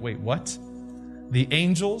you are like, wait, what? The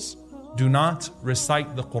angels do not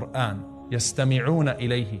recite the Quran. يَسْتَمِعُونَ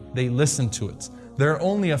إِلَيْهِ. They listen to it. There are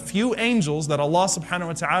only a few angels that Allah subhanahu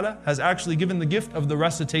wa ta'ala has actually given the gift of the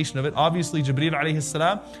recitation of it. Obviously Jibreel alayhi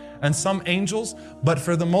salam and some angels, but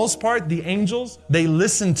for the most part, the angels, they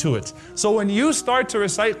listen to it. So when you start to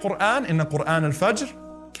recite Quran in the Quran al-Fajr,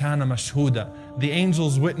 كَانَ مَشْهُودًا. The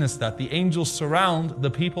angels witness that. The angels surround the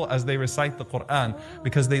people as they recite the Quran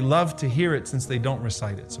because they love to hear it since they don't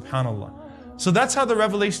recite it. SubhanAllah. So that's how the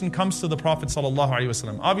revelation comes to the Prophet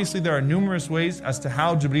ﷺ. Obviously, there are numerous ways as to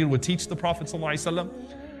how Jibreel would teach the Prophet ﷺ.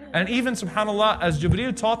 And even, subhanAllah, as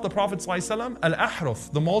Jibreel taught the Prophet ﷺ,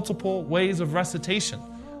 al-ahruf, the multiple ways of recitation,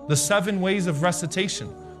 the 7 ways of recitation.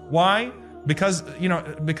 Why? Because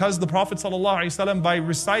the Prophet ﷺ, by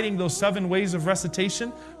reciting those 7 ways of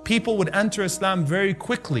recitation, people would enter Islam very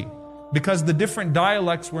quickly. because the different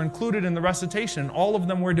dialects were included in the recitation, and all of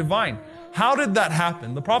them were divine. How did that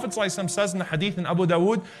happen? The Prophet ﷺ says in the hadith in Abu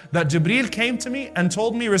Dawood that Jibreel came to me and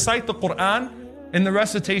told me, recite the Quran in the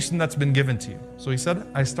recitation that's been given to you. So he said,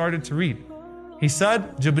 I started to read. He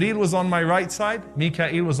said, Jibreel was on my right side,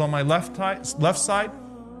 Mikael was on my left side.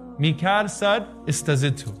 Mikael said,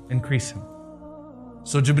 istazidtu, increase him.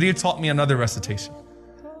 So Jibreel taught me another recitation.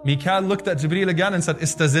 Mikael looked at Jibreel again and said,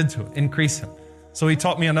 istazidtu, increase him. So he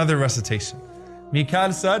taught me another recitation.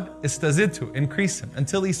 Mikael said, istazidtu, increase him,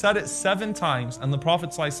 until he said it 7 times, and the Prophet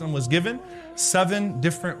ﷺ was given 7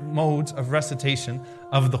 different modes of recitation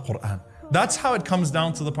of the Quran. That's how it comes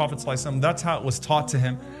down to the Prophet ﷺ. That's how it was taught to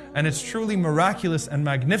him. And it's truly miraculous and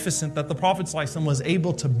magnificent that the Prophet ﷺ was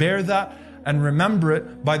able to bear that and remember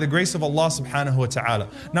it by the grace of Allah subhanahu wa ta'ala.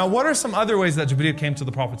 Now, what are some other ways that Jibreel came to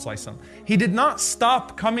the Prophet ﷺ? He did not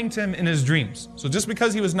stop coming to him in his dreams. So just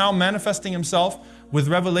because he was now manifesting himself with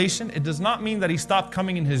revelation, it does not mean that he stopped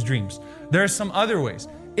coming in his dreams. There are some other ways.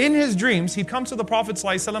 In his dreams, he'd come to the Prophet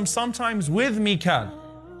ﷺ sometimes with Mikael.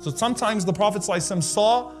 So sometimes the Prophet ﷺ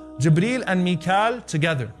saw Jibreel and Mikael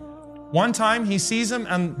together. One time he sees him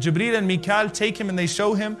and Jibreel and Mikael take him and they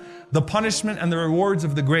show him the punishment and the rewards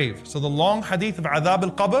of the grave. So the long hadith of Adhab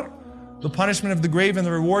al-Qabr, the punishment of the grave and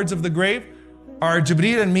the rewards of the grave, are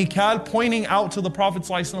Jibreel and Mikael pointing out to the Prophet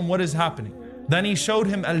ﷺ what is happening. Then he showed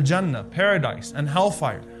him Al-Jannah, paradise, and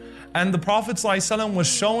hellfire. And the Prophet ﷺ was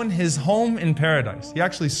shown his home in paradise. He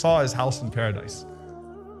actually saw his house in paradise.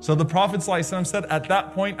 So the Prophet ﷺ said, at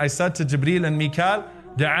that point I said to Jibreel and Mikael,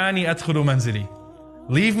 Da'ani adkhulu manzili.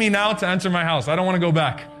 Leave me now to enter my house. I don't want to go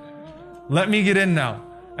back. Let me get in now.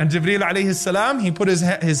 And Jibreel alayhi salam, he put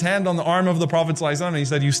his hand on the arm of the Prophet ﷺ and he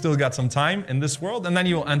said, you still got some time in this world and then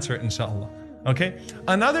you'll enter inshallah. Okay?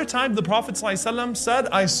 Another time the Prophet ﷺ said,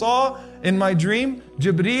 I saw in my dream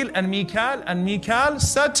Jibreel and Mikael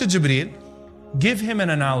said to Jibreel, give him an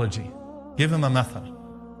analogy. Give him a method.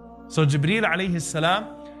 So Jibreel alayhi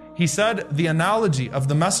salam, he said, the analogy of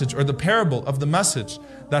the message or the parable of the message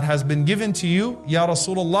that has been given to you, Ya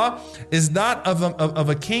Rasulullah, is that of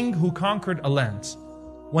a king who conquered a land.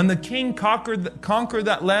 When the king conquered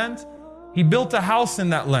that land, he built a house in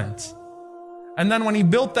that land. And then when he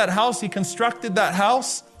built that house, he constructed that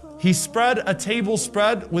house, he spread a table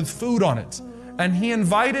spread with food on it. And he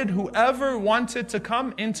invited whoever wanted to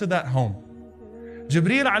come into that home.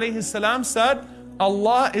 Jibreel alayhi salam said,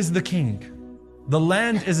 Allah is the king. The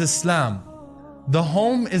land is Islam. The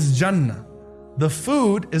home is Jannah. The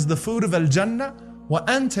food is the food of Al-Jannah. Wa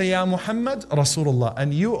anta ya Muhammad Rasulullah.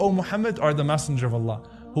 And you, O Muhammad, are the messenger of Allah.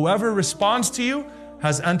 Whoever responds to you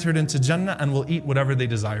has entered into Jannah and will eat whatever they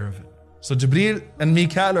desire of it. So Jibreel and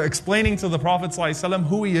Mikael are explaining to the Prophet ﷺ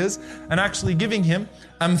who he is and actually giving him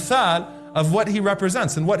amthal of what he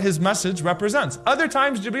represents and what his message represents. Other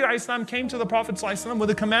times Jibreel ﷺ came to the Prophet ﷺ with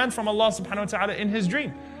a command from Allah subhanahu wa ta'ala in his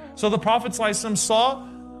dream. So the Prophet ﷺ saw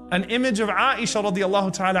an image of Aisha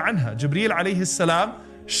radiallahu ta'ala anha. Jibreel alayhi salam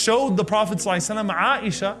showed the Prophet ﷺ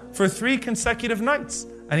Aisha for 3 consecutive nights.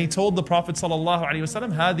 And he told the Prophet sallallahu alaihi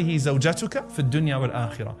wasallam, هذه زوجتك في الدنيا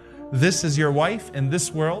والآخرة. This is your wife in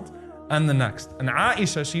this world and the next. And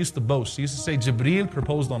Aisha, she used to boast. She used to say, Jibreel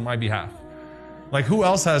proposed on my behalf. Like, who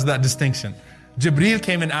else has that distinction? Jibreel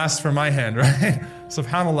came and asked for my hand, right?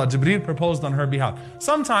 Subhanallah, Jibreel proposed on her behalf.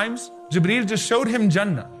 Sometimes Jibreel just showed him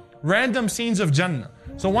Jannah, random scenes of Jannah.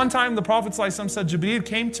 So one time the Prophet ﷺ said, Jibreel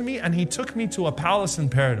came to me and he took me to a palace in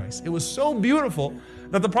paradise. It was so beautiful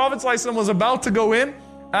that the Prophet ﷺ was about to go in.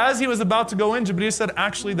 As he was about to go in, Jibreel said,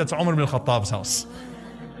 actually, that's Umar ibn Khattab's house.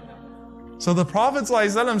 So the Prophet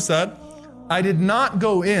ﷺ said, I did not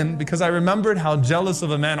go in because I remembered how jealous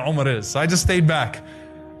of a man Umar is. So I just stayed back.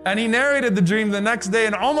 And he narrated the dream the next day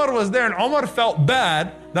and Umar was there and Umar felt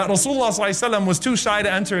bad that Rasulullah ﷺ was too shy to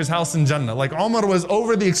enter his house in Jannah. Like Umar was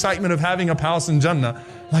over the excitement of having a house in Jannah.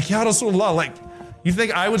 Like, Ya Rasulullah, like, you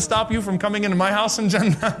think I would stop you from coming into my house in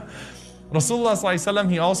Jannah? Rasulullah ﷺ,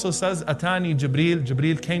 he also says, Atani Jibreel.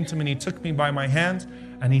 Jibreel came to me and he took me by my hand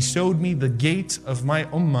and he showed me the gate of my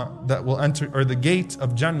ummah that will enter, or the gate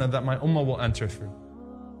of Jannah that my ummah will enter through.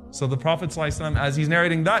 So the Prophet ﷺ, as he's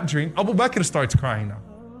narrating that dream, Abu Bakr starts crying now.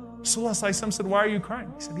 Rasulullah ﷺ said, why are you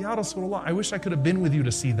crying? He said, Ya Rasulullah, I wish I could have been with you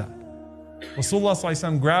to see that. Rasulullah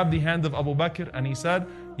ﷺ grabbed the hand of Abu Bakr and he said,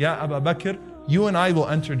 Ya Abu Bakr, you and I will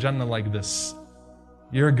enter Jannah like this.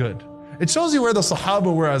 You're good. It shows you where the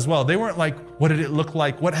Sahaba were as well. They weren't like, what did it look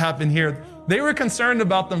like? What happened here? They were concerned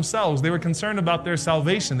about themselves. They were concerned about their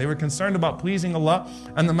salvation. They were concerned about pleasing Allah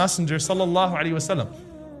and the Messenger sallallahu alaihi wasallam.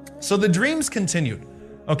 So the dreams continued.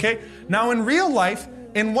 Okay? Now in real life,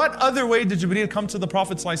 in what other way did Jibreel come to the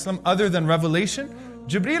Prophet ﷺ other than revelation?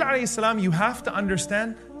 Jibreel alayhi salam, you have to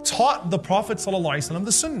understand, taught the Prophet ﷺ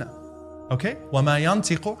the Sunnah. Okay? وَمَا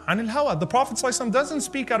يَنْتِقُ عَنِ الْهَوَى. The Prophet ﷺ doesn't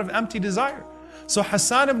speak out of empty desire. So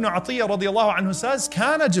Hassan ibn Atiyya radiallahu anhu says,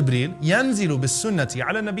 كان جبريل ينزل بالسنة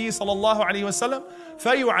على النبي صلى الله عليه وسلم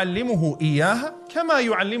فيعلمه إياها كما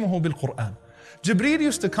يعلمه بالقرآن. Jibreel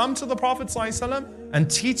used to come to the Prophet ﷺ and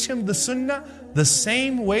teach him the Sunnah the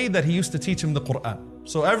same way that he used to teach him the Quran.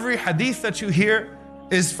 So every hadith that you hear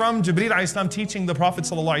is from Jibreel ﷺ teaching the Prophet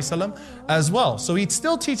ﷺ as well. So he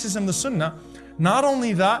still teaches him the Sunnah. Not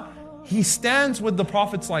only that, he stands with the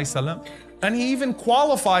Prophet ﷺ and he even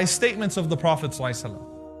qualifies statements of the Prophet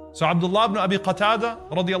ﷺ. So Abdullah ibn Abi Qatada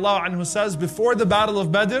radiallahu anhu says, before the battle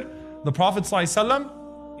of Badr, the Prophet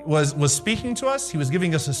ﷺ was speaking to us, he was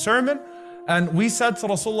giving us a sermon, and we said to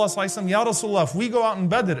Rasulullah ﷺ, Ya Rasulullah, if we go out in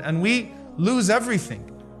Badr and we lose everything,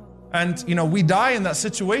 and we die in that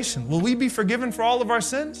situation, will we be forgiven for all of our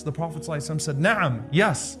sins? The Prophet ﷺ said, Na'am,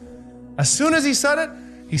 yes. As soon as he said it,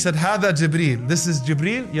 he said, Hada Jibreel. This is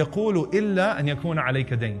Jibreel. يقول إلا أن يكون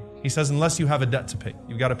عليك دين. He says, unless you have a debt to pay.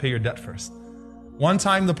 You've got to pay your debt first. One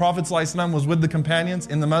time the Prophet ﷺ was with the companions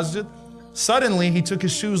in the masjid. Suddenly he took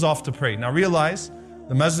his shoes off to pray. Now realize,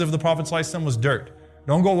 the masjid of the Prophet ﷺ was dirt.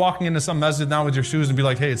 Don't go walking into some masjid now with your shoes and be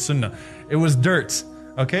like, hey, it's sunnah. It was dirt.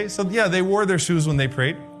 Okay, so yeah, they wore their shoes when they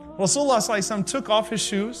prayed. Rasulullah ﷺ took off his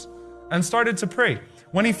shoes and started to pray.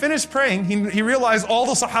 When he finished praying, he realized all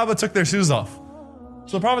the Sahaba took their shoes off.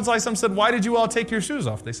 So the Prophet ﷺ said, why did you all take your shoes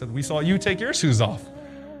off? They said, we saw you take your shoes off.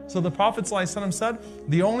 So the Prophet ﷺ said,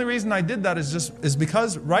 the only reason I did that is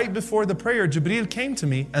because right before the prayer, Jibreel came to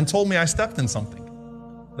me and told me I stepped in something.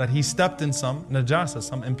 That he stepped in some najasa,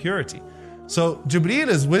 some impurity. So Jibreel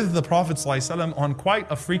is with the Prophet ﷺ on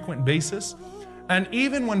quite a frequent basis. And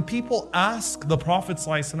even when people ask the Prophet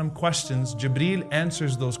ﷺ questions, Jibreel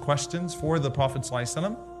answers those questions for the Prophet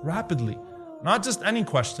ﷺ rapidly. Not just any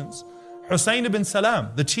questions. Hussein ibn Salam,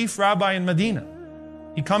 the chief rabbi in Medina,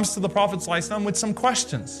 he comes to the Prophet ﷺ with some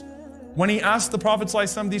questions. When he asked the Prophet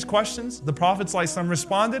ﷺ these questions, the Prophet ﷺ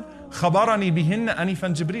responded, خَبَرَنِي بِهِنَّ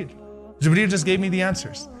أَنِفًا Jibreel. Jibreel just gave me the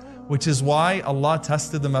answers. Which is why Allah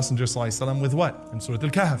tested the Messenger ﷺ with what? In Surah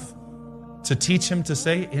Al-Kahf. To teach him to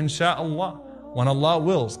say, Insha'Allah, when Allah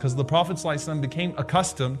wills. Because the Prophet ﷺ became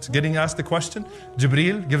accustomed to getting asked a question,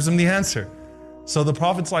 Jibreel gives him the answer. So the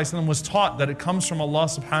Prophet ﷺ was taught that it comes from Allah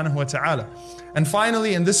subhanahu wa ta'ala. And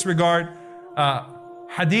finally, in this regard,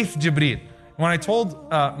 Hadith Jibreel. When I told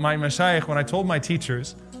my mashayikh, when I told my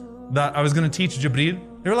teachers that I was going to teach Jibreel,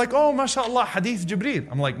 they were like, oh, mashallah, Hadith Jibreel.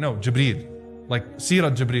 I'm like, no, Jibreel. Like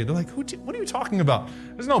Seerah Jibreel. They're like, what are you talking about?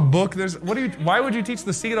 There's no book. Why would you teach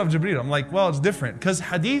the Seerah of Jibreel? I'm like, well, it's different. Because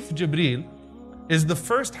Hadith Jibreel is the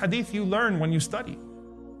first hadith you learn when you study.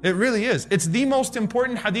 It really is. It's the most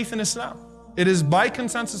important hadith in Islam. It is, by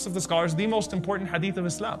consensus of the scholars, the most important hadith of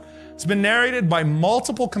Islam. It's been narrated by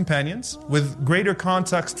multiple companions with greater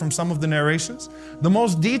context from some of the narrations. The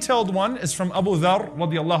most detailed one is from Abu Dharr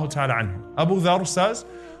radiallahu ta'ala anhu. Abu Dharr says,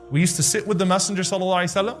 we used to sit with the Messenger sallallahu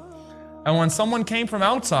alaihi wasallam, and when someone came from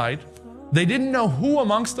outside, they didn't know who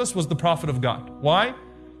amongst us was the Prophet of God. Why?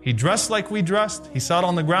 He dressed like we dressed. He sat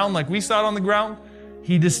on the ground like we sat on the ground.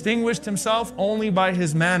 He distinguished himself only by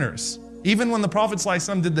his manners. Even when the Prophet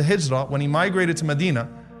ﷺ did the hijrah, when he migrated to Medina,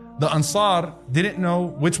 the Ansar didn't know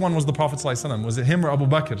which one was the Prophet ﷺ. Was it him or Abu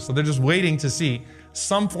Bakr? So they're just waiting to see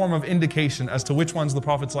some form of indication as to which one's the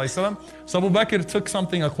Prophet ﷺ. So Abu Bakr took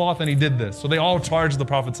something, a cloth, and he did this. So they all charged the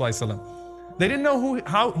Prophet ﷺ. They didn't know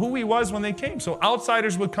who he was when they came. So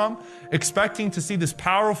outsiders would come expecting to see this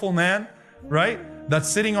powerful man, right? That's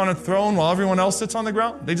sitting on a throne while everyone else sits on the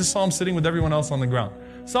ground. They just saw him sitting with everyone else on the ground.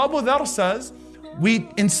 So Abu Dharr says, we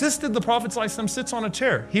insisted the Prophet ﷺ sits on a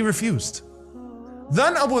chair. He refused.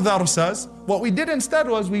 Then Abu Dharr says, what we did instead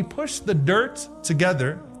was we pushed the dirt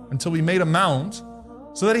together until we made a mound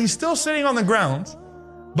so that he's still sitting on the ground,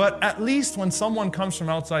 but at least when someone comes from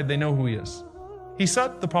outside, they know who he is. He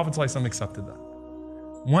said the Prophet ﷺ accepted that.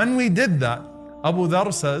 When we did that, Abu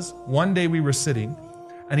Dharr says, one day we were sitting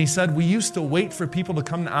and he said, we used to wait for people to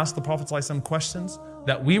come and ask the Prophet ﷺ questions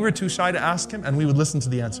that we were too shy to ask him, and we would listen to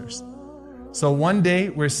the answers. So one day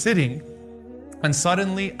we're sitting and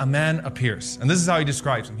suddenly a man appears. And this is how he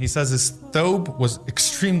describes him. He says his thobe was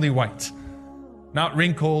extremely white, not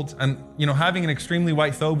wrinkled. And having an extremely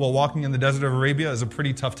white thobe while walking in the desert of Arabia is a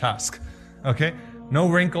pretty tough task. Okay? No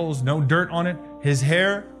wrinkles, no dirt on it. His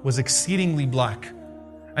hair was exceedingly black.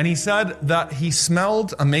 And he said that he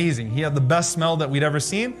smelled amazing. He had the best smell that we'd ever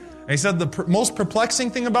seen. And he said the most perplexing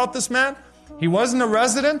thing about this man, he wasn't a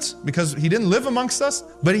resident because he didn't live amongst us,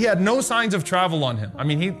 but he had no signs of travel on him. I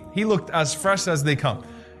mean, he looked as fresh as they come.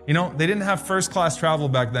 You know, they didn't have first class travel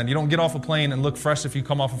back then. You don't get off a plane and look fresh if you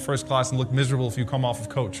come off of first class and look miserable if you come off of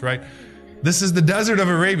coach, right? This is the desert of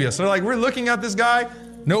Arabia. So like, we're looking at this guy,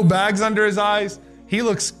 no bags under his eyes. He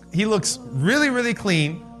looks really, really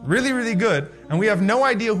clean, really, really good. And we have no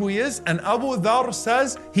idea who he is. And Abu Dharr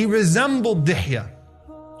says he resembled Dihya.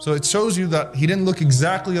 So it shows you that he didn't look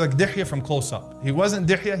exactly like Dihya from close up. He wasn't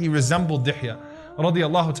Dihya, he resembled Dihya.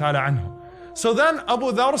 Radiyallahu ta'ala anhu. So then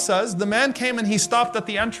Abu Dharr says, the man came and he stopped at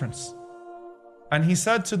the entrance. And he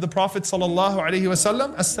said to the Prophet sallallahu alaihi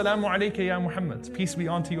wasallam, Assalamu alayka ya Muhammad. Peace be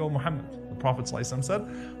unto you, O Muhammad. The Prophet sallallahu alaihi wasallam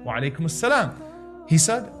said, Wa alaykum assalam. He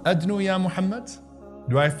said, Adnu ya Muhammad.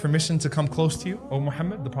 Do I have permission to come close to you, O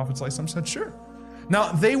Muhammad? The Prophet sallallahu alaihi wasallam said, sure.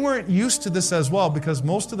 Now, they weren't used to this as well because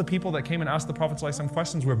most of the people that came and asked the Prophet ﷺ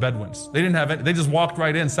questions were Bedouins. They didn't have it. They just walked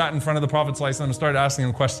right in, sat in front of the Prophet ﷺ and started asking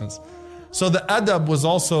him questions. So the adab was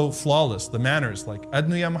also flawless, the manners. Like,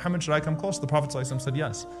 Adnu ya Muhammad, should I come close? The Prophet ﷺ said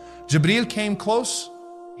yes. Jibreel came close.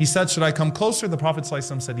 He said, should I come closer? The Prophet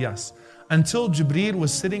ﷺ said yes. Until Jibreel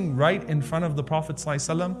was sitting right in front of the Prophet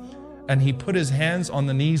ﷺ and he put his hands on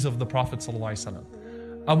the knees of the Prophet ﷺ.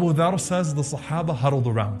 Abu Dharr says the Sahaba huddled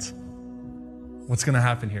around. What's going to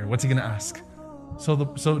happen here? What's he going to ask? So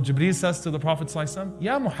Jibreel says to the Prophet ﷺ,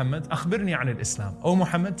 Ya Muhammad, akhbirni an al-Islam. Oh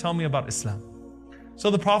Muhammad, tell me about Islam. So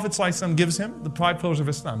the Prophet ﷺ gives him the 5 pillars of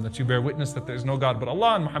Islam, that you bear witness that there is no God but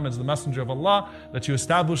Allah, and Muhammad is the messenger of Allah, that you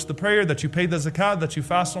establish the prayer, that you pay the zakat, that you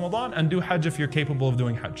fast Ramadan, and do Hajj if you're capable of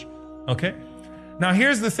doing Hajj. Okay? Now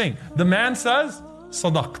here's the thing. The man says,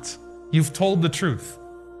 Sadaqt. You've told the truth.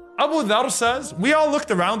 Abu Dharr says, we all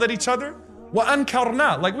looked around at each other.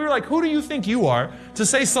 وَأَنْكَرْنَا. Like we were like, who do you think you are to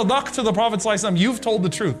say sadaq to the Prophet ﷺ? You've told the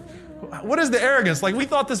truth. What is the arrogance? Like we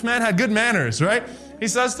thought this man had good manners, right? He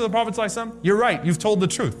says to the Prophet ﷺ, you're right, you've told the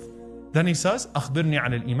truth. Then he says, أَخْبِرْنِي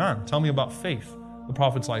عَنِ الْإِيمَانِ. Tell me about faith. The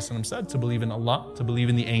Prophet ﷺ said, to believe in Allah, to believe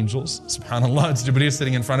in the angels, subhanAllah, it's Jibreel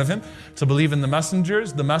sitting in front of him, to believe in the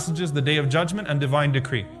messengers, the messages, the day of judgment, and divine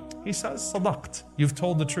decree. He says, sadaqt, you've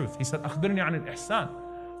told the truth. He said, أَخْبِرْنِي عَنِ الْإِحْسَانِ.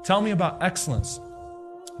 Tell me about excellence.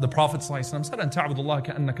 The Prophet ﷺ said, "And ta'budullah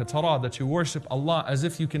ka'annaka tara," that you worship Allah as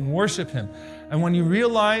if you can worship Him. And when you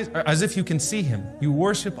realize, as if you can see Him, you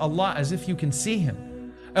worship Allah as if you can see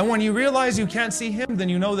Him. And when you realize you can't see Him, then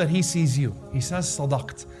you know that He sees you. He says,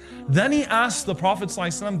 sadaqt. Then he asks the Prophet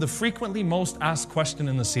ﷺ the frequently most asked question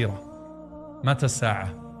in the seerah. Mata sa'a?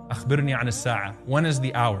 Akhbirni an as-sa'a. When is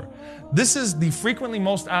the hour? This is the frequently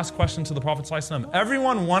most asked question to the Prophet ﷺ.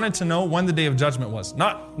 Everyone wanted to know when the day of judgment was.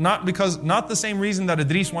 Not the same reason that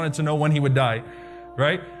Idris wanted to know when he would die,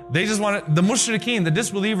 right? They just wanted, the mushrikeen, the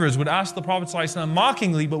disbelievers would ask the Prophet ﷺ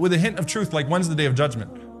mockingly, but with a hint of truth, like when's the day of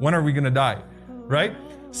judgment? When are we going to die, right?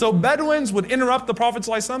 So Bedouins would interrupt the Prophet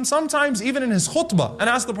ﷺ, sometimes even in his khutbah, and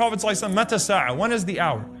ask the Prophet ﷺ, Mata sa'a? When is the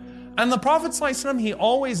hour? And the Prophet ﷺ, he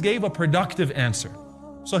always gave a productive answer.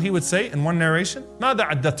 So he would say in one narration, ماذا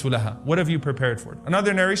عددت لها? What have you prepared for it?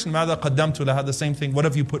 Another narration, ماذا قدمت لها? The same thing, what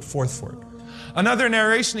have you put forth for it? Another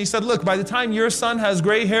narration, he said, look, by the time your son has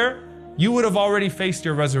gray hair, you would have already faced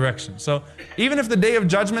your resurrection. So even if the day of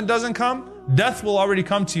judgment doesn't come, death will already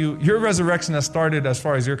come to you. Your resurrection has started as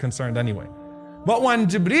far as you're concerned anyway. But when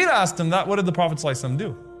Jibreel asked him that, what did the Prophet ﷺ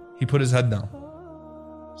do? He put his head down.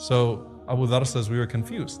 So Abu Dharr says, we were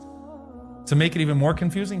confused. To make it even more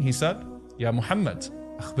confusing, he said, Ya Muhammad,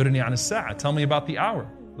 akhbirni an as-sa'a. Tell me about the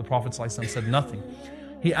hour. The Prophet ﷺ said nothing.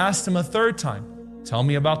 He asked him a third time, tell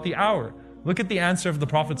me about the hour. Look at the answer of the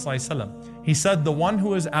Prophet ﷺ. He said, the one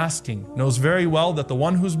who is asking knows very well that the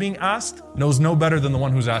one who's being asked knows no better than the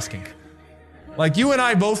one who's asking. Like you and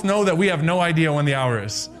I both know that we have no idea when the hour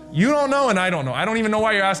is. You don't know and I don't know. I don't even know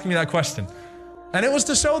why you're asking me that question. And it was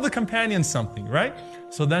to show the companions something, right?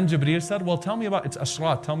 So then Jibreel said, well, tell me about its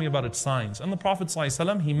ashrat, tell me about its signs. And the Prophet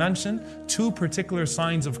ﷺ, he mentioned 2 particular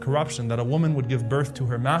signs of corruption, that a woman would give birth to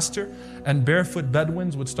her master and barefoot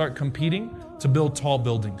Bedouins would start competing to build tall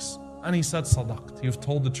buildings. And he said, sadaqt, you've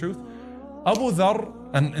told the truth. Abu Dharr,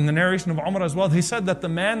 and in the narration of Umar as well, he said that the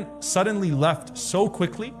man suddenly left so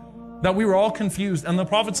quickly that we were all confused. And the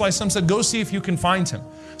Prophet ﷺ said, go see if you can find him.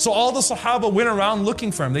 So all the Sahaba went around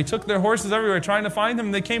looking for him. They took their horses everywhere trying to find him.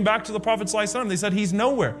 And they came back to the Prophet ﷺ. They said, he's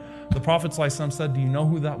nowhere. The Prophet ﷺ said, do you know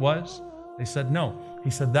who that was? They said, no. He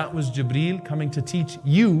said, that was Jibreel coming to teach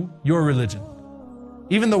you your religion.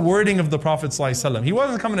 Even the wording of the Prophet ﷺ. He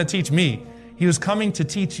wasn't coming to teach me. He was coming to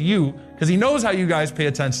teach you because he knows how you guys pay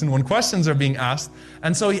attention when questions are being asked.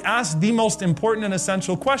 And so he asked the most important and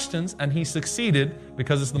essential questions, and he succeeded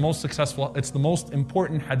because it's the most successful, it's the most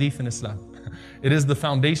important hadith in Islam. It is the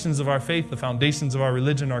foundations of our faith, the foundations of our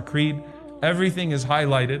religion, our creed. Everything is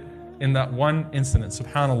highlighted in that one incident,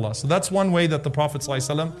 subhanAllah. So that's one way that the Prophet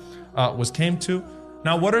ﷺ came to.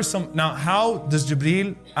 Now how does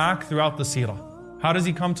Jibreel act throughout the seerah? How does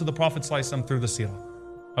he come to the Prophet ﷺ through the seerah?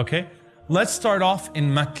 Okay, let's start off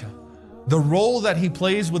in Mecca. The role that he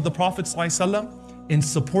plays with the Prophet ﷺ in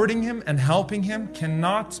supporting him and helping him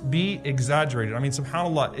cannot be exaggerated. I mean,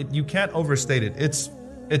 subhanAllah, you can't overstate it. It's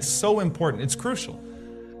so important, it's crucial.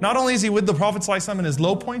 Not only is he with the Prophet ﷺ in his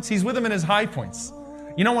low points, he's with him in his high points.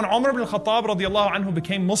 You know, when Umar ibn Khattab radiallahu anhu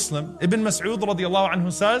became Muslim, Ibn Mas'ud radiallahu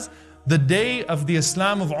anhu says, the day of the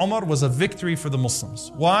Islam of Umar was a victory for the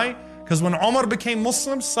Muslims. Why? Because when Umar became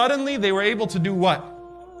Muslim, suddenly they were able to do what?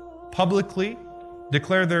 Publicly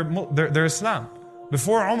declare their Islam.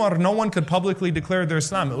 Before Umar, no one could publicly declare their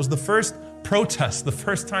Islam. It was the first protest, the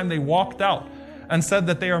first time they walked out and said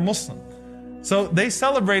that they are Muslim. So they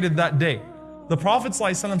celebrated that day. The Prophet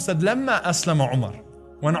ﷺ said, لَمَّا أَسْلَمَ عُمَرْ.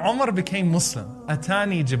 When Umar became Muslim,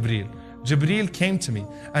 أَتَانِي Jibreel. Jibreel came to me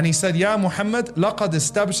and he said, Ya Muhammad, لَقَدْ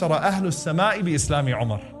اسْتَبْشَرَ أَهْلُ السَّمَاءِ بِإِسْلَامِ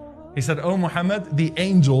عُمَرْ. He said, Oh Muhammad, the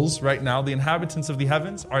angels right now, the inhabitants of the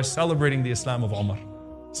heavens, are celebrating the Islam of Umar.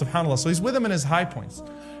 SubhanAllah. So he's with him in his high points.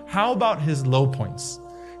 How about his low points?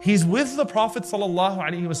 He's with the Prophet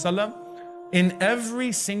ﷺ in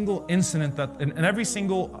every single incident, in every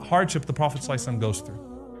single hardship the Prophet ﷺ goes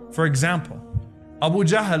through. For example, Abu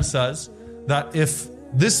Jahl says that if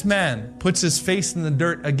this man puts his face in the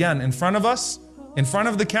dirt again in front of us, in front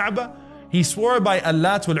of the Kaaba, he swore by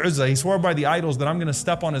Allat wal Uzza, he swore by the idols that I'm going to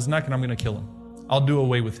step on his neck and I'm going to kill him. I'll do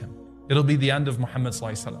away with him. It'll be the end of Muhammad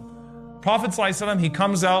ﷺ. Prophet ﷺ, he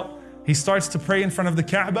comes out, he starts to pray in front of the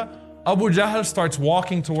Kaaba. Abu Jahl starts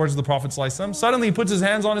walking towards the Prophet ﷺ. Suddenly he puts his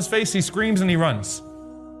hands on his face, he screams and he runs.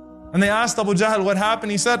 And they asked Abu Jahl what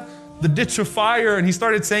happened. He said, the ditch of fire. And he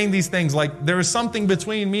started saying these things like, there is something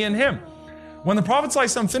between me and him. When the Prophet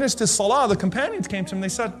ﷺ finished his salah, the companions came to him, they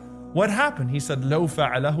said, what happened? He said, لَوْ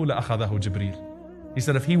فَعَلَهُ لَأَخَذَهُ Jibreel. He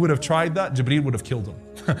said, if he would have tried that, Jibreel would have killed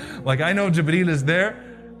him. Like, I know Jibreel is there,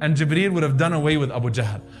 and Jibreel would have done away with Abu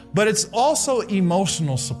Jahl. But it's also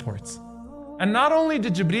emotional support. And not only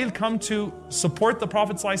did Jibreel come to support the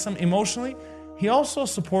Prophet ﷺ emotionally, he also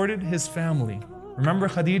supported his family. Remember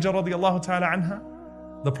Khadija radiallahu ta'ala anha?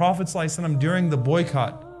 The Prophet ﷺ during the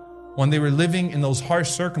boycott, when they were living in those harsh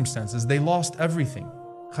circumstances, they lost everything.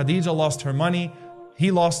 Khadija lost her money, he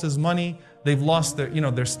lost his money, they've lost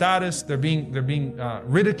their status, they're being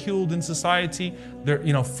ridiculed in society,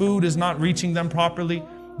 food is not reaching them properly,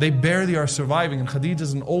 they barely are surviving, and Khadija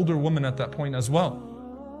is an older woman at that point as well.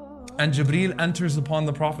 And Jibreel enters upon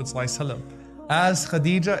the Prophet ﷺ as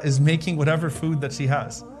Khadija is making whatever food that she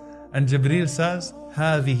has. And Jibreel says,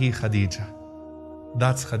 هَذِهِ Khadija.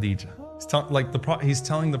 That's Khadija. He's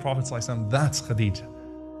telling the Prophet ﷺ, that's Khadija.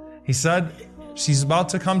 He said, she's about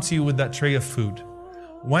to come to you with that tray of food.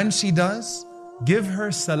 When she does, give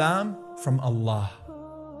her salam from Allah.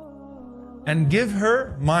 And give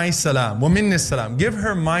her my salam. وَمِنِّ salam. Give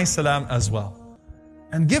her my salam as well.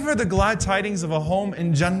 And give her the glad tidings of a home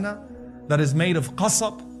in Jannah that is made of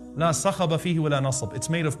qasab, la sakhaba fihi wa la nasab. It's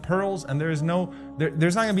made of pearls and there's not going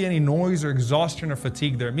to be any noise or exhaustion or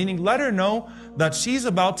fatigue there. Meaning, let her know that she's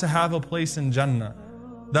about to have a place in Jannah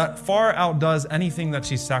that far outdoes anything that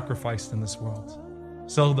she's sacrificed in this world.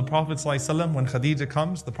 So the Prophet ﷺ, when Khadija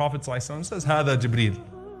comes, the Prophet ﷺ says, Hada Jibreel.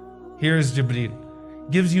 Here's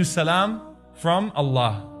Jibreel. Gives you salam from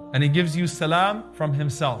Allah. And he gives you salam from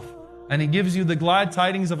himself. And he gives you the glad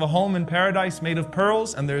tidings of a home in paradise made of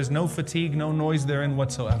pearls, and there is no fatigue, no noise therein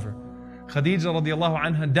whatsoever. Khadija radiallahu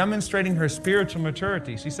anha demonstrating her spiritual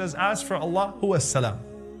maturity. She says, as for Allah, huwa salam.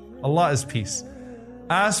 Allah is peace.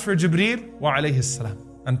 As for Jibreel, wa alayhi salam.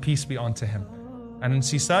 And peace be unto him. And then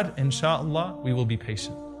she said, Insha'Allah, we will be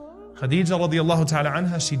patient. Khadija radiallahu ta'ala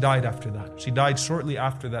anha, she died after that. She died shortly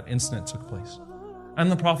after that incident took place. And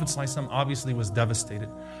the Prophet ﷺ obviously was devastated.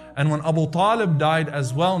 And when Abu Talib died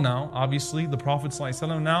as well now, obviously the Prophet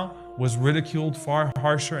ﷺ now was ridiculed far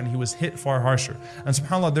harsher and he was hit far harsher. And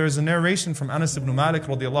subhanAllah, there is a narration from Anas ibn Malik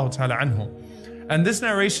radiallahu ta'ala anhu. And this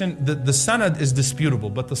narration, the sanad is disputable,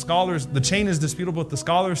 but the chain is disputable, but the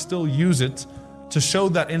scholars still use it to show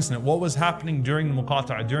that incident, what was happening during the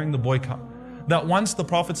muqata'a, during the boycott. That once the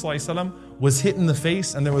Prophet ﷺ was hit in the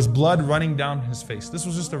face and there was blood running down his face. This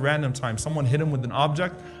was just a random time. Someone hit him with an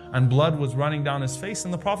object and blood was running down his face.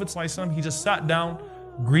 And the Prophet ﷺ, he just sat down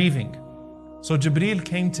grieving. So Jibreel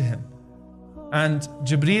came to him. And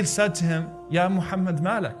Jibreel said to him, Ya Muhammad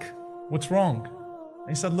Malak, what's wrong? And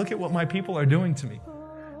he said, look at what my people are doing to me.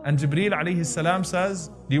 And Jibreel alayhi salam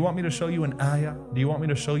says, do you want me to show you an ayah? Do you want me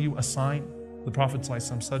to show you a sign? The Prophet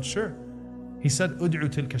ﷺ said, sure. He said, Ud'u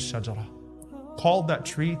tilka shajara. Call that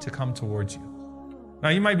tree to come towards you. Now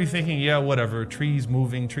you might be thinking, yeah, whatever, trees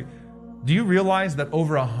moving, tree. Do you realize that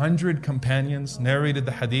over 100 companions narrated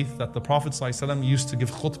the hadith that the Prophet ﷺ used to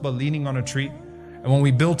give khutbah leaning on a tree? And when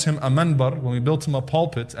we built him a manbar, when we built him a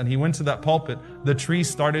pulpit, and he went to that pulpit, the tree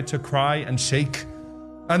started to cry and shake.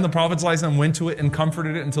 And the Prophet ﷺ went to it and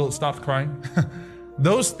comforted it until it stopped crying.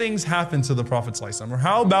 Those things happen to the Prophet ﷺ. Or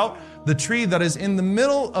how about the tree that is in the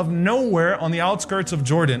middle of nowhere on the outskirts of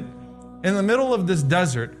Jordan, in the middle of this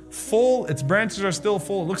desert, full, its branches are still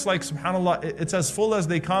full. It looks like, subhanAllah, it's as full as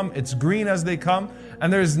they come, it's green as they come,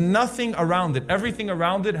 and there's nothing around it. Everything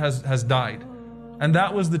around it has died. And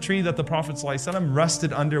that was the tree that the Prophet ﷺ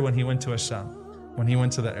rested under when he went to Asham, when he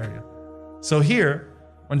went to that area. So here,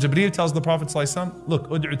 when Jibreel tells the Prophet ﷺ, look,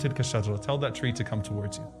 ud'u tilka shajra, tell that tree to come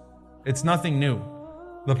towards you. It's nothing new.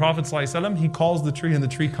 The Prophet ﷺ, he calls the tree and the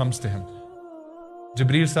tree comes to him.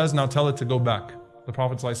 Jibreel says, now tell it to go back. The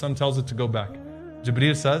Prophet ﷺ tells it to go back.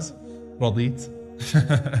 Jibreel says, Radit.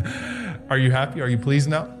 Are you happy? Are you pleased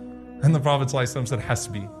now? And the Prophet ﷺ said,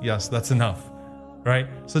 Hasbi. Yes, that's enough. Right?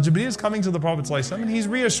 So Jibreel is coming to the Prophet ﷺ and he's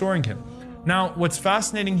reassuring him. Now, what's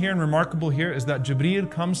fascinating here and remarkable here is that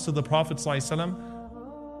Jibreel comes to the Prophet ﷺ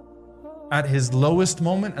at his lowest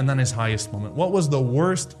moment and then his highest moment. What was the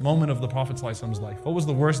worst moment of the Prophet ﷺ's life? What was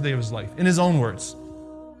the worst day of his life? In his own words,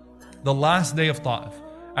 the last day of Ta'if.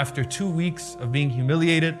 After 2 weeks of being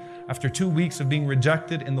humiliated, after 2 weeks of being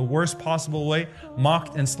rejected in the worst possible way,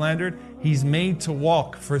 mocked and slandered, he's made to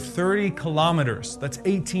walk for 30 kilometers, that's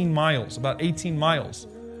 18 miles, about 18 miles,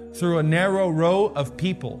 through a narrow row of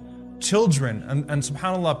people, children, and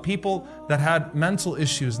subhanAllah, people that had mental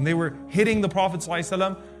issues, and they were hitting the Prophet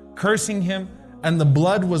ﷺ, cursing him, and the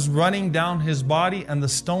blood was running down his body, and the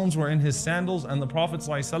stones were in his sandals, and the Prophet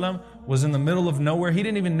ﷺ was in the middle of nowhere. He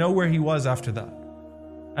didn't even know where he was after that.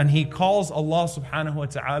 And he calls Allah subhanahu wa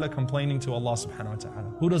ta'ala, complaining to Allah subhanahu wa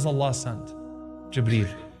ta'ala. Who does Allah send? Jibreel.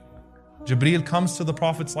 Jibreel comes to the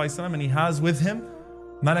Prophet ﷺ and he has with him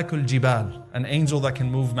Malakul Jibal, an angel that can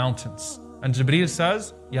move mountains. And Jibreel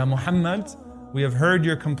says, Ya Muhammad, we have heard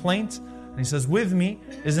your complaint. And he says, with me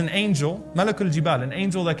is an angel, Malakul Jibal, an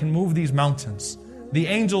angel that can move these mountains. The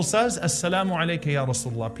angel says, Assalamu alayka ya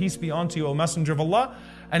Rasulullah, peace be unto you, O Messenger of Allah.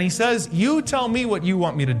 And he says, you tell me what you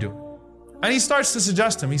want me to do. And he starts to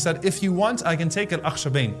suggest him. He said, if you want, I can take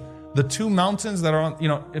Al-Akhshabain, the two mountains that are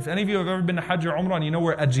on, if any of you have ever been to Hajj or Umrah and you know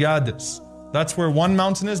where Ajyad is, that's where one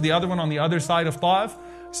mountain is, the other one on the other side of Ta'if.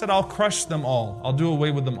 He said, I'll crush them all. I'll do away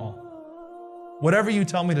with them all. Whatever you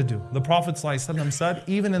tell me to do. The Prophet ﷺ said,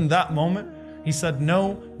 even in that moment, he said,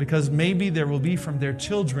 no, because maybe there will be from their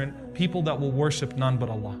children people that will worship none but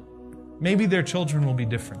Allah. Maybe their children will be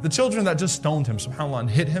different. The children that just stoned him, subhanAllah, and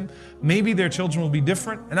hit him, maybe their children will be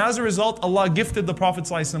different. And as a result, Allah gifted the Prophet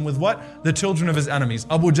ﷺ with what? The children of his enemies.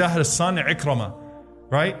 Abu Jahl's son, Ikrama,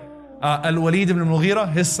 right? Al-Walid ibn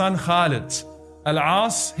Mughira, his son, Khalid.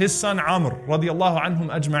 Al-As, his son, Amr, radiyallahu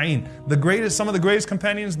anhum ajma'een. Some of the greatest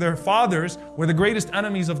companions, their fathers were the greatest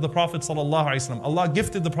enemies of the Prophet ﷺ. Allah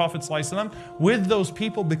gifted the Prophet ﷺ with those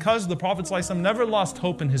people because the Prophet ﷺ never lost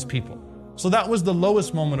hope in his people. So that was the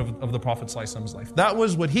lowest moment of the Prophet ﷺ's life. That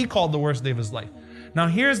was what he called the worst day of his life. Now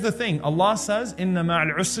here's the thing. Allah says, Inna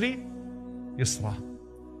ma'al usri yusra.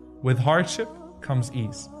 With hardship comes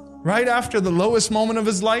ease. Right after the lowest moment of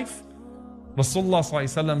his life, Rasulullah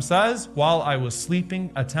ﷺ says, while I was sleeping,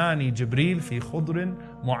 Atani Jibreel fi khudrin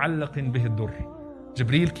mu'allaqin bihi durr.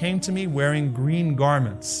 Jibreel came to me wearing green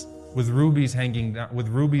garments with rubies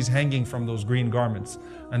hanging from those green garments.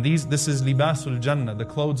 And this is libasul jannah, the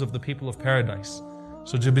clothes of the people of paradise.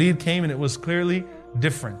 So Jibreel came and it was clearly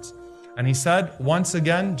different. And he said, once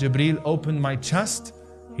again, Jibreel opened my chest,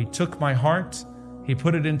 he took my heart, he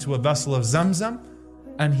put it into a vessel of Zamzam,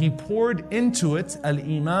 and he poured into it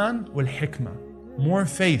al-iman wal-hikmah, more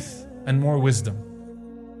faith and more wisdom,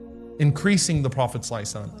 increasing the Prophet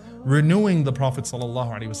ﷺ, renewing the Prophet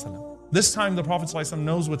ﷺ. This time the Prophet ﷺ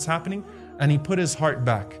knows what's happening and he put his heart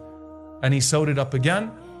back and he sewed it up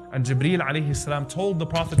again. And Jibreel alayhi salam told the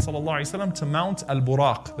Prophet ﷺ to mount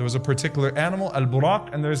al-buraq. There was a particular animal,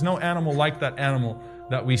 al-buraq, and there is no animal like that animal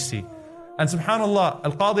that we see. And subhanAllah,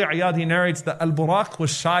 Al-Qadi Iyad, he narrates that al-buraq was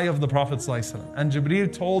shy of the Prophet ﷺ. And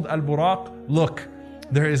Jibreel told al-buraq, look,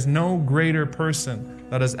 there is no greater person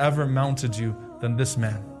that has ever mounted you than this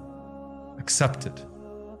man. Accept it.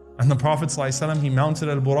 And the Prophet ﷺ, he mounted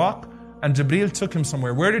al-buraq, and Jibreel took him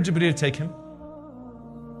somewhere. Where did Jibreel take him?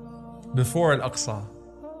 Before Al-Aqsa.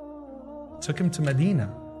 Took him to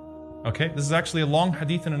Medina. Okay, this is actually a long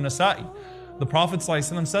hadith in An-Nasa'i. The Prophet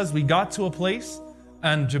ﷺ says, we got to a place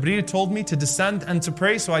and Jibreel told me to descend and to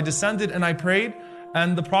pray. So I descended and I prayed.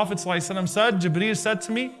 And the Prophet ﷺ said, Jibreel said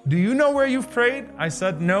to me, do you know where you've prayed? I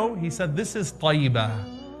said, no. He said, this is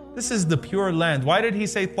Tayyibah. This is the pure land. Why did he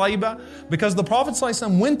say Taiba? Because the Prophet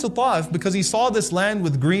ﷺ went to Ta'if because he saw this land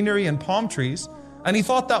with greenery and palm trees, and he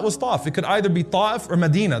thought that was Ta'if. It could either be Ta'if or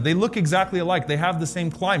Medina. They look exactly alike. They have the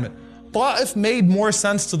same climate. Ta'if made more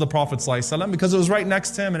sense to the Prophet ﷺ because it was right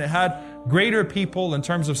next to him and it had greater people in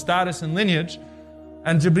terms of status and lineage.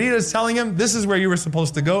 And Jibreel is telling him, this is where you were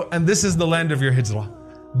supposed to go, and this is the land of your hijrah.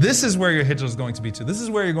 This is where your hijrah is going to be to. This is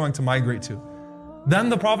where you're going to migrate to. Then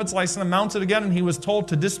the Prophet ﷺ mounted again and he was told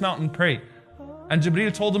to dismount and pray. And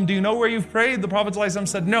Jibreel told him, do you know where you've prayed? The Prophet ﷺ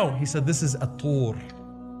said, no. He said, this is At-Tur,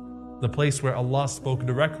 the place where Allah spoke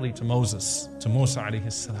directly to Moses, to Musa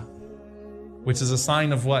alayhi salam, which is a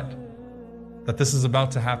sign of what? That this is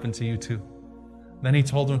about to happen to you too. Then he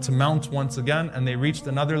told them to mount once again, and they reached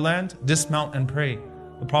another land, dismount and pray.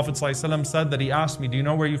 The Prophet ﷺ said that he asked me, do you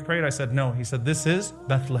know where you've prayed? I said, no. He said, this is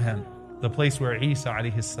Bethlehem, the place where Isa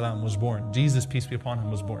alayhi salam was born. Jesus, peace be upon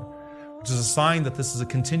him, was born, which is a sign that this is a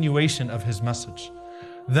continuation of his message.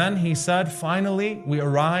 Then he said, finally, we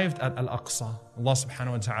arrived at Al-Aqsa. Allah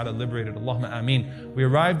subhanahu wa ta'ala liberated, Allahumma ameen. We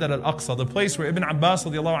arrived at Al-Aqsa, the place where Ibn Abbas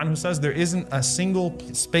radiallahu anhu says there isn't a single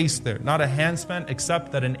space there, not a handspan,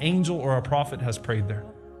 except that an angel or a prophet has prayed there.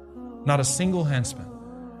 Not a single handspan.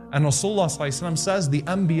 And Rasulullah sallallahu alaihi wasallam says, the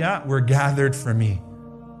Anbiya were gathered for me.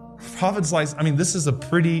 Prophet sallallahu alaihi wasallam, this is a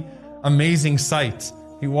pretty amazing sight.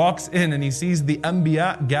 He walks in and he sees the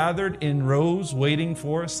Anbiya gathered in rows waiting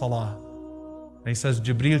for Salah. And he says,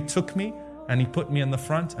 Jibreel took me and he put me in the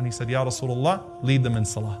front and he said, Ya Rasulullah, lead them in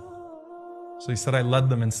Salah. So he said, I led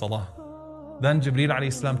them in Salah. Then Jibreel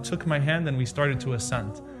alayhi salam took my hand and we started to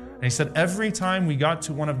ascend. And he said, every time we got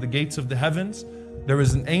to one of the gates of the heavens, there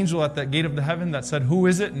was an angel at that gate of the heaven that said, who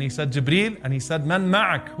is it? And he said, Jibreel. And he said, Man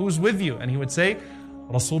ma'ak, who's with you? And he would say,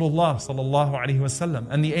 Rasulullah sallallahu alayhi wasallam.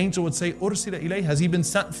 And the angel would say, Ursila ilayh, has he been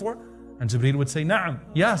sent for? And Jibreel would say, Na'am,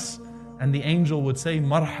 yes. And the angel would say,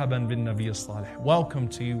 Marhaban bin Nabiy Salih. Welcome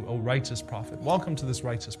to you, O righteous prophet. Welcome to this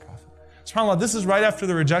righteous prophet. SubhanAllah, this is right after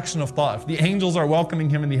the rejection of Ta'if. The angels are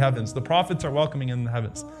welcoming him in the heavens. The prophets are welcoming him in the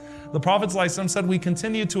heavens. The Prophet ﷺ said, we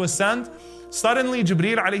continued to ascend. Suddenly,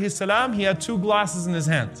 Jibreel alayhi salam, he had two glasses in his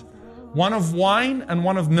hand. One of wine and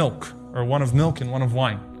one of milk. Or one of milk and one of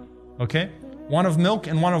wine. Okay? One of milk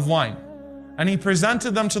and one of wine. And he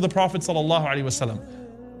presented them to the Prophet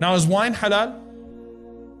ﷺ. Now, is wine halal?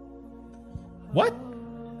 What?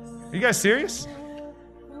 Are you guys serious?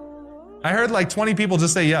 I heard like 20 people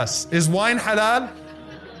just say yes. Is wine halal?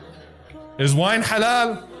 Is wine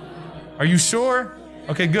halal? Are you sure?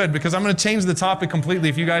 Okay, good, because I'm going to change the topic completely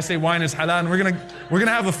if you guys say wine is halal. And we're going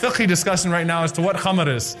to have a fiqhi discussion right now as to what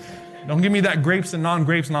khamr is. Don't give me that grapes and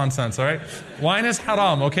non-grapes nonsense, all right? Wine is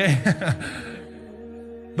haram, okay?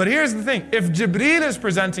 But here's the thing. If Jibreel is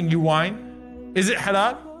presenting you wine, is it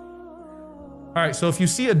halal? All right, so if you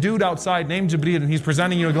see a dude outside named Jibreel and he's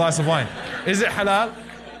presenting you a glass of wine, is it halal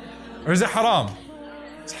or is it haram?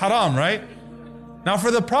 It's haram, right? Now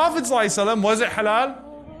for the Prophet ﷺ, was it halal?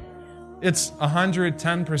 It's 110%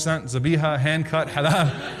 zabiha, hand cut, halal,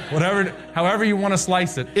 whatever, however you want to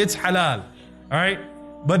slice it, it's halal, all right?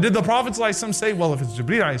 But did the Prophet ﷺ say, well, if it's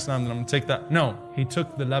Jibreel ﷺ, then I'm going to take that? No, he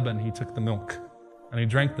took the laban, he took the milk, and he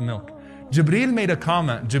drank the milk. Jibreel made a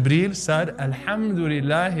comment. Jibreel said,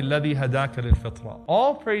 Alhamdulillahi alladhi hadaka lil fitra.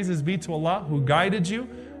 All praises be to Allah who guided you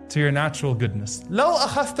to your natural goodness. Law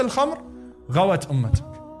akhadhta al-khamr, ghawat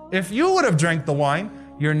ummatak. If you would have drank the wine,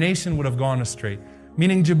 your nation would have gone astray.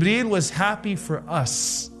 Meaning Jibreel was happy for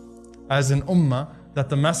us as an ummah that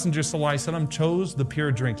the Messenger ﷺ chose the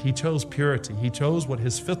pure drink. He chose purity. He chose what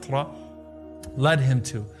his fitrah led him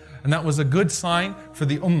to. And that was a good sign for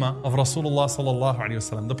the ummah of Rasulullah sallallahu alaihi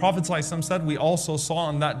wasallam. The Prophet ﷺ said, we also saw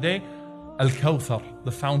on that day Al-Kawthar,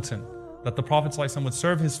 the fountain, that the Prophet ﷺ would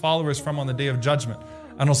serve his followers from on the day of judgment.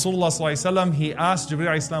 And Rasulullah ﷺ, he asked Jibreel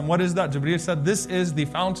alayhi salam, what is that? Jibreel said, this is the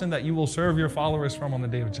fountain that you will serve your followers from on the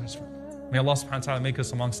day of judgment. May Allah subhanahu wa ta'ala make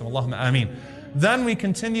us amongst them. Allahumma ameen. Then we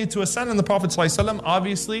continued to ascend, and the Prophet ﷺ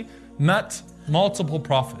obviously met multiple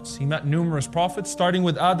prophets. He met numerous prophets, starting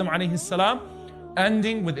with Adam alayhi salam,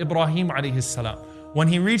 ending with Ibrahim alayhi salam. When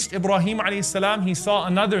he reached Ibrahim alayhi salam, he saw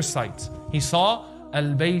another sight. He saw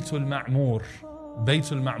Al-Baytul Ma'mur.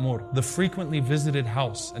 Baytul Ma'mur, the frequently visited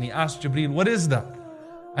house. And he asked Jibreel, what is that?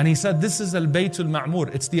 And he said, this is Al-Baytul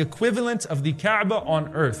Ma'mur. It's the equivalent of the Kaaba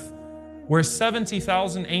on earth, where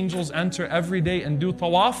 70,000 angels enter every day and do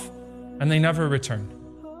tawaf, and they never return.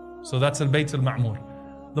 So that's Al-Baytul Ma'mur.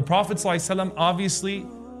 The Prophet ﷺ obviously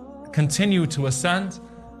continued to ascend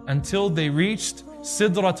until they reached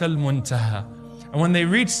Sidrat al-Muntaha. And when they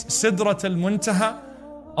reached Sidrat al-Muntaha,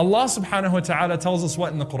 Allah subhanahu wa ta'ala tells us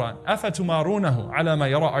what in the Quran? أَفَتُمَارُونَهُ عَلَى مَا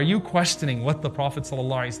يَرَى. Are you questioning what the Prophet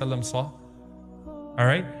ﷺ saw? All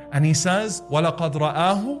right? And he says, وَلَقَدْ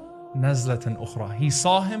رَآهُ نَزْلَةً أُخْرَى. He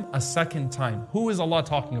saw him a second time. Who is Allah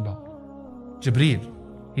talking about? Jibreel.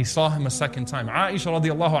 He saw him a second time. Aisha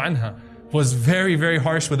radiallahu anha was very, very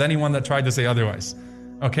harsh with anyone that tried to say otherwise.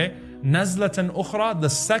 Okay? نَزْلَةً أُخْرَى, the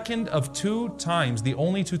second of 2 times, the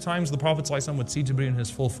only 2 times the Prophet ﷺ would see Jibreel in his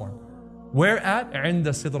full form. Where at? عند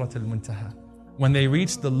سدرة المنتهى. When they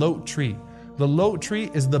reached the Lot tree. The Lot tree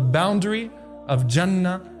is the boundary of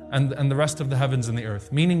Jannah and the rest of the heavens and the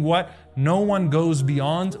earth. Meaning what? No one goes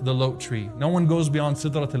beyond the Lot tree. No one goes beyond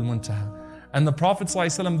Sidrat al-Muntaha. And the Prophet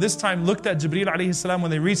ﷺ this time looked at Jibreel alayhi salam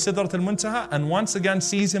when they reached Sidrat al-Muntaha and once again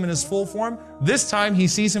sees him in his full form. This time he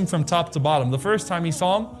sees him from top to bottom. The first time he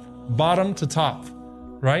saw him, bottom to top,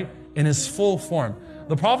 right? In his full form.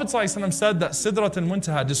 The Prophet ﷺ said that Sidrat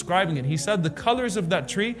al-Muntaha, describing it, he said the colors of that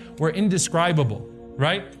tree were indescribable,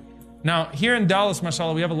 right? Now, here in Dallas,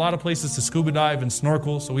 mashallah, we have a lot of places to scuba dive and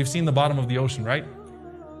snorkel, so we've seen the bottom of the ocean, right?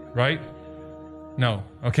 Right? No,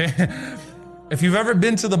 okay? If you've ever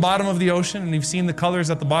been to the bottom of the ocean and you've seen the colors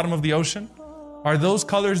at the bottom of the ocean, are those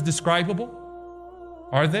colors describable?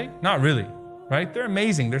 Are they? Not really, right? They're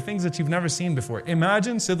amazing. They're things that you've never seen before.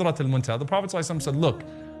 Imagine Sidrat al-Muntaha. The Prophet ﷺ said, look,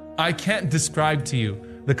 I can't describe to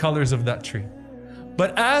you the colors of that tree.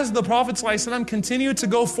 But as the Prophet ﷺ continued to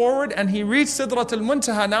go forward and he reached Sidrat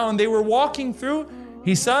al-Muntaha now and they were walking through,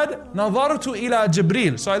 he said, نَظَرْتُ إِلَى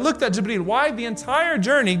Jibreel. So I looked at Jibreel. Why? The entire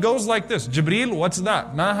journey goes like this. Jibreel, what's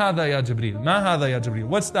that? مَا هَذَا يَا Jibreel? مَا هَذَا يَا Jibreel?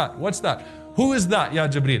 What's that? What's that? Who is that, Ya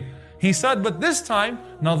Jibreel? He said, but this time,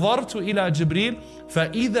 نَظَرْتُ إِلَى Jibreel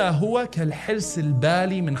فَإِذَا هُوَ كَالْحِرْسِ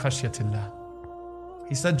الْبَالِ مِنْ خَشْيَةِ اللَّهِ.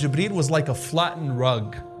 He said Jibreel was like a flattened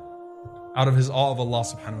rug out of his awe of Allah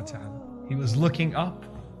subhanahu wa ta'ala. He was looking up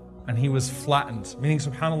and he was flattened, meaning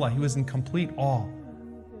subhanAllah, he was in complete awe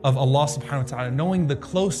of Allah subhanahu wa ta'ala, knowing the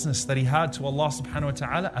closeness that he had to Allah subhanahu wa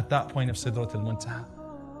ta'ala at that point of Sidrat al-Muntaha.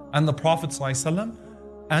 And the Prophet ﷺ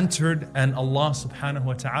entered and Allah subhanahu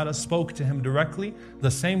wa ta'ala spoke to him directly, the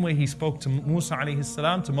same way he spoke to Musa alayhi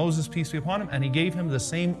salam, to Moses, peace be upon him, and he gave him the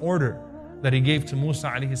same order that he gave to Musa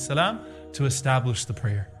alayhi salam to establish the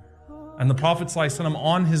prayer. And the Prophet ﷺ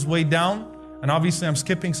on his way down, and obviously I'm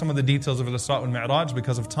skipping some of the details of al-Isra wal Mi'raj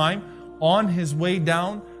because of time. On his way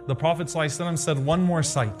down, the Prophet ﷺ said one more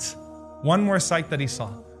sight that he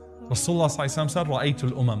saw. Rasulullah ﷺ said,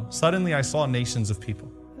 رَأَيْتُ الْأُمَمِ. Suddenly I saw nations of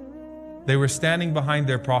people. They were standing behind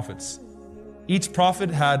their prophets. Each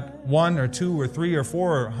prophet had 1 or 2 or 3 or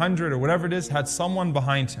 4 or 100 or whatever it is, had someone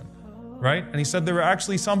behind him, right? And he said there were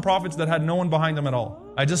actually some prophets that had no one behind them at all.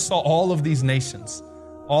 I just saw all of these nations,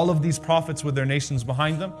 all of these prophets with their nations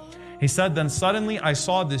behind them. He said, then suddenly I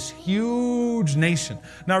saw this huge nation.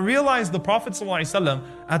 Now realize the Prophet ﷺ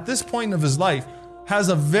at this point of his life has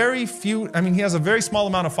a very small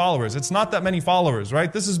amount of followers. It's not that many followers,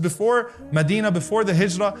 right? This is before Medina, before the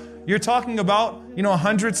Hijrah. You're talking about,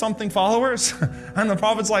 100 something followers. And the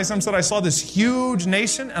Prophet ﷺ said, I saw this huge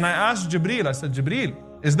nation and I asked Jibreel, I said, Jibreel,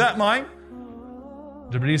 is that mine?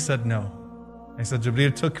 Jibreel said, no. I said,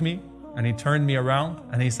 Jibreel took me and he turned me around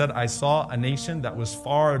and he said, I saw a nation that was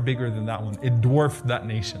far bigger than that one. It dwarfed that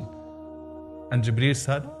nation. And Jibreel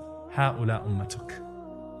said, هَؤُلَا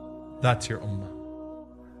أُمَّتُكَ. That's your ummah.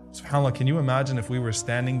 SubhanAllah, can you imagine if we were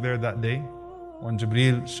standing there that day when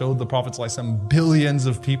Jibreel showed the Prophet ﷺ billions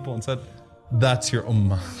of people and said, that's your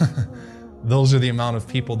ummah. Those are the amount of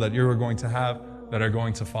people that you're going to have that are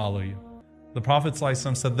going to follow you. The Prophet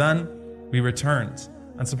ﷺ said, then we returned.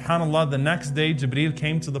 And subhanAllah, the next day Jibreel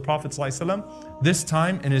came to the Prophet ﷺ, this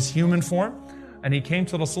time in his human form, and he came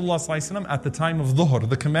to Rasulullah ﷺ at the time of Dhuhr.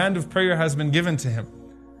 The command of prayer has been given to him.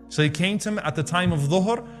 So he came to him at the time of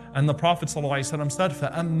Dhuhr, and the Prophet ﷺ said,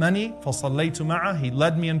 فَأَمَّنِي فَصَلَّيْتُ مَعَهُ. He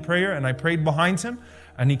led me in prayer and I prayed behind him.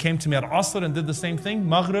 And he came to me at Asr and did the same thing,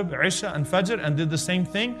 Maghrib, Isha and Fajr, and did the same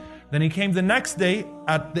thing. Then he came the next day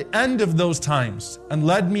at the end of those times and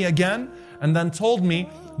led me again, and then told me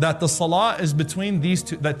that the salah is between these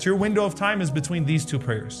two, that your window of time is between these two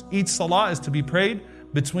prayers. Each salah is to be prayed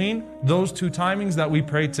between those two timings that we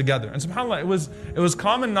prayed together. And subhanAllah, it was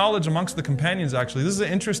common knowledge amongst the companions actually. This is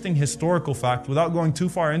an interesting historical fact without going too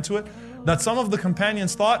far into it, that some of the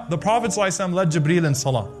companions thought the Prophet ﷺ led Jibreel in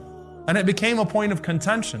salah. And it became a point of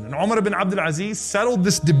contention. And Umar ibn Abdul Aziz settled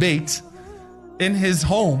this debate in his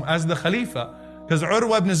home as the Khalifa, because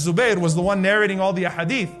Urwa ibn Zubayr was the one narrating all the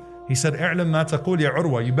ahadith. He said, "I'lam ma taqul ya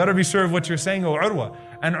Urwa." You better be sure of what you're saying, O Urwa.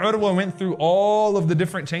 And Urwa went through all of the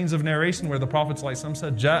different chains of narration where the Prophet ﷺ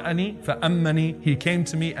said, جَاءَنِي فَأَمَّنِي, he came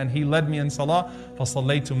to me and he led me in salah,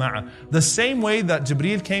 فَصَلَّيْتُ مَعَهُ. The same way that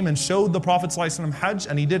Jibreel came and showed the Prophet ﷺ Hajj,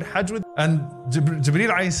 and he did Hajj with, and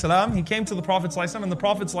Jibreel alayhi salam, he came to the Prophet ﷺ, and the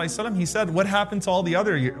Prophet ﷺ, he said, what happened to all the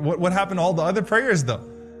other, what happened to all the other prayers though?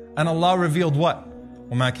 And Allah revealed what?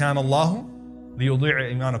 وَمَا كَانَ اللَّهُ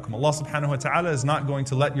لِيُضِيعَ إِيمَانَكُمْ. Allah subhanahu wa ta'ala is not going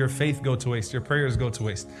to let your faith go to waste, your prayers go to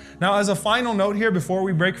waste. Now, as a final note here, before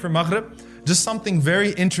we break for Maghrib, just something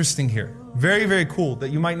very interesting here. Very, very cool that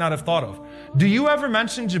you might not have thought of. Do you ever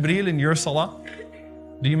mention Jibreel in your salah?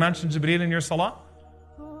 Do you mention Jibreel in your salah?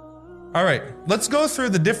 All right, let's go through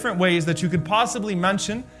the different ways that you could possibly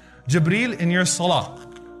mention Jibreel in your salah.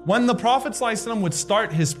 When the Prophet ﷺ would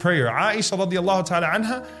start his prayer, Aisha radiallahu ta'ala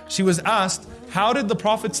anha, she was asked, how did the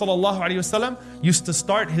Prophet ﷺ used to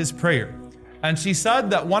start his prayer? And she said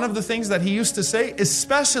that one of the things that he used to say,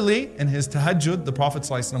 especially in his tahajjud, the Prophet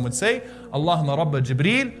ﷺ would say, Allahumma rabba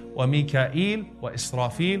Jibreel wa Mika'il wa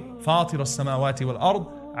Israfil, fatir as-samawati wal-ard,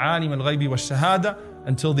 alim al-ghaybi wa-shahada,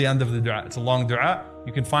 until the end of the dua. It's a long dua.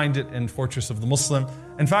 You can find it in Fortress of the Muslim.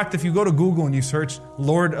 In fact, if you go to Google and you search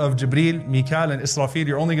Lord of Jibreel, Mikael, and Israfil,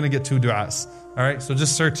 you're only going to get 2 du'as. All right, so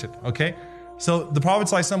just search it, okay? So the Prophet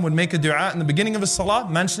ﷺ would make a dua in the beginning of his salah,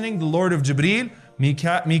 mentioning the Lord of Jibreel,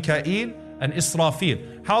 Mikael, and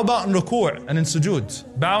Israfil. How about in ruku' and in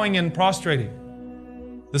sujood, bowing and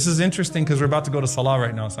prostrating? This is interesting because we're about to go to salah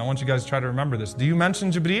right now, so I want you guys to try to remember this. Do you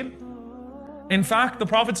mention Jibreel? In fact, the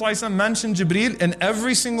Prophet ﷺ mentioned Jibreel in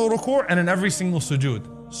every single ruku' and in every single sujood.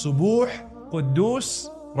 Subuh, Quddus,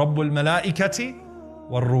 Rabbul Malaikati,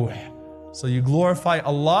 wal Ruh. So you glorify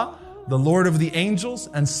Allah, the Lord of the angels,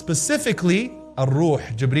 and specifically Ar-Ruh,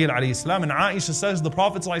 Jibreel alayhi salam. And Aisha says the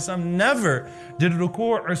Prophet ﷺ never did ruku'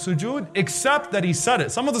 or sujood except that he said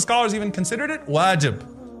it. Some of the scholars even considered it wajib.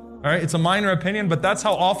 All right, it's a minor opinion, but that's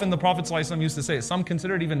how often the Prophet ﷺ used to say it. Some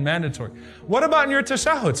consider it even mandatory. What about in your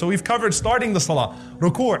tashahhud? So we've covered starting the salah,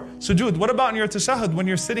 ruku', sujood. What about in your tashahhud when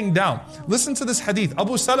you're sitting down? Listen to this hadith.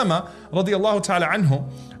 Abu Salama radiallahu ta'ala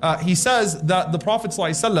anhu, he says that the Prophet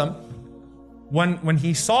ﷺ, when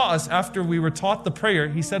he saw us after we were taught the prayer,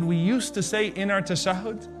 he said we used to say in our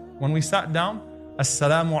tashahhud, when we sat down,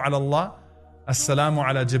 Assalamu ala Allah, Assalamu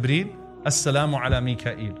ala Jibreel, Assalamu ala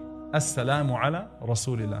Mikael. Assalamu ala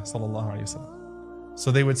Rasulillah sallallahu alayhi wasallam. So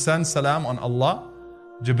they would send salam on Allah,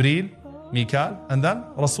 Jibreel, Mikael, and then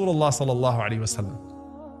Rasulullah sallallahu alayhi wasallam.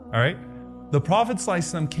 All right? The Prophet sallallahu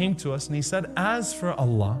alayhi wasallam came to us and he said, as for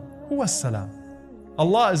Allah, huwa salam.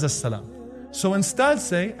 Allah is as-salam. So instead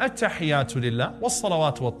say, at-tahiyyatu lillah,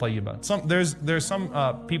 was-salawatu wat-tayyibat. There's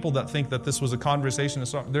some people that think that this was a conversation.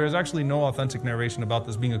 There is actually no authentic narration about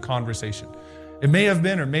this being a conversation. It may have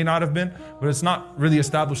been or may not have been, but it's not really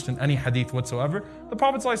established in any hadith whatsoever. The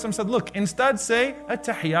Prophet ﷺ said, look, instead say,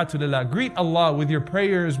 at-tahiyyatu lillah. Greet Allah with your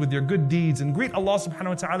prayers, with your good deeds, and greet Allah subhanahu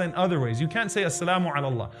wa ta'ala in other ways. You can't say, Assalamu ala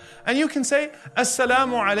Allah. And you can say,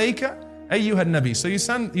 Assalamu alayka ayyuha nabi. So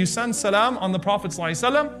you send salam on the Prophet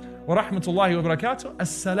ﷺ, wa rahmatullahi wa barakatuh,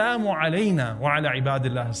 Assalamu alayna wa ala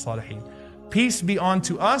ibadillah as-salihin. Peace be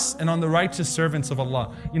unto us and on the righteous servants of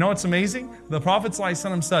Allah. You know what's amazing? The Prophet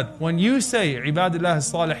ﷺ said, when you say Ibadillah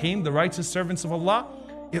as-Salihin, the righteous servants of Allah,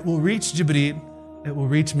 it will reach Jibreel, it will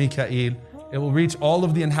reach Mikael, it will reach all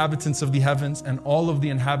of the inhabitants of the heavens and all of the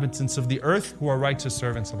inhabitants of the earth who are righteous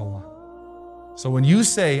servants of Allah. So when you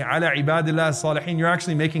say Ala Ibadillah as-Salihin, you're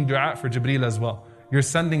actually making dua for Jibreel as well. You're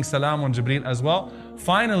sending salam on Jibreel as well.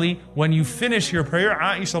 Finally, when you finish your prayer,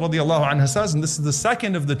 Aisha radiallahu anha says, and this is the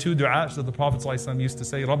second of the 2 du'as that the Prophet ﷺ used to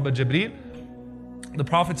say, Rabba Jibreel. The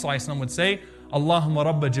Prophet ﷺ would say, Allahumma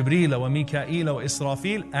Rabba Jibreel wa Mikael wa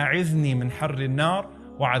Israfil, a'idhni min harri an-nar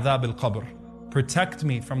wa adhab al-qabr. Protect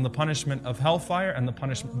me from the punishment of hellfire and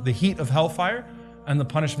the heat of hellfire and the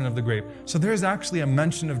punishment of the grave. So there is actually a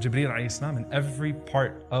mention of Jibreel alayhi salam in every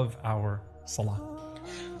part of our salah.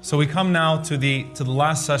 So we come now to the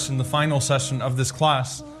last session, the final session of this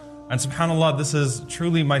class. And subhanAllah, this is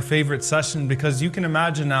truly my favorite session because you can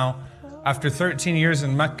imagine now, after 13 years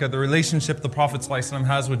in Mecca, the relationship the Prophet ﷺ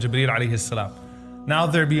has with Jibreel alayhi salam. Now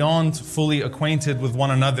they're beyond fully acquainted with one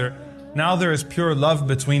another. Now there is pure love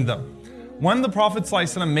between them. When the Prophet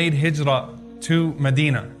ﷺ made hijrah to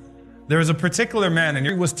Medina, there was a particular man and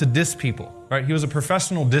he was to diss people, right? He was a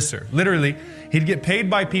professional disser. Literally, he'd get paid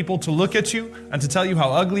by people to look at you and to tell you how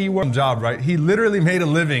ugly you were. Job, right? He literally made a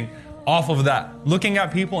living off of that, looking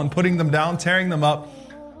at people and putting them down, tearing them up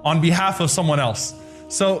on behalf of someone else.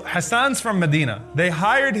 So Hassan's from Medina. They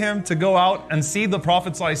hired him to go out and see the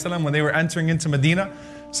Prophet ﷺ when they were entering into Medina,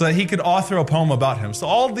 so that he could author a poem about him. So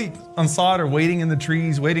all the Ansar are waiting in the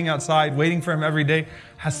trees, waiting outside, waiting for him every day.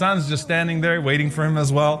 Hassan's just standing there waiting for him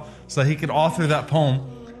as well, so that he could author that poem.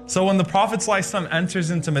 So when the Prophet ﷺ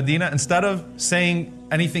enters into Medina, instead of saying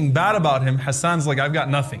anything bad about him, Hassan's like, I've got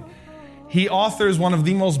nothing. He authors one of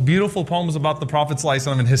the most beautiful poems about the Prophet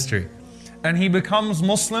ﷺ in history. And he becomes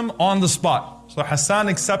Muslim on the spot. So Hassan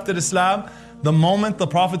accepted Islam the moment the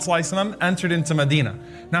Prophet ﷺ entered into Medina.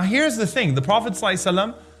 Now here's the thing, the Prophet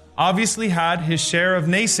ﷺ obviously had his share of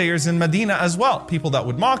naysayers in Medina as well. People that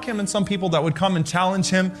would mock him and some people that would come and challenge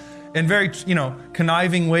him in very,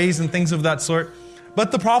 conniving ways and things of that sort.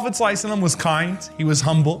 But the Prophet ﷺ was kind, he was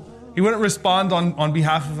humble. He wouldn't respond on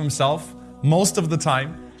behalf of himself most of the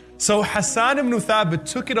time. So Hassan ibn Thabit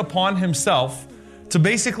took it upon himself to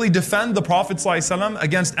basically defend the Prophet ﷺ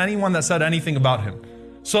against anyone that said anything about him.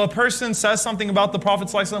 So a person says something about the Prophet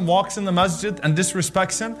ﷺ, walks in the masjid and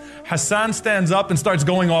disrespects him, Hassan stands up and starts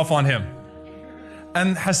going off on him.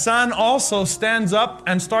 And Hassan also stands up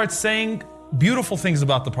and starts saying beautiful things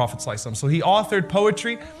about the Prophet ﷺ. So he authored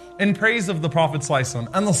poetry in praise of the Prophet ﷺ.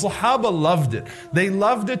 And the Sahaba loved it. They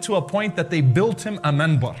loved it to a point that they built him a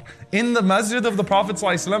manbar. In the masjid of the Prophet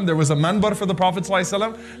ﷺ, there was a manbar for the Prophet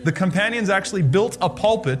ﷺ. The companions actually built a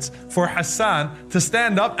pulpit for Hassan to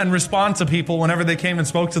stand up and respond to people whenever they came and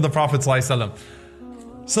spoke to the Prophet ﷺ.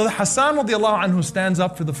 So Hassan radiallahu anhu stands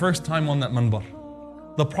up for the first time on that manbar.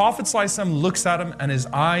 The Prophet ﷺ looks at him and his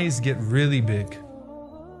eyes get really big.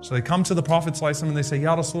 So they come to the Prophet ﷺ and they say,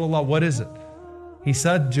 Ya Rasulullah, what is it? He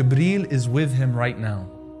said, Jibreel is with him right now.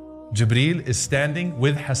 Jibreel is standing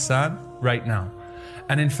with Hassan right now.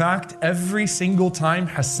 And in fact, every single time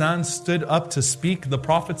Hassan stood up to speak, the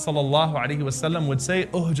Prophet ﷺ would say,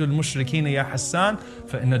 Uhjul mushrikeen ya Hassan,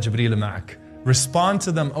 fa inna Jibreel ma'ak. Respond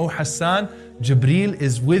to them, O Hassan, Jibreel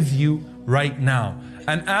is with you right now.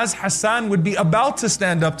 And as Hassan would be about to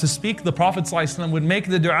stand up to speak, the Prophet ﷺ would make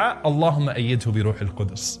the dua, Allahumma ayyidhu bi ruhil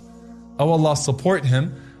qudus. Oh Allah, support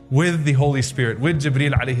him with the Holy Spirit, with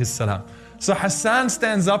Jibreel alayhi salam. So Hassan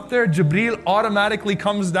stands up there, Jibreel automatically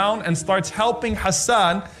comes down and starts helping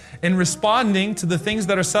Hassan in responding to the things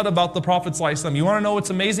that are said about the Prophet ﷺ. You want to know what's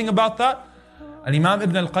amazing about that? And Imam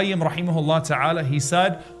Ibn al-Qayyim rahimahullah ta'ala, he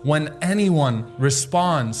said, when anyone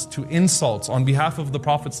responds to insults on behalf of the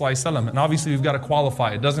Prophet ﷺ, and obviously we've got to qualify,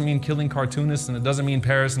 it doesn't mean killing cartoonists, and it doesn't mean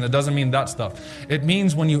Paris, and it doesn't mean that stuff. It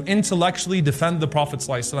means when you intellectually defend the Prophet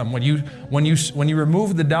ﷺ, when you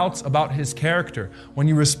remove the doubts about his character, when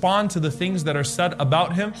you respond to the things that are said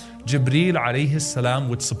about him, Jibreel alayhi salam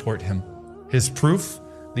would support him. His proof,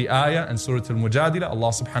 the ayah in Surah Al-Mujadila, Allah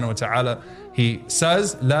subhanahu wa ta'ala, He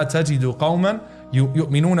says, لا تجد قوما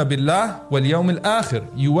يؤمنون بالله واليوم الآخر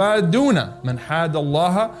يوادون من حاد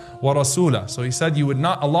الله ورسوله. So He said, Allah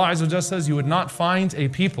Azza wa Jalla says, you would not find a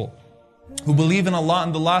people who believe in Allah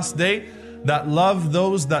on the last day that love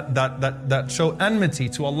those that show enmity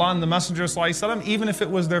to Allah and the Messenger ﷺ, even if it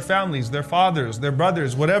was their families, their fathers, their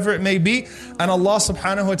brothers, whatever it may be. And Allah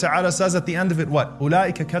subhanahu wa ta'ala says at the end of it, what?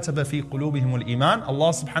 أُولَٰئِكَ كَتَبَ فِي قُلُوبِهِمُ الْإِيمَانِ. Allah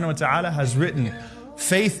subhanahu wa ta'ala has written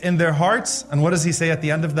faith in their hearts. And what does He say at the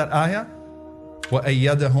end of that ayah?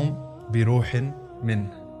 وَأَيَّدَهُمْ بِرُوحٍ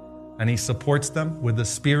مِّنْهِ. And He supports them with the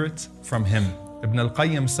Spirit from Him. Ibn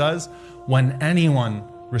al-Qayyim says, when anyone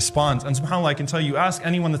responds, and subhanAllah, I can tell you, ask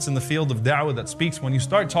anyone that's in the field of da'wah that speaks, when you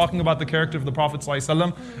start talking about the character of the Prophet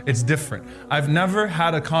ﷺ, it's different. I've never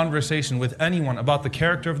had a conversation with anyone about the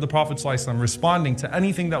character of the Prophet ﷺ responding to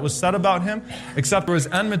anything that was said about him, except there was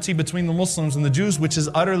enmity between the Muslims and the Jews, which is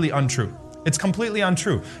utterly untrue. It's completely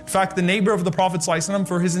untrue. In fact, the neighbor of the Prophet ﷺ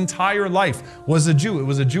for his entire life was a Jew. It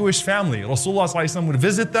was a Jewish family. Rasulullah ﷺ would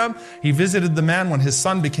visit them. He visited the man when his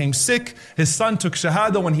son became sick. His son took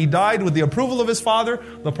shahada when he died with the approval of his father.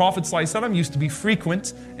 The Prophet ﷺ used to be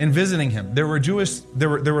frequent in visiting him. There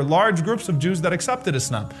were large groups of Jews that accepted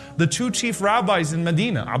Islam. The two chief rabbis in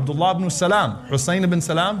Medina, Abdullah ibn Salam, Hussein ibn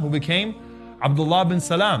Salam, who became Abdullah ibn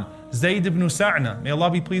Salam, Zayd ibn Sa'na, may Allah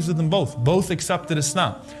be pleased with them both accepted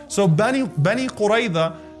Islam. So Bani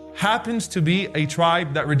Qurayza happens to be a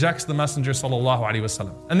tribe that rejects the Messenger sallallahu alaihi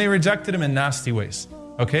wasallam, and they rejected him in nasty ways.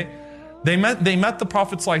 Okay, they met the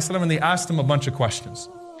Prophet sallallahu alaihi wasallam and they asked him a bunch of questions.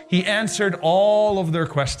 He answered all of their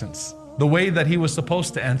questions the way that he was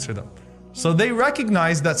supposed to answer them. So they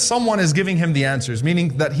recognize that someone is giving him the answers,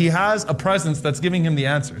 meaning that he has a presence that's giving him the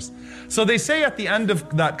answers. So they say at the end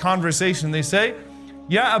of that conversation, they say,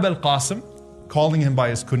 Ya Abul Qasim, calling him by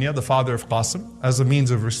his kunya, the father of Qasim, as a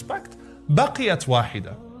means of respect. Baqiyat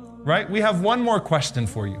wahida. Right? We have one more question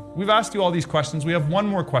for you. We've asked you all these questions. We have one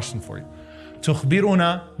more question for you.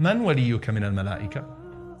 Tukhbiruna man waliyuka min al-malaika.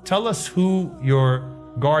 Tell us who your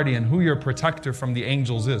guardian, who your protector from the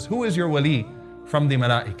angels is. Who is your wali from the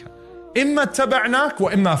malaika. إِمَّا اتَّبَعْنَاكَ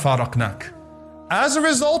وَإِمَّا فَارَقْنَاكَ. As a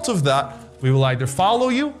result of that, we will either follow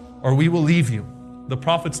you or we will leave you. The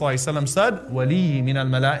Prophet ﷺ said, وَلِيِّ مِنَ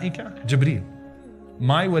الْمَلَائِكَةِ Jibreel.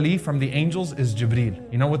 My wali from the angels is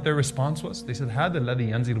Jibreel. You know what their response was? They said, هَذَا الَّذِي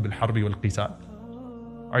يَنزِلُ بِالْحَرْبِ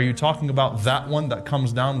وَالْقِتَالِ. Are you talking about that one that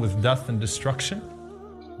comes down with death and destruction?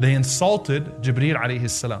 They insulted Jibreel alayhi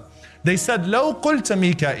salam. They said, لو قلت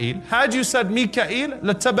ميكائيل, had you said Mikael,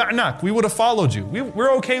 لاتبعناك, we would have followed you.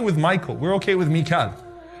 We're okay with Michael, we're okay with Mikael.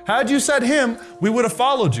 Had you said him, we would have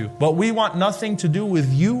followed you. But we want nothing to do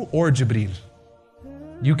with you or Jibreel.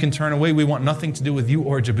 You can turn away, we want nothing to do with you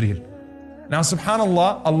or Jibreel. Now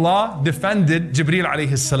subhanallah, Allah defended Jibreel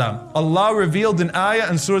alayhi salam. Allah revealed in ayah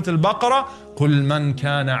in Surah Al-Baqarah, قُلْ مَنْ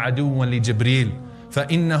كَانَ عَدُوًا لِجِبْرِيلٍ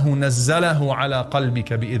فَإِنَّهُ نَزَّلَهُ عَلَىٰ قَلْبِكَ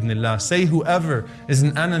بِإِذْنِ اللَّهِ. Say whoever is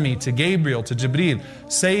an enemy to Gabriel, to Jibreel,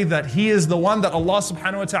 say that he is the one that Allah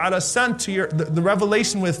subhanahu wa ta'ala sent to the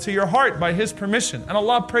revelation with to your heart by his permission. And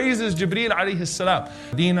Allah praises Jibreel alayhi salam.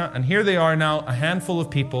 And here they are now, a handful of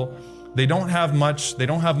people. They don't have much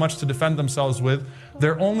to defend themselves with.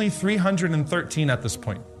 They're only 313 at this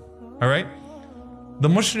point. All right? The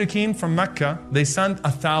mushrikeen from Mecca, they send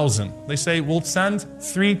 1,000. They say, we'll send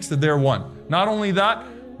 3 to their 1. Not only that,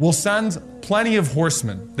 we'll send plenty of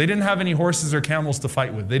horsemen. They didn't have any horses or camels to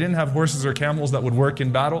fight with. They didn't have horses or camels that would work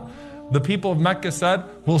in battle. The people of Mecca said,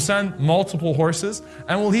 we'll send multiple horses,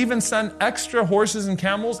 and we'll even send extra horses and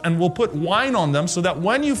camels, and we'll put wine on them so that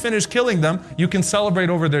when you finish killing them, you can celebrate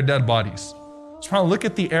over their dead bodies. SubhanAllah, look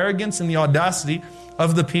at the arrogance and the audacity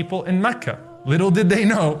of the people in Mecca. Little did they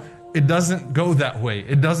know, it doesn't go that way.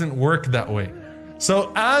 It doesn't work that way.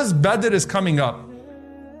 So as Badr is coming up,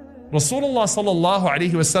 Rasulullah sallallahu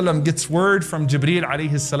alayhi wasallam gets word from Jibreel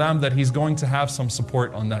alayhi salam that he's going to have some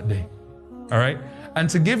support on that day. All right? And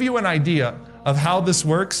to give you an idea of how this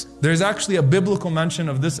works, there's actually a biblical mention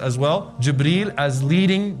of this as well. Jibreel as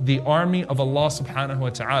leading the army of Allah subhanahu wa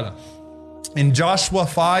ta'ala. In Joshua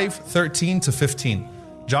 5:13 to 15.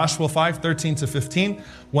 Joshua 5:13 to 15,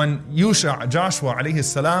 when Joshua alayhi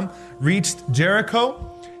salam reached Jericho,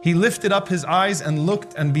 he lifted up his eyes and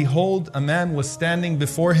looked, and behold, a man was standing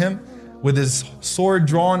before him with his sword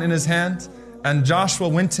drawn in his hand. And Joshua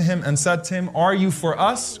went to him and said to him, are you for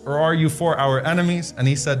us or are you for our enemies? And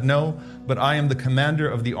he said, no, but I am the commander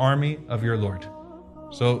of the army of your Lord.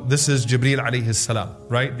 So this is Jibreel alayhi salam,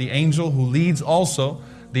 right? The angel who leads also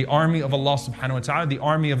the army of Allah subhanahu wa ta'ala, the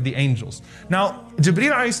army of the angels. Now,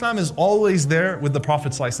 Jibreel alayhi salam is always there with the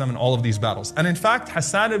Prophet sallallahu alaihi wasallam in all of these battles. And in fact,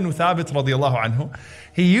 Hassan ibn Thabit radiallahu anhu,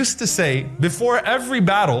 he used to say, before every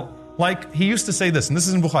battle, like he used to say this, and this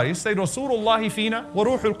is in Bukhari, he used to say, Rasulullahi fina wa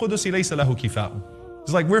ruhul qudusi laysa lahu kifa'u.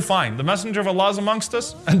 It's like, we're fine. The messenger of Allah is amongst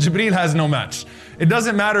us, and Jibreel has no match. It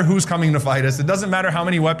doesn't matter who's coming to fight us. It doesn't matter how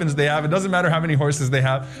many weapons they have. It doesn't matter how many horses they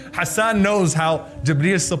have. Hassan knows how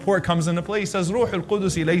Jibreel's support comes into play. He says, Ruhul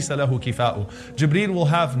Qudusi laysa lahu kifa'u. Jibreel will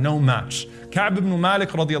have no match. Ka'b ibn Malik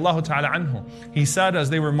radiallahu ta'ala anhu, he said as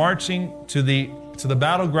they were marching to the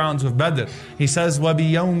battlegrounds of Badr, he says,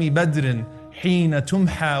 وَبِيَوْمِ بَدْرٍ حِينَ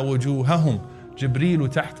تُمْحَى وُجُوهَهُمْ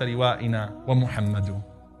جِبْرِيلُ تَحْتَ لِوَائِنَا وَمُحَمَّدُ.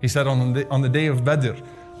 He said on the day of Badr,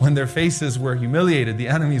 when their faces were humiliated, the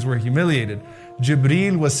enemies were humiliated,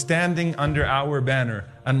 Jibreel was standing under our banner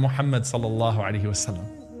and Muhammad sallallahu alaihi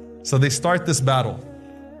wasallam. So they start this battle.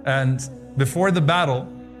 And before the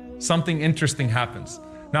battle, something interesting happens.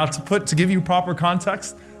 Now to give you proper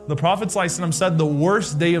context, the Prophet sallallahu alaihi wasallam said the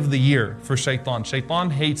worst day of the year for shaitan. Shaitan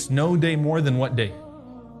hates no day more than what day?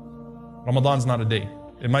 Ramadan's not a day.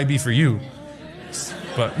 It might be for you,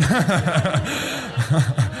 but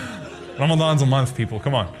Ramadan's a month, people,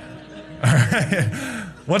 come on.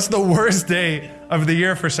 What's the worst day of the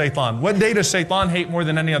year for shaitan? What day does shaitan hate more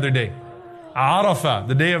than any other day? Arafah,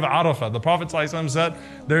 the day of Arafah. The Prophet ﷺ said,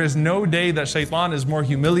 there is no day that shaitan is more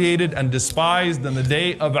humiliated and despised than the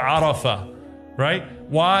day of Arafah. Right?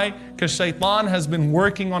 Why? Because shaitan has been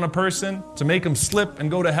working on a person to make him slip and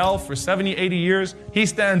go to hell for 70, 80 years. He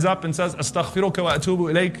stands up and says, Astaghfiruka wa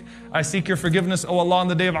atubu ilayk. I seek your forgiveness, O Allah, on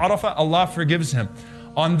the day of Arafah. Allah forgives him.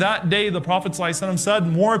 On that day, the Prophet ﷺ said,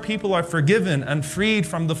 more people are forgiven and freed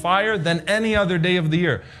from the fire than any other day of the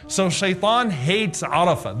year. So shaitan hates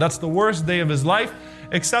Arafah. That's the worst day of his life,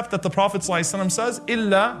 except that the Prophet ﷺ says,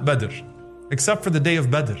 Illa Badr, except for the day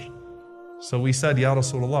of Badr. So we said, Ya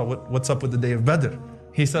Rasulullah, what's up with the day of Badr?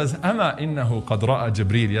 He says, Ama innahu qad ra'a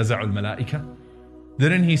Jibreel yaza'u al-malaika.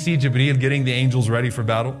 Didn't he see Jibreel getting the angels ready for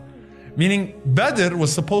battle? Meaning Badr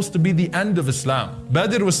was supposed to be the end of Islam.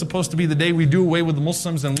 Badr was supposed to be the day we do away with the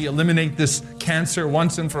Muslims and we eliminate this cancer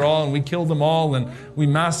once and for all, and we kill them all and we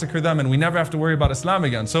massacre them and we never have to worry about Islam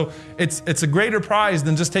again. So it's a greater prize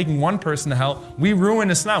than just taking one person to hell. We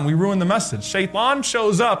ruin Islam, we ruin the message. Shaitan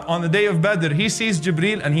shows up on the day of Badr, he sees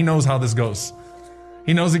Jibreel and he knows how this goes.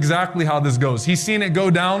 He knows exactly how this goes. He's seen it go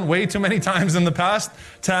down way too many times in the past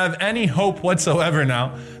to have any hope whatsoever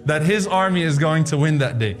now that his army is going to win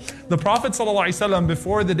that day. The Prophet ﷺ,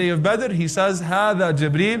 before the day of Badr, he says, هَذَا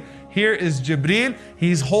Jibreel, here is Jibreel.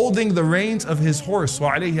 He's holding the reins of his horse,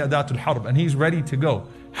 وَعَلَيْهِ أَدَاتُ الْحَرْبِ, and he's ready to go.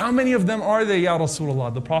 How many of them are there, Ya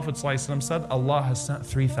Rasulullah? The Prophet ﷺ said, Allah has sent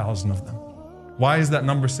 3,000 of them. Why is that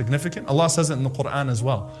number significant? Allah says it in the Quran as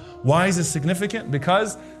well. Why is it significant?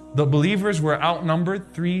 Because the believers were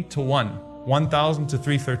outnumbered 3 to 1. 1,000 to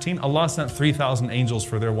 313. Allah sent 3,000 angels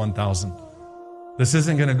for their 1,000. This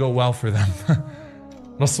isn't going to go well for them.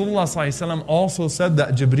 Rasulullah ﷺ also said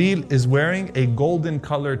that Jibreel is wearing a golden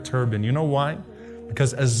colored turban. You know why?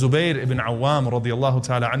 Because as Zubayr ibn Awam radiallahu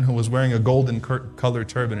ta'ala anhu was wearing a golden colored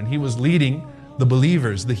turban and he was leading the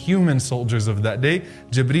believers, the human soldiers of that day,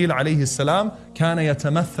 Jibreel alayhi salam kana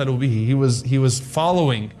yatamathalu bihi. He was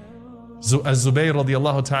following as Zubayr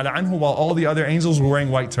radiallahu ta'ala anhu while all the other angels were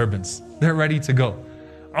wearing white turbans. They're ready to go.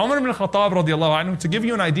 Umar ibn Khattab radiallahu anhu, to give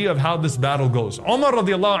you an idea of how this battle goes. Umar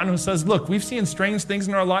radiallahu anhu says, look, we've seen strange things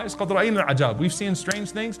in our lives. We've seen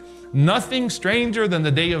strange things. Nothing stranger than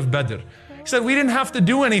the day of Badr. He said, we didn't have to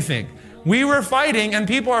do anything. We were fighting and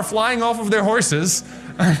people are flying off of their horses.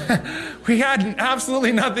 We had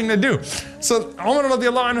absolutely nothing to do. So Umar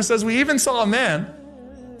radiallahu anhu says, we even saw a man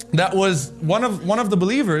that was one of the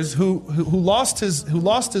believers who lost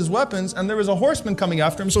his weapons, and there was a horseman coming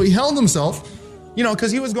after him, so he held himself,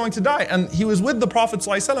 because he was going to die. And he was with the Prophet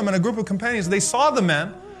ﷺ and a group of companions. They saw the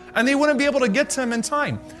man and they wouldn't be able to get to him in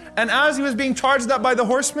time. And as he was being charged at by the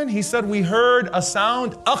horseman, he said, we heard a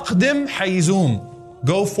sound, Aqdim Hayzum,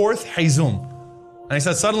 go forth Hayzum. And he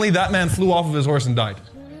said, suddenly that man flew off of his horse and died.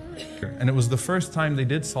 And it was the first time they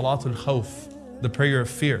did Salatul Khawf, the prayer of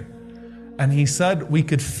fear. And he said, we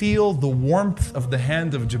could feel the warmth of the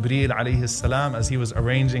hand of Jibreel alayhi salam as he was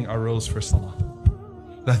arranging our rows for Salah.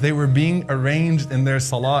 That they were being arranged in their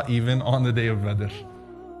Salah even on the day of Badr.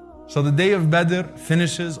 So the day of Badr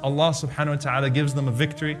finishes, Allah subhanahu wa ta'ala gives them a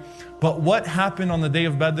victory. But what happened on the day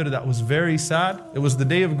of Badr that was very sad? It was the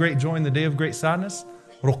day of great joy and the day of great sadness.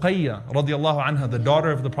 Ruqayya radiallahu anha, the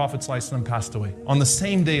daughter of the Prophet ﷺ, passed away on the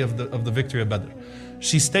same day of the victory of Badr.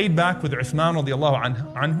 She stayed back with Uthman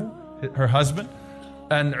radiallahu anhu, her husband,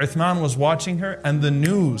 and Uthman was watching her, and the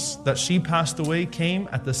news that she passed away came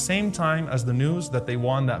at the same time as the news that they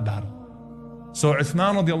won that battle. So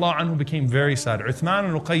Uthman radiallahu anhu became very sad. Uthman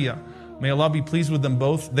and Ruqayya, may Allah be pleased with them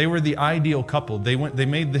both, they were the ideal couple. They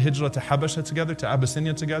made the hijrah to Habasha together, to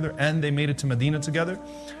Abyssinia together, and they made it to Medina together.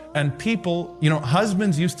 And people,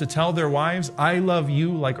 husbands used to tell their wives, I love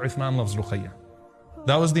you like Uthman loves Ruqayya.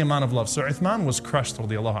 That was the amount of love. So Uthman was crushed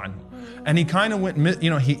radiallahu anhu. And he kind of went,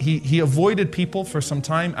 he avoided people for some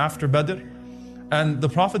time after Badr. And the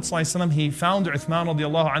Prophet ﷺ, he found Uthman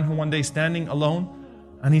radiallahu anhu one day standing alone.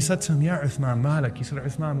 And he said to him, Ya Uthman, Malak. He said,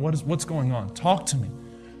 Uthman, what's going on? Talk to me.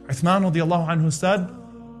 Uthman radiallahu anhu said,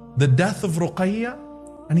 the death of Ruqayya.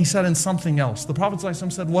 And he said, and something else. The Prophet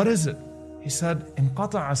ﷺ said, what is it? He said,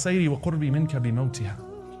 انقطع سيري وقربي منك بموتها.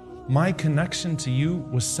 My connection to you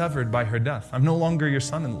was severed by her death. I'm no longer your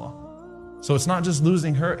son-in-law. So it's not just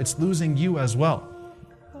losing her, it's losing you as well.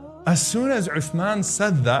 As soon as Uthman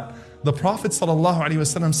said that, the Prophet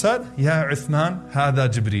ﷺ said, Ya Uthman, هذا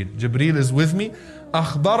Jibreel. Jibreel is with me.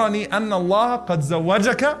 أخبرني أن الله قد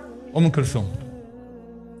زوجك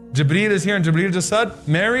كلثوم. Jibreel is here, and Jibreel just said,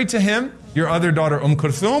 marry to him your other daughter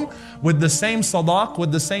Kulthum with the same sadaq,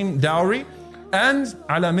 with the same dowry, and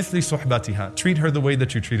على مثل صحبتها. Treat her the way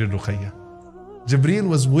that you treated Ruqayya. Jibreel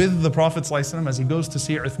was with the Prophet ﷺ as he goes to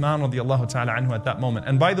see Uthman radiallahu ta'ala anhu at that moment.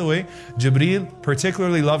 And by the way, Jibreel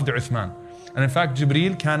particularly loved Uthman. And in fact,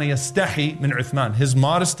 Jibreel kana yastahi min Uthman. His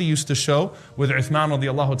modesty used to show with Uthman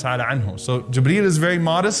radiallahu ta'ala anhu. So Jibreel is very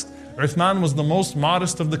modest. Uthman was the most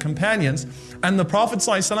modest of the companions. And the Prophet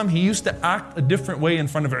ﷺ, he used to act a different way in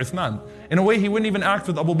front of Uthman. In a way, he wouldn't even act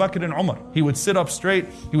with Abu Bakr and Umar. He would sit up straight,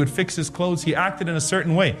 he would fix his clothes, he acted in a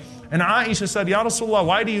certain way. And Aisha said, Ya Rasulullah,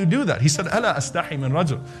 why do you do that? He said, Ala astahi min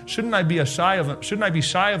rajul. Shouldn't I be shy of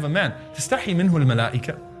a man? Tastahi minhu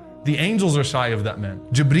al-malaika. The angels are shy of that man.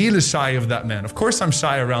 Jibreel is shy of that man. Of course I'm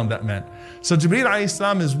shy around that man. So Jibreel alayhi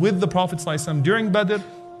salam is with the Prophet ﷺ during Badr,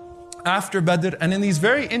 after Badr, and in these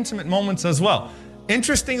very intimate moments as well.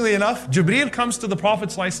 Interestingly enough, Jibreel comes to the Prophet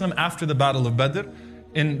ﷺ after the Battle of Badr.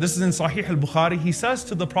 this is in Sahih al-Bukhari, he says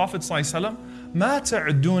to the Prophet ﷺ, مَا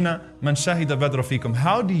تَعُدُّونَ مَنْ شَهِدَ بَدْرَ فِيكُمْ.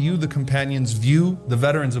 How do you, the companions, view the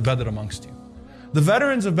veterans of Badr amongst you? The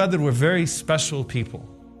veterans of Badr were very special people.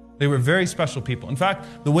 They were very special people. In fact,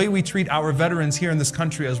 the way we treat our veterans here in this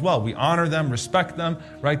country as well, we honor them, respect them,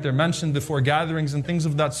 right? They're mentioned before gatherings and things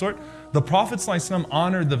of that sort. The Prophet ﷺ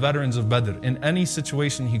honored the veterans of Badr in any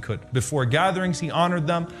situation he could. Before gatherings, he honored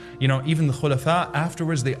them. You know, even the Khulafa,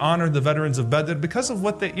 afterwards, they honored the veterans of Badr because of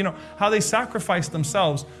what they, you know, how they sacrificed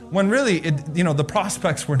themselves when really, the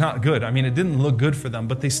prospects were not good. I mean, it didn't look good for them,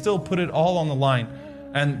 but they still put it all on the line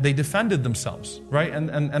and they defended themselves, right?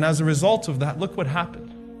 And as a result of that, look what happened.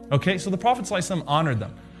 Okay, so the Prophet ﷺ honored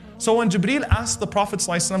them. So when Jibreel asked the Prophet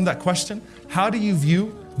ﷺ that question, how do you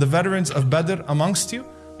view the veterans of Badr amongst you?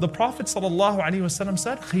 The Prophet ﷺ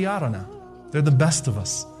said, خِيَارَنَا. They're the best of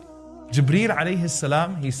us. Jibreel alayhi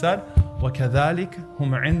salam, he said, وَكَذَلِكَ هُمْ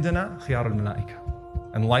عِنْدَنَا خِيَارَ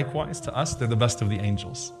الْمَلَائِكَةِ. And likewise to us, they're the best of the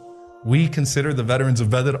angels. We consider the veterans of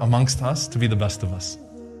Badr amongst us to be the best of us.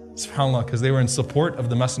 SubhanAllah, because they were in support of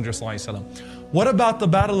the Messenger ﷺ. What about the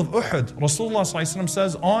battle of Uhud? Rasulullah ﷺ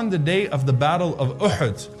says, on the day of the battle of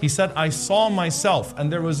Uhud, he said, I saw myself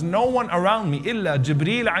and there was no one around me, إِلَّا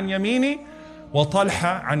جِبْرِيلَ عَنْ يَمِينِي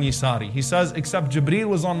وَطَلْحَ عَنْ يَسَارِي. He says, except Jibreel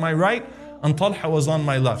was on my right and Talha was on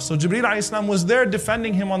my left. So Jibreel ﷺ was there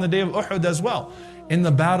defending him on the day of Uhud as well. In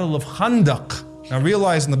the battle of Khandaq. Now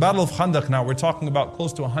realize in the battle of Khandaq now, we're talking about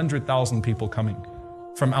close to 100,000 people coming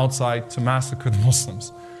from outside to massacre the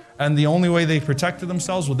Muslims. And the only way they protected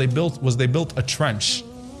themselves was they built a trench.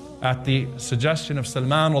 At the suggestion of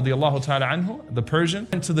Salman radiallahu ta'ala anhu, the Persian,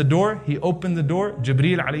 went to the door, he opened the door,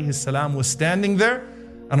 Jibreel alayhi salam was standing there,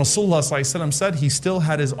 and Rasulullah sallallahu alayhi wa sallam said he still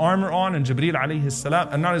had his armor on, and Jibreel alayhi salam,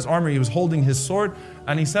 and not his armor, he was holding his sword,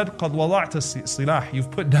 and he said, قَدْ وَضَعْتَ السِّلَاحِ.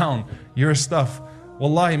 You've put down your stuff.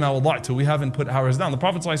 Wallahi ma wada'tu. We haven't put ours down. The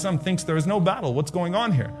Prophet sallallahu alayhi wa sallam thinks there is no battle. What's going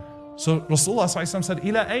on here? So Rasulullah sallallahu alayhi wa sallam said,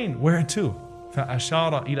 إِلَى أَيْن? Where to?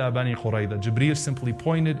 فَأَشَارَ إِلَى بَنِي قُرَيْظَةَ. Jibreel simply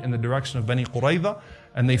pointed in the direction of Bani Qurayza,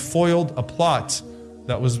 and they foiled a plot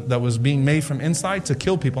that was being made from inside to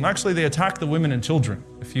kill people. And actually they attacked the women and children.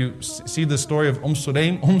 If you see the story of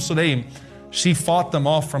Sulaym, she fought them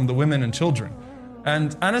off from the women and children.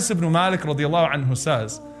 And Anas ibn Malik radiallahu anhu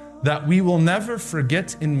says that we will never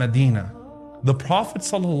forget in Medina the Prophet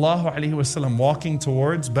sallallahu alaihi wasallam walking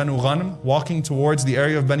towards Banu Ghanm, walking towards the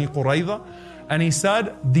area of Bani Qurayza. And he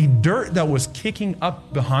said the dirt that was kicking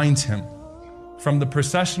up behind him from the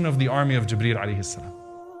procession of the army of Jibreel alayhi salam.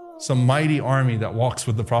 Some mighty army that walks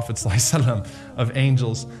with the Prophet ﷺ of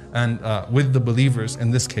angels and with the believers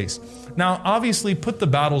in this case. Now obviously put the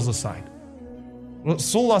battles aside.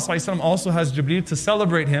 Rasulullah ﷺ also has Jibreel to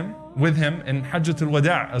celebrate with him in Hajjatul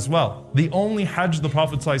Wada' as well. The only Hajj the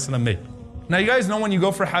Prophet ﷺ made. Now you guys know when you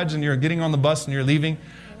go for Hajj and you're getting on the bus and you're leaving,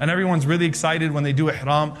 and everyone's really excited when they do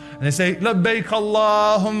ihram, and they say, Labbaik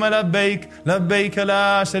Allahumma labbaik, labbaik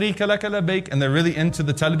la sharika laka labbaik, and they're really into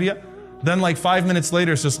the talbiyah. Then like 5 minutes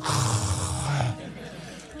later, it's just,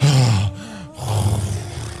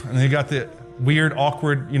 and they got the weird,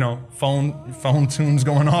 awkward, phone tunes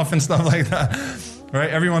going off and stuff like that, right?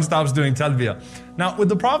 Everyone stops doing talbiyah. Now with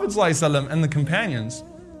the Prophet ﷺ and the companions,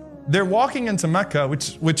 they're walking into Mecca,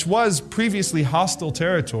 which was previously hostile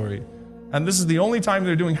territory. And this is the only time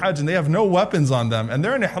they're doing Hajj, and they have no weapons on them, and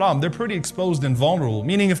they're in Ihram. They're pretty exposed and vulnerable,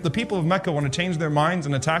 meaning if the people of Mecca want to change their minds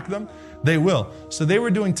and attack them, they will. So they were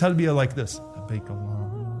doing talbiyah like this.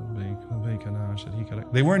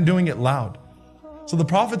 They weren't doing it loud. So the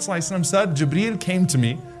Prophet ﷺ said, Jibreel came to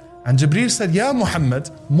me, and Jibreel said, Ya Muhammad,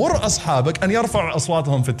 mur ashabak an yarfa'u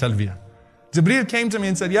aswatahum fi talbiyah. Jibreel came to me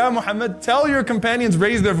and said, Ya Muhammad, tell your companions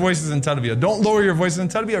raise their voices in talbiyah. Don't lower your voices in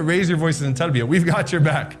talbiyah, raise your voices in talbiyah. We've got your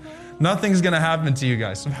back. Nothing's going to happen to you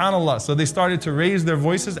guys. SubhanAllah. So they started to raise their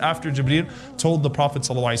voices after Jibreel told the Prophet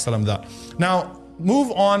ﷺ that. Now,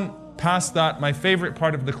 move on past that. My favorite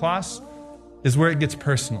part of the class is where it gets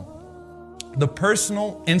personal. The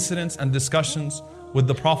personal incidents and discussions with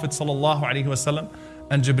the Prophet ﷺ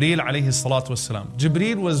and Jibreel alayhi salatu wasalam.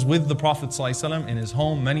 Jibreel was with the Prophet ﷺ in his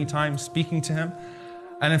home many times, speaking to him.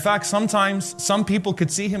 And in fact, sometimes some people could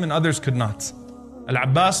see him and others could not.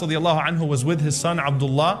 Al-Abbas radiallahu anhu was with his son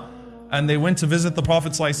Abdullah, and they went to visit the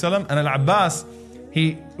Prophet ﷺ, and Al-Abbas,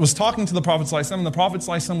 he was talking to the Prophet ﷺ, and the Prophet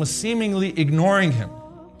ﷺ was seemingly ignoring him.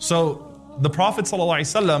 So the Prophet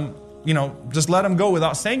ﷺ, just let him go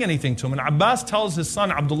without saying anything to him. And Abbas tells his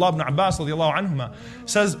son, Abdullah ibn Abbas radiallahu anhuma,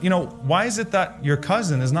 says, why is it that your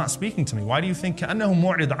cousin is not speaking to me? Why do you think كَأَنَّهُ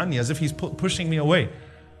مُعْرِض عَنِّي, as if he's pushing me away?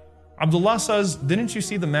 Abdullah says, didn't you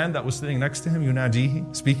see the man that was sitting next to him,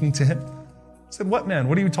 yunajihi, speaking to him? He said, what man?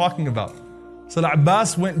 What are you talking about? So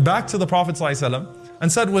Abbas went back to the Prophet ﷺ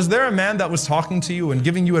and said, was there a man that was talking to you and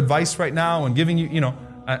giving you advice right now and giving you,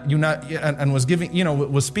 and was giving,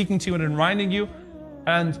 was speaking to you and reminding you?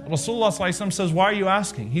 And Rasulullah ﷺ says, why are you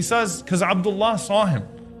asking? He says, because Abdullah saw him.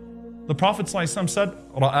 The Prophet ﷺ said,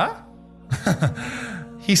 Ra'a?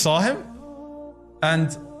 He saw him?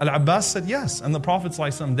 And Al-Abbas said, yes. And the Prophet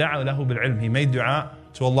ﷺ da'a lahu bil-ilm. He made dua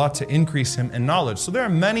to Allah to increase him in knowledge. So there are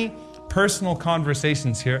many personal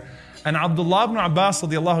conversations here. And Abdullah ibn Abbas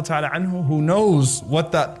radiallahu ta'ala anhu, who knows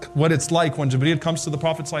what it's like when Jibreel comes to the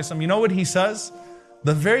Prophet ﷺ, you know what he says?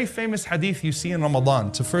 The very famous hadith you see in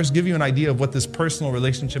Ramadan, to first give you an idea of what this personal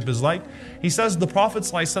relationship is like. He says the Prophet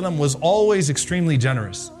ﷺ was always extremely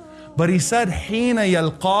generous. But he said, حِينَ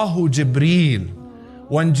يَلْقَاهُ Jibreel.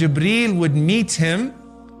 When Jibreel would meet him,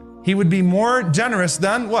 he would be more generous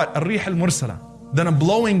than what? الرِّيحَ الْمُرْسَلَةِ, than a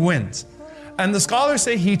blowing wind. And the scholars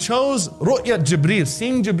say he chose ru'yat Jibreel,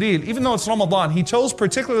 seeing Jibreel, even though it's Ramadan, he chose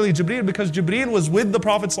particularly Jibreel because Jibreel was with the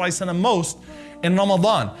Prophet ﷺ most in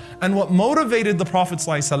Ramadan. And what motivated the Prophet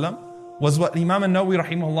ﷺ was what Imam an-Nawawi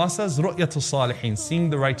rahimahullah says, ru'yatul salihin, seeing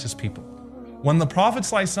the righteous people. When the Prophet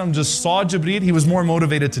ﷺ just saw Jibreel, he was more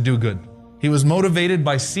motivated to do good. He was motivated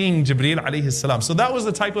by seeing Jibreel alayhi salam. So that was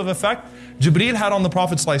the type of effect Jibreel had on the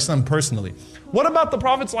Prophet ﷺ personally. What about the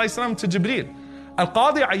Prophet ﷺ to Jibreel?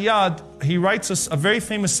 Al-Qadi Ayyad, he writes a very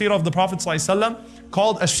famous seerah of the Prophet ﷺ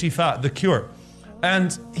called Ash-Shifa, the cure.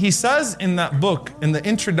 And he says in that book, in the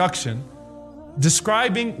introduction,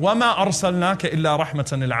 describing وَمَا أَرْسَلْنَاكَ إِلَّا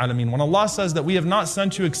رَحْمَةً لِلْعَالَمِينَ. When Allah says that we have not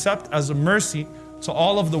sent you except as a mercy to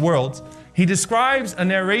all of the world, he describes a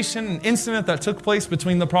narration, an incident that took place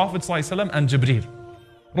between the Prophet ﷺ and Jibreel.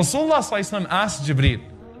 Rasulullah ﷺ asked Jibreel,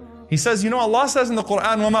 he says, Allah says in the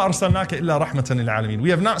Quran, وَمَا أَرْسَلْنَاكَ إِلَّا رَحْمَةً لِلْعَالَمِينَ. We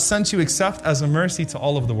have not sent you except as a mercy to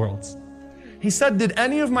all of the worlds. He said, did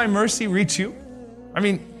any of my mercy reach you? I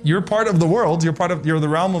mean, you're part of the world, you're the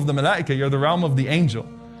realm of the malaika, you're the realm of the angel.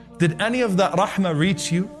 Did any of that rahmah reach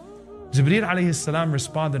you? Jibreel alayhi salam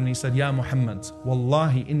responded and he said, Ya Muhammad,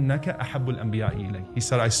 Wallahi innaka ahabbul anbiya'i ilay. He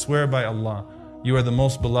said, I swear by Allah, you are the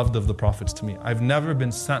most beloved of the prophets to me. I've never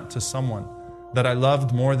been sent to someone that I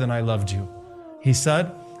loved more than I loved you. He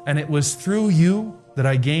said, and it was through you that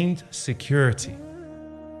I gained security.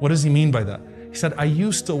 What does he mean by that? He said, I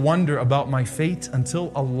used to wonder about my fate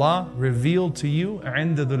until Allah revealed to you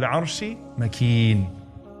عند ذو العرش مكين,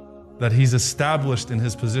 that he's established in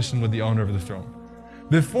his position with the owner of the throne.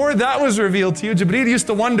 Before that was revealed to you, Jibreel used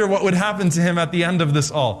to wonder what would happen to him at the end of this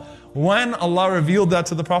all. When Allah revealed that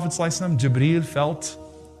to the Prophet ﷺ, Jibreel felt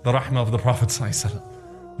the rahmah of the Prophet ﷺ.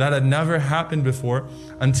 That had never happened before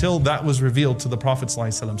until that was revealed to the Prophet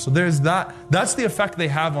ﷺ. So there's that's the effect they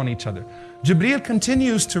have on each other. Jibreel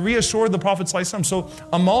continues to reassure the Prophet ﷺ. So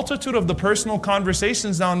a multitude of the personal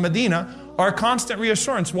conversations now in Medina are constant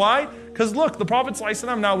reassurance. Why? Because look, the Prophet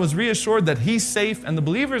ﷺ now was reassured that he's safe and the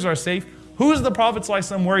believers are safe. Who is the Prophet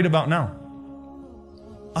ﷺ worried about now?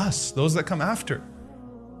 Us, those that come after.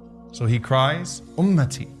 So he cries,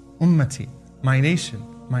 Ummati, Ummati, my nation,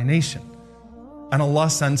 my nation. And Allah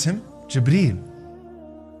sends him Jibreel.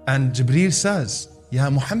 And Jibreel says, Ya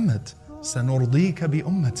Muhammad, sanurdika bi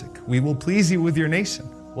ummatik. We will please you with your nation.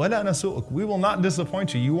 Wala nasu'uk. We will not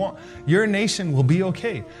disappoint you. Your nation will be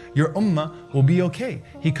okay. Your ummah will be okay.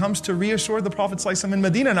 He comes to reassure the Prophet ﷺ in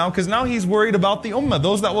Medina now, because now he's worried about the ummah,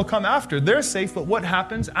 those that will come after. They're safe, but what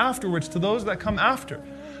happens afterwards to those that come after?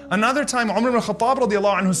 Another time, Umar ibn Khattab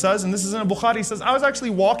radiallahu anhu says, and this is in Bukhari, he says, I was actually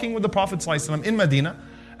walking with the Prophet ﷺ in Medina,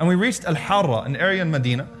 and we reached Al-Harra, an area in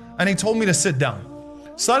Medina, and he told me to sit down.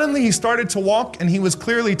 Suddenly he started to walk, and he was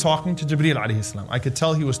clearly talking to Jibreel alayhi salam. I could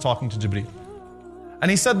tell he was talking to Jibreel. And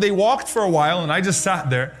he said they walked for a while, and I just sat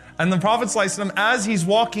there, and the Prophet ﷺ, as he's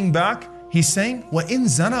walking back, he's saying, وَإِن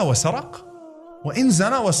زَنَا وَسَرَقْ وَإِن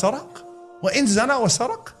زَنَا وَسَرَقْ وَإِن زَنَا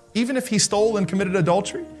وَسَرَقْ. Even if he stole and committed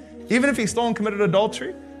adultery, even if he stole and committed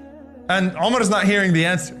adultery. And Umar is not hearing the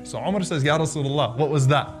answer. So Umar says, Ya Rasulullah, what was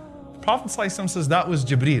that? The Prophet ﷺ says, that was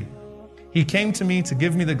Jibreel. He came to me to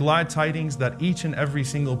give me the glad tidings that each and every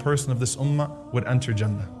single person of this ummah would enter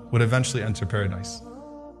Jannah, would eventually enter paradise.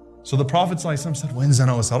 So the Prophet ﷺ said, وَإِن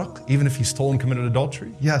زَنَا وَسَرَقْ. Even if he stole and committed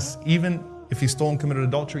adultery? Yes, even if he stole and committed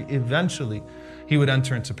adultery, eventually he would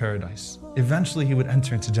enter into paradise. Eventually he would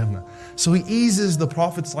enter into Jannah. So he eases the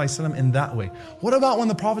Prophet ﷺ in that way. What about when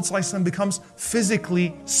the Prophet ﷺ becomes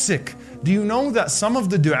physically sick? Do you know that some of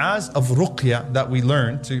the du'as of ruqya that we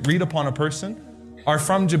learn to read upon a person are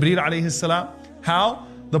from Jibreel alayhi salam? How?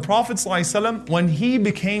 The Prophet ﷺ, when he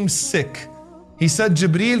became sick, he said,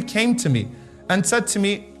 Jibreel came to me and said to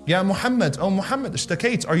me, Ya Muhammad, oh Muhammad,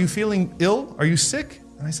 ishtakait, are you feeling ill? Are you sick?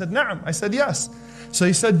 And I said, Na'am. I said, yes. So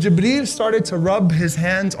he said, Jibreel started to rub his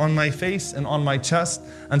hands on my face and on my chest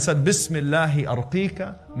and said, Bismillahi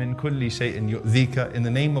arqika min kulli shay'in yu'dhika. In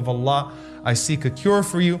the name of Allah, I seek a cure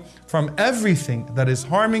for you from everything that is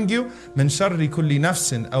harming you. Min sharri kulli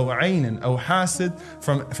nafsin aw aynin aw hasid.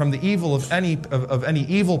 From the evil of any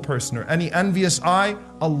evil person or any envious eye.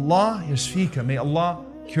 Allah yashfika. May Allah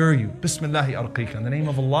cure you. Bismillahi arqika. In the name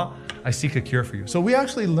of Allah, I seek a cure for you. So we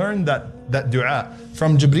actually learned that dua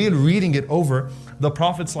from Jibreel reading it over the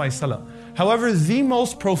Prophet ﷺ. However, the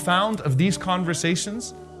most profound of these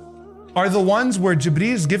conversations are the ones where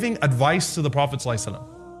Jibreel is giving advice to the Prophet ﷺ.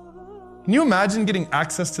 Can you imagine getting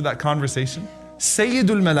access to that conversation?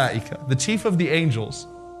 Sayyidul Malaika, the chief of the angels,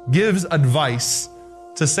 gives advice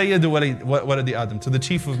to Sayyidul Waladi Adam, to the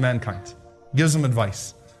chief of mankind. Gives him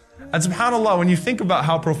advice. And subhanAllah, when you think about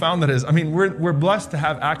how profound that is, I mean, we're blessed to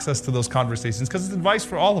have access to those conversations because it's advice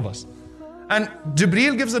for all of us. And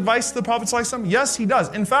Jibreel gives advice to the Prophet ﷺ? Yes, he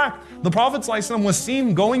does. In fact, the Prophet ﷺ was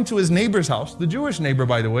seen going to his neighbor's house, the Jewish neighbor,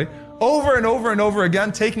 by the way, over and over and over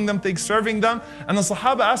again, taking them things, serving them. And the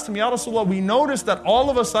Sahaba asked him, Ya Rasulullah, we noticed that all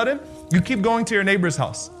of a sudden, you keep going to your neighbor's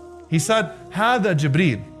house. He said, Hada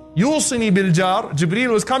Jibreel. Yulsini bil jar.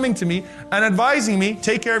 Jibreel was coming to me and advising me,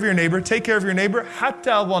 take care of your neighbor, take care of your neighbor, hatta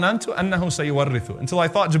dhanantu annahu sayuwarrithu. Until I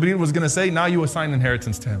thought Jibreel was going to say, now you assign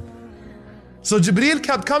inheritance to him. So Jibreel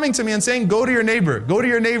kept coming to me and saying, go to your neighbor, go to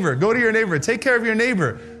your neighbor, go to your neighbor, take care of your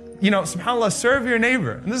neighbor. You know, subhanAllah, serve your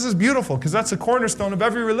neighbor. And this is beautiful because that's a cornerstone of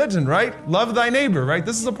every religion, right? Love thy neighbor, right?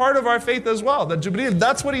 This is a part of our faith as well. That Jibreel,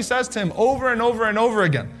 that's what he says to him over and over and over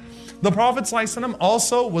again. The Prophet ﷺ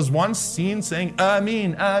also was once seen saying,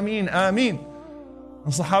 Ameen, Ameen, Ameen.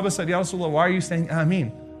 The Sahaba said, Ya Rasulullah, why are you saying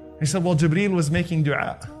Ameen? He said, well, Jibreel was making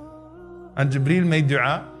dua. And Jibreel made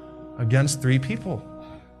dua against three people.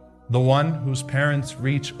 The one whose parents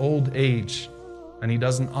reach old age and he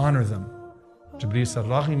doesn't honor them. Jibreel said,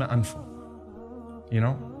 Raghima anfu. You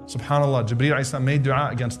know, subhanAllah, Jibreel made dua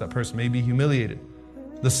against that person, may be humiliated.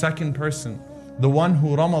 The second person, the one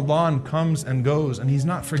who Ramadan comes and goes and he's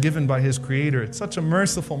not forgiven by his creator. It's such a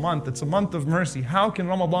merciful month. It's a month of mercy. How can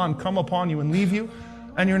Ramadan come upon you and leave you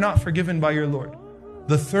and you're not forgiven by your Lord?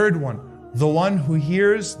 The third one, the one who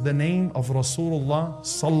hears the name of Rasulullah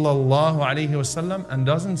sallallahu alayhi wasallam and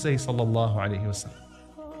doesn't say sallallahu alayhi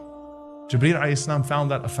wasallam. Jibreel alayhi salam found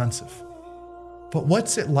that offensive. But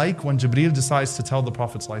what's it like when Jibreel decides to tell the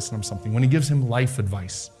Prophet sallallahu alayhi wasallam something, when he gives him life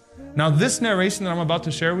advice? Now this narration that I'm about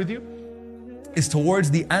to share with you is towards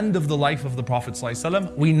the end of the life of the Prophet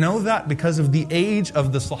ﷺ. We know that because of the age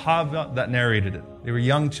of the Sahaba that narrated it. They were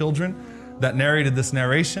young children that narrated this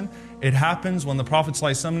narration. It happens when the Prophet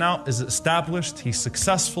ﷺ now is established, he's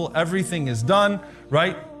successful, everything is done,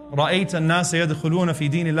 right? رَأَيْتَ النَّاسَ يَدْخُلُونَ فِي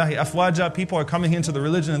دِينِ اللَّهِ أَفْوَاجًا. People are coming into the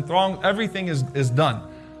religion in throngs, everything is done.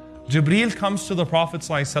 Jibreel comes to the Prophet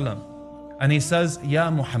ﷺ and he says, Ya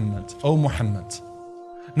Muhammad, O Muhammad.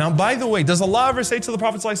 Now, by the way, does Allah ever say to the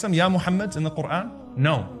Prophet ﷺ, Ya Muhammad in the Quran?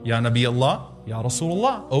 No. Ya Nabi Allah, Ya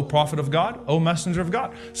Rasulullah, O Prophet of God, O Messenger of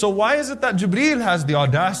God. So why is it that Jibreel has the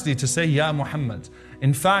audacity to say Ya Muhammad?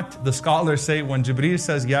 In fact, the scholars say when Jibreel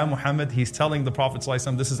says Ya Muhammad, he's telling the Prophet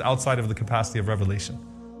ﷺ, this is outside of the capacity of revelation.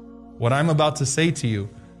 What I'm about to say to you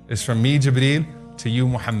is from me, Jibreel, to you,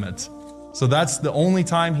 Muhammad. So that's the only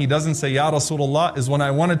time he doesn't say Ya Rasulullah is when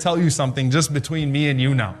I want to tell you something just between me and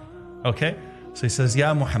you now. Okay? So he says,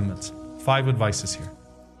 Ya Muhammad, 5 advices here.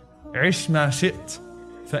 عِشْ مَا شِئْتَ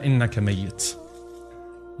فَإِنَّكَ مَيِّتٌ.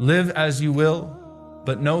 Live as you will,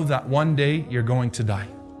 but know that one day you're going to die.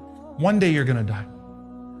 One day you're going to die.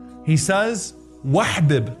 He says,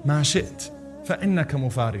 وَحْبِبْ مَا شِئْتَ فَإِنَّكَ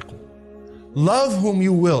مُفَارِقُ. Love whom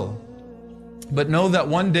you will, but know that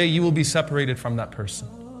one day you will be separated from that person.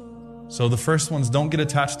 So the first one's don't get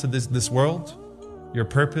attached to this world. Your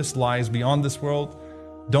purpose lies beyond this world.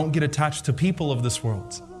 Don't get attached to people of this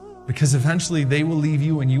world, because eventually they will leave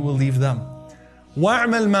you and you will leave them.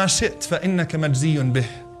 وَاعْمَلْ مَا شِئْتَ فَإِنَّكَ مَجْزِيٌّ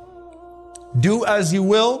بِهِ. Do as you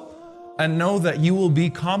will and know that you will be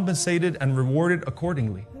compensated and rewarded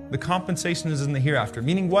accordingly. The compensation is in the hereafter.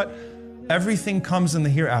 Meaning what? Everything comes in the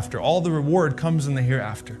hereafter. All the reward comes in the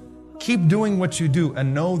hereafter. Keep doing what you do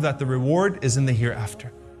and know that the reward is in the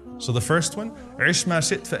hereafter. So the first one, عِشْ مَا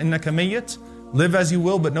شِئْتَ فَإِنَّكَ مَيِّتٌ. Live as you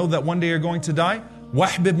will, but know that one day you're going to die.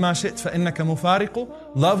 وَحْبِبْ مَا شِئْتَ فَإِنَّكَ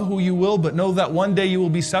مُفَارِقُ. Love who you will, but know that one day you will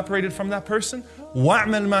be separated from that person.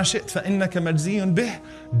 وَاعْمَلْ مَا شِئْتَ فَإِنَّكَ مَجْزِيٌّ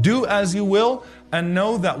بِهِ. Do as you will, and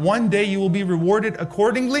know that one day you will be rewarded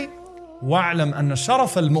accordingly. وَاعْلَمْ أَنَّ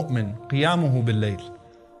شَرَفَ الْمُؤْمِنِ قِيَامُهُ بِاللَّيْلِ.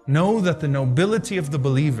 Know that the nobility of the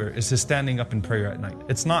believer is his standing up in prayer at night.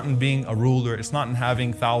 It's not in being a ruler, it's not in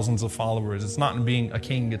having thousands of followers, it's not in being a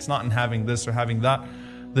king, it's not in having this or having that.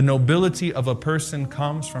 The nobility of a person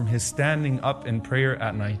comes from his standing up in prayer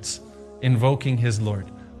at night, invoking his Lord.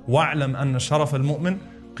 وَاعْلَمْ أَنَّ شَرَفَ الْمُؤْمِنِ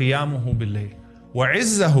قِيَامُهُ بِاللَّيْلِ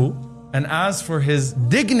وَعِزَّهُ, and as for his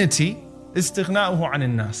dignity, إِسْتِغْنَاؤُهُ عَنِ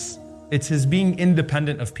النَّاسِ, it's his being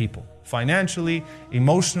independent of people. Financially,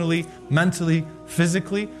 emotionally, mentally,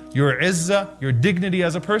 physically. Your izzah, your dignity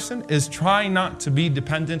as a person is try not to be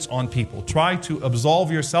dependent on people. Try to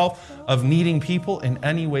absolve yourself of needing people in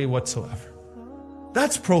any way whatsoever.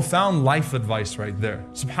 That's profound life advice right there.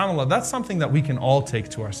 SubhanAllah, that's something that we can all take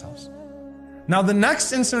to ourselves. Now the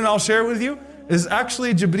next incident I'll share with you is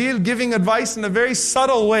actually Jibreel giving advice in a very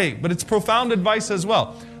subtle way, but it's profound advice as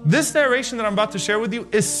well. This narration that I'm about to share with you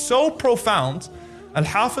is so profound.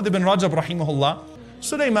 Al-Hafid ibn Rajab rahimahullah,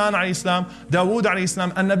 Sulaiman alayhi salam, Dawood alayhi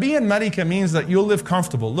salam, and Nabi and Malika means that you'll live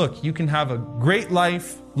comfortable. Look, you can have a great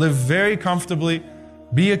life, live very comfortably,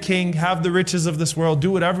 be a king, have the riches of this world, do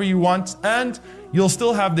whatever you want, and you'll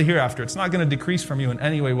still have the hereafter. It's not going to decrease from you in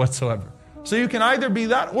any way whatsoever. So you can either be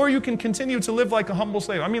that, or you can continue to live like a humble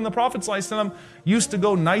slave. I mean, the Prophet ﷺ used to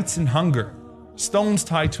go nights in hunger, stones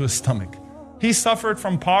tied to his stomach. He suffered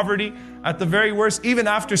from poverty at the very worst, even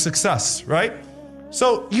after success, right?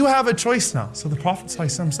 So you have a choice now. So the Prophet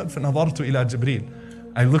ﷺ said, فَنَظَرْتُ إِلَى Jibreel.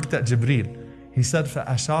 I looked at Jibreel. He said,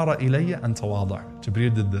 فَأَشَارَ إِلَيَّ أَن تَوَاضَعْ.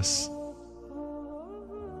 Jibreel did this.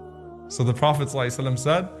 So the Prophet ﷺ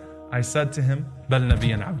said, I said to him, بَلْ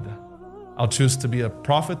نَبِيًّا عَبْدًا. I'll choose to be a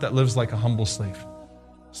prophet that lives like a humble slave.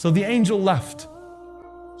 So the angel left.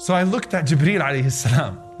 So I looked at Jibreel alayhi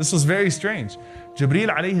salam. This was very strange. Jibreel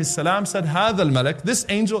alayhi salam said, هذا الملك, this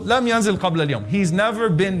angel, لم ينزل قبل اليوم. He's never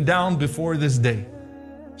been down before this day.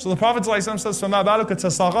 So the Prophet ﷺ says, فَمَا بَالُكَ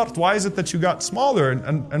تَصَغَرْتَ. Why is it that you got smaller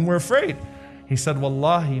and we're afraid? He said,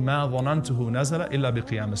 وَاللَّهِ مَا ظَنَنْتُهُ نَزَلَ إِلَّا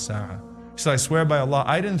بِقِيَامِ السَّاعَةِ. He said, I swear by Allah,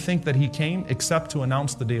 I didn't think that he came except to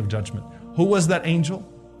announce the day of judgment. Who was that angel?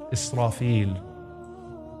 Israfil.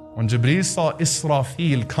 When Jibreel saw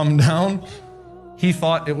Israfil come down, he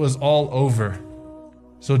thought it was all over.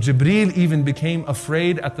 So Jibreel even became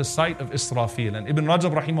afraid at the sight of Israfil. And Ibn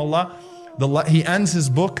Rajab rahimahullah, he ends his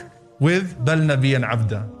book with Bal Nabiyan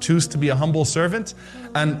Abda, choose to be a humble servant.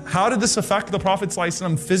 And how did this affect the Prophet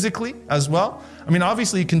ﷺ physically as well? I mean,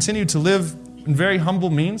 obviously he continued to live in very humble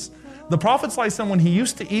means. The Prophet ﷺ, when he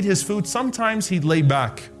used to eat his food, sometimes he'd lay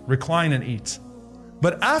back, recline and eat.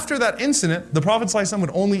 But after that incident, the Prophet ﷺ would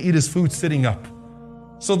only eat his food sitting up.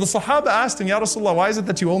 So the Sahaba asked him, Ya Rasulullah, why is it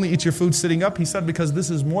that you only eat your food sitting up? He said, because this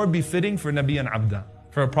is more befitting for Nabiyan Abda,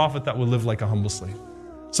 for a prophet that will live like a humble slave.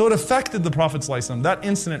 So it affected the Prophet ﷺ. That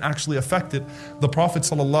incident actually affected the Prophet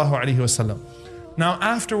ﷺ. Now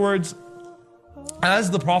afterwards, as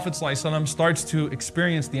the Prophet ﷺ starts to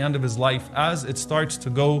experience the end of his life, as it starts to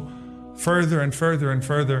go further and further and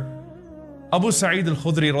further, Abu Sa'id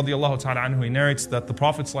al-Khudri radiallahu ta'ala anhu, he narrates that the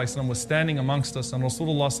Prophet ﷺ was standing amongst us and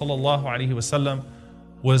Rasulullah sallallahu alayhi wasallam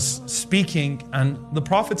was speaking, and the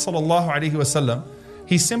Prophet sallallahu alayhi wasallam,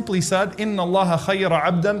 he simply said, Inna Allah khayyara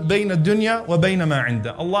abdan bayna dunya wa bayna ma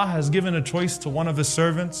inda. Allah has given a choice to one of his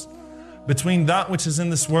servants between that which is in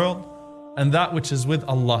this world and that which is with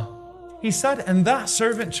Allah. He said, and that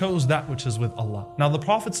servant chose that which is with Allah. Now the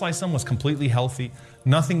Prophet ﷺ was completely healthy,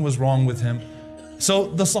 nothing was wrong with him. So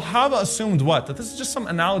the Sahaba assumed what? That this is just some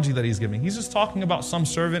analogy that he's giving. He's just talking about some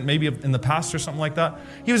servant, maybe in the past or something like that.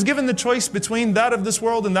 He was given the choice between that of this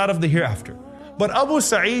world and that of the hereafter. But Abu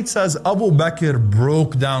Sa'id says, Abu Bakr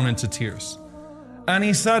broke down into tears. And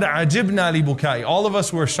he said, Ajibna li bukai. All of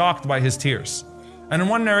us were shocked by his tears. And in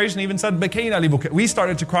one narration he even said, Bakayna li bukai. We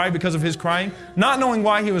started to cry because of his crying, not knowing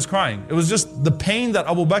why he was crying. It was just the pain that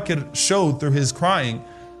Abu Bakr showed through his crying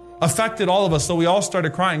affected all of us, so we all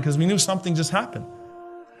started crying because we knew something just happened.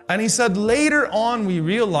 And he said, later on we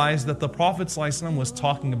realized that the Prophet ﷺ was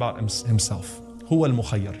talking about himself. Huwa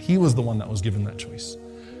al-mukhayyar. He was the one that was given that choice.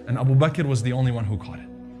 And Abu Bakr was the only one who caught it.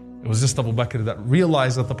 It was just Abu Bakr that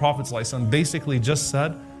realized that the Prophet ﷺ basically just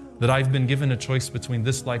said that I've been given a choice between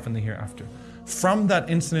this life and the hereafter. From that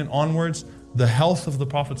incident onwards, the health of the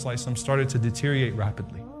Prophet ﷺ started to deteriorate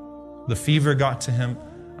rapidly. The fever got to him,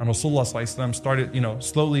 and Rasulullah ﷺ started,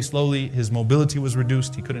 slowly, his mobility was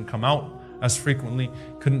reduced. He couldn't come out as frequently,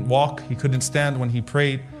 couldn't walk, he couldn't stand when he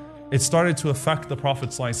prayed. It started to affect the Prophet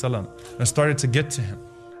ﷺ and started to get to him.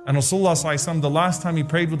 And Rasulullah ﷺ, the last time he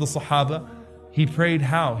prayed with the Sahaba, he prayed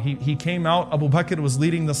how? He came out, Abu Bakr was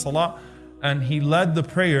leading the Salah, and he led the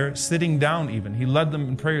prayer sitting down even. He led them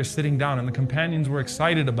in prayer sitting down, and the companions were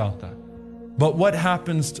excited about that. But what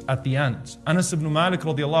happens at the end? Anas ibn Malik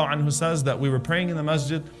radiallahu anhu says that we were praying in the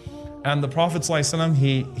masjid, and the Prophet ﷺ,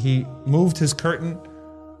 he moved his curtain,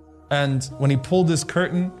 and when he pulled his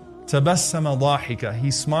curtain, tabassama dahika, he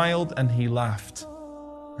smiled and he laughed.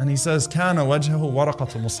 And he says, كَانَ وَجْهَهُ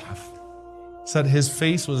وَرَقَةُ مُصْحَفٍ. Said his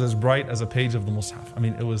face was as bright as a page of the Mus'haf. I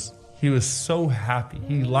mean, he was so happy.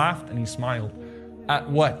 He laughed and he smiled. At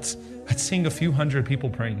what? At seeing a few hundred people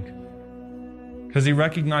praying. Because he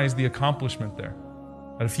recognized the accomplishment there.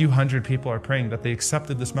 That a few hundred people are praying, that they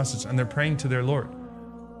accepted this message and they're praying to their Lord.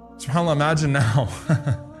 SubhanAllah, imagine now,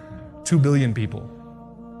 2 billion people,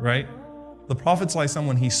 right? The Prophet ﷺ,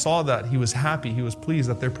 when he saw that, he was happy, he was pleased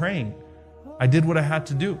that they're praying. I did what I had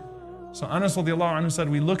to do. So Anas radiallahu anhu said,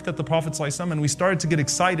 we looked at the Prophet ﷺ and we started to get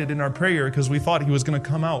excited in our prayer because we thought he was going to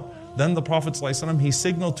come out. Then the Prophet ﷺ, he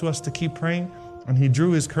signaled to us to keep praying and he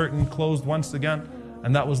drew his curtain closed once again.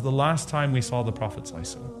 And that was the last time we saw the Prophet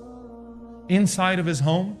ﷺ. Inside of his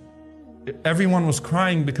home, everyone was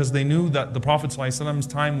crying because they knew that the Prophet ﷺ's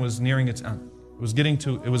time was nearing its end. It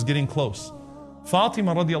was getting close.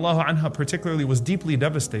 Fatima radiallahu anha particularly was deeply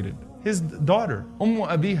devastated. His daughter,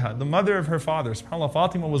 Abiha, the mother of her father, subhanAllah,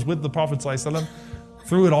 Fatima was with the Prophet ﷺ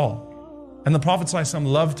through it all. And the Prophet ﷺ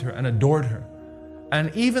loved her and adored her.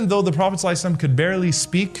 And even though the Prophet ﷺ could barely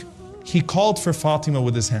speak, he called for Fatima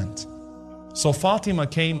with his hand. So Fatima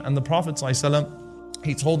came and the Prophet ﷺ,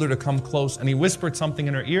 he told her to come close and he whispered something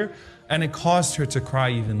in her ear and it caused her to cry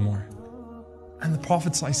even more. And the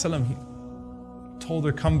Prophet ﷺ, he told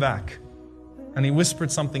her, come back. And he whispered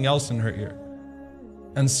something else in her ear.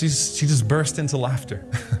 And she just burst into laughter.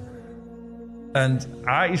 And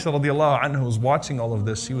Aisha radiallahu anha was watching all of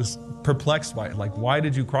this. She was perplexed by it. Like, why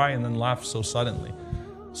did you cry and then laugh so suddenly?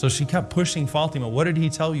 So she kept pushing Fatima. What did he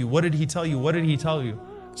tell you? What did he tell you? What did he tell you?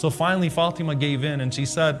 So finally Fatima gave in and she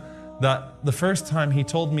said that the first time he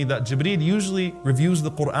told me that Jibreel usually reviews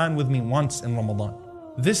the Quran with me once in Ramadan.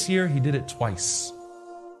 This year he did it twice.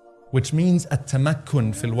 Which means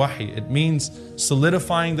at-tamakkun fil wahi. It means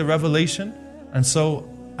solidifying the revelation. And so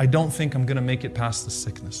I don't think I'm going to make it past the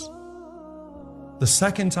sickness. The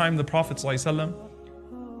second time the Prophet ﷺ,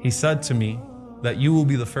 he said to me that you will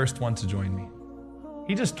be the first one to join me.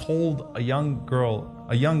 He just told a young girl,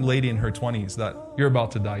 a young lady in her 20s that you're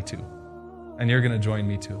about to die too. And you're going to join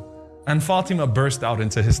me too. And Fatima burst out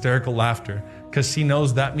into hysterical laughter because she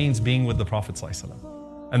knows that means being with the Prophet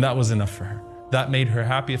ﷺ. And that was enough for her. That made her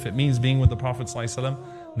happy. If it means being with the Prophet ﷺ,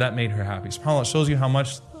 that made her happy. SubhanAllah, it shows you how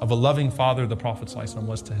much of a loving father the Prophet ﷺ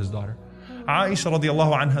was to his daughter. Aisha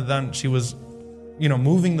radiallahu anha then, she was,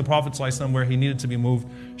 moving the Prophet ﷺ where he needed to be moved.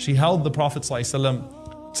 She held the Prophet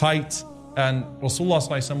ﷺ tight and Rasulullah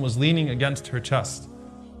ﷺ was leaning against her chest.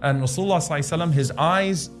 And Rasulullah ﷺ, his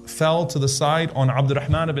eyes fell to the side on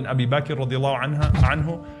Abdurrahman ibn Abi Bakr radiallahu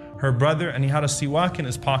anhu, her brother, and he had a siwak in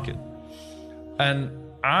his pocket. And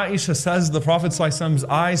Aisha says the Prophet ﷺ's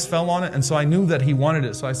eyes fell on it, and so I knew that he wanted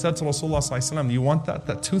it. So I said to Rasulullah ﷺ, you want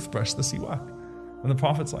that toothbrush, the siwak? And the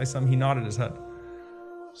Prophet ﷺ, he nodded his head.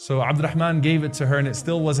 So Abdurrahman gave it to her and it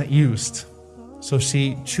still wasn't used. So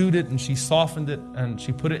she chewed it and she softened it and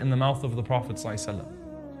she put it in the mouth of the Prophet ﷺ.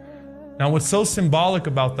 Now what's so symbolic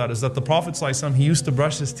about that is that the Prophet ﷺ, he used to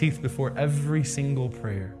brush his teeth before every single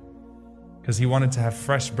prayer. Because he wanted to have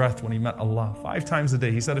fresh breath when he met Allah 5 times a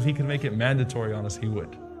day. He said if he could make it mandatory on us, he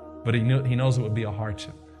would. But he knows it would be a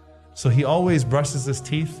hardship. So he always brushes his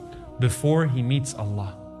teeth before he meets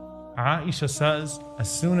Allah. Aisha says, as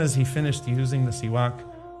soon as he finished using the siwak,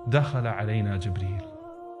 دَخَلَ عَلَيْنَا Jibreel.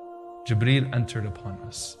 Jibreel entered upon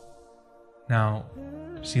us. Now,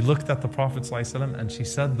 she looked at the Prophet ﷺ and she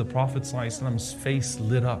said the Prophet ﷺ's face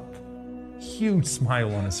lit up. Huge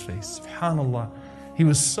smile on his face. SubhanAllah. He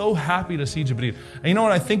was so happy to see Jibreel. And you know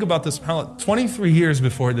what I think about this? 23 years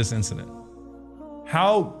before this incident,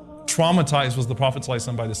 how traumatized was the Prophet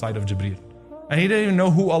ﷺ by the sight of Jibreel? And he didn't even know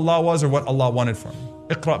who Allah was or what Allah wanted from him.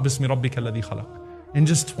 اقرأ بسم ربك الذي خلق. In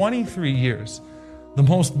just 23 years, the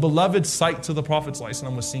most beloved sight to the Prophet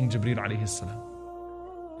ﷺ was seeing Jibreel alayhi salam.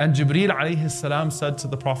 And Jibreel alayhi salam said to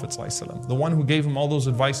the Prophet ﷺ, the one who gave him all those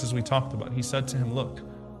advices we talked about, he said to him, look,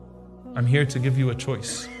 I'm here to give you a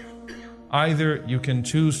choice. Either you can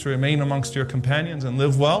choose to remain amongst your companions and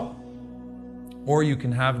live well, or you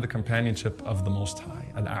can have the companionship of the Most High,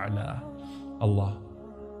 Al-A'la, Allah.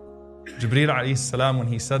 Jibreel alayhi salam, when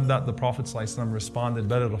he said that, the Prophet ﷺ responded,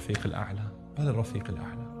 Bal Rafiq al-A'la, Bal Rafiq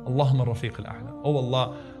al-A'la, Allahumma Rafiq al-A'la. Oh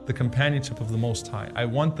Allah, the companionship of the Most High. I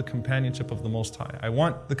want the companionship of the Most High. I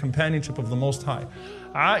want the companionship of the Most High.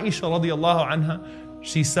 Aisha radiallahu anha,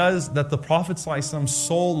 she says that the Prophet ﷺ's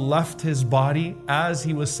soul left his body as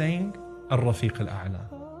he was saying, Al-Rafiq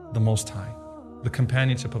al-A'la, the Most High, the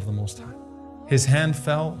companionship of the Most High. His hand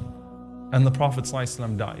fell and the Prophet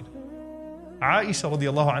ﷺ died. Aisha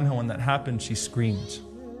radiallahu anha, when that happened, she screamed.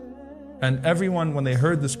 And everyone, when they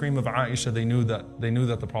heard the scream of Aisha, they knew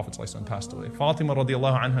that the Prophet ﷺ passed away. Fatima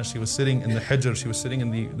radiallahu anha, she was sitting in the hijr, she was sitting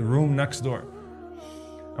in the room next door.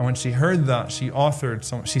 And when she heard that, she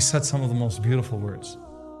said some of the most beautiful words.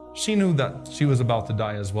 She knew that she was about to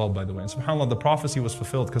die as well, by the way. And subhanAllah, the prophecy was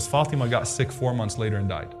fulfilled because Fatima got sick 4 months later and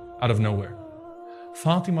died out of nowhere.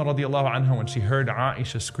 Fatima radiallahu anha, when she heard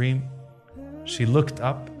Aisha scream, she looked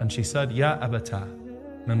up and she said, Ya abata,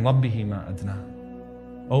 min rabbihi ma adna.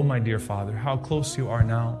 Oh my dear father, how close you are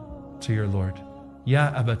now to your Lord.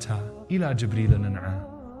 Ya abata, ila Jibreel nan'a.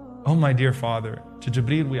 Oh my dear father, to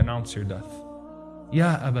Jibreel we announce your death.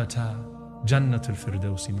 Ya abata, jannatul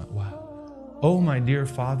firdausi ma'wa. Oh my dear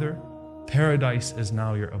father, paradise is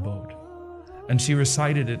now your abode. And she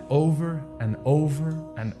recited it over and over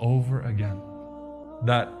and over again.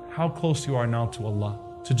 That how close you are now to Allah.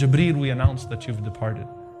 To Jibreel we announce that you've departed.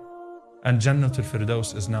 And Jannatul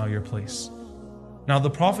Firdaus is now your place. Now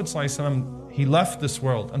the Prophet ﷺ, he left this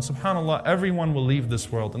world. And subhanAllah, everyone will leave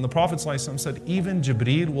this world. And the Prophet ﷺ said, even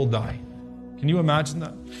Jibreel will die. Can you imagine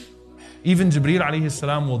that? Even Jibreel alayhi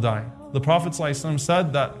salam will die. The Prophet ﷺ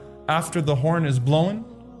said that after the horn is blown,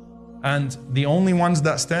 and the only ones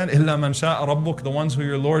that stand, إِلَّا مَنْ شَاءَ رَبُّكَ, the ones who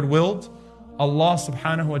your Lord willed, Allah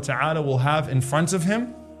subhanahu wa ta'ala will have in front of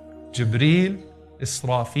him Jibreel,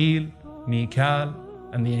 Israfil, Mikal,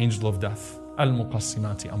 and the angel of death.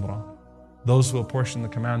 Al-Muqassimati Amra. Those who apportion the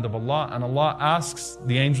command of Allah, and Allah asks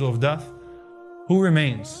the angel of death, who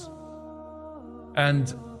remains?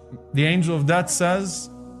 And the angel of death says,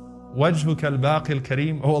 وَجْهُكَ الْبَاقِ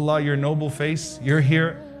الْكَرِيمِ, oh Allah, your noble face, you're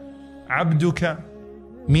here. Abduka,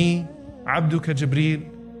 me, Abduka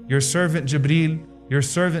Jibreel, your servant Jibreel, your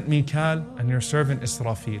servant Mikal, and your servant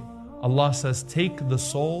Israfil. Allah says, take the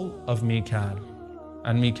soul of Mikal.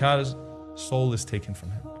 And Mikal's soul is taken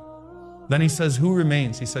from him. Then he says, who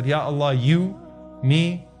remains? He said, Ya Allah, you,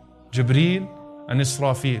 me, Jibreel, and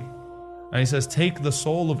Israfil. And he says, take the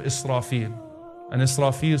soul of Israfil. And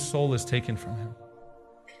Israfil's soul is taken from him.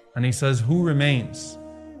 And he says, who remains?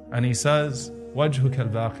 And he says, وَجْهُكَ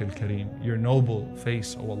الْبَاقِ الْكَرِيمِ, your noble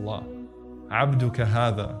face, O Allah. عَبْدُكَ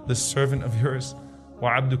هَذَا, this servant of yours,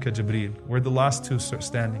 وَعَبْدُكَ Jibreel. We're the last two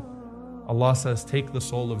standing. Allah says, take the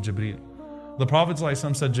soul of Jibreel. The Prophet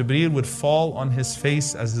ﷺ said Jibreel would fall on his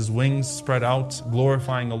face as his wings spread out,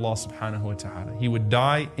 glorifying Allah subhanahu wa ta'ala. He would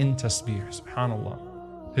die in tasbih,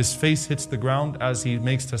 subhanallah. His face hits the ground as he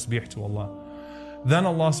makes tasbih to Allah.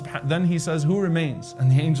 Then he says, who remains?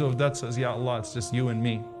 And the angel of death says, Ya Allah, it's just you and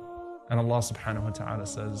me. And Allah subhanahu wa ta'ala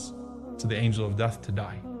says to the angel of death to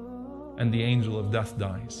die. And the angel of death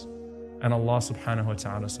dies. And Allah subhanahu wa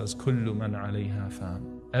ta'ala says, كُلُّ مَنْ عَلَيْهَا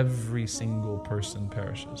فَانٍ, every single person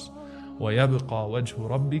perishes. وَيَبْقَى وَجْهُ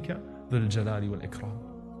رَبِّكَ ذُو الْجَلَالِ وَالْإِكْرَامِ,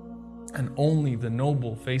 and only the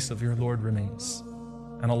noble face of your Lord remains.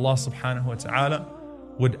 And Allah subhanahu wa ta'ala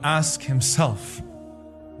would ask himself,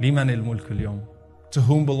 لِمَنِ الْمُلْكُ الْيَوْمِ, to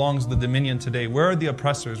whom belongs the dominion today? Where are the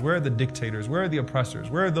oppressors? Where are the dictators? Where are the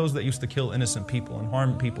oppressors? Where are those that used to kill innocent people and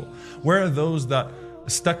harm people? Where are those that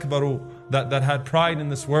istakbaru, that had pride in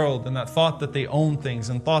this world and that thought that they owned things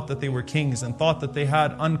and thought that they were kings and thought that they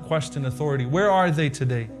had unquestioned authority? Where are they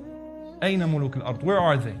today? أين ملوك الأرض? Where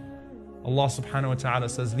are they? Allah subhanahu wa ta'ala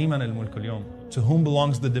says, لِمَنَ الْمُلْكُ الْيَوْمِ, to whom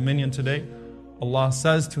belongs the dominion today? Allah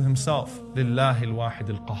says to himself, لِلَّهِ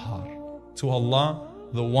الْوَاحِدِ الْقَهَّارِ, to Allah,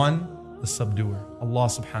 the one, the subduer, Allah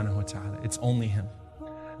subhanahu wa ta'ala. It's only him.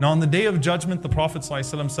 Now on the day of judgment, the Prophet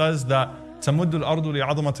ﷺ says that تَمُدُّ الْأَرْضُ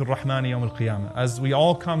لِعَظَمَةِ الرَّحْمَنِ يَوْمِ الْقِيَامَةِ, as we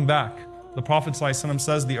all come back, the Prophet ﷺ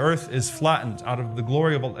says the earth is flattened out of the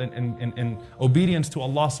glory of in obedience to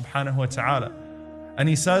Allah subhanahu wa ta'ala. And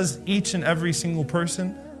he says each and every single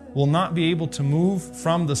person will not be able to move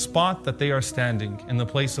from the spot that they are standing in the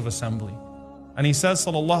place of assembly. And he says,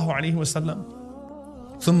 sallallahu alayhi wa sallam,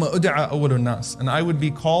 ثُمَّ أُدْعَى أَوَّلُ النَّاسِ, and I would be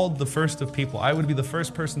called the first of people. I would be the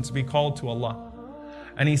first person to be called to Allah.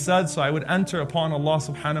 And he said, so I would enter upon Allah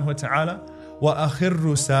subhanahu wa ta'ala, وَأَخِرُّ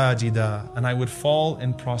سَاجِدًا, and I would fall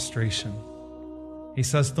in prostration. He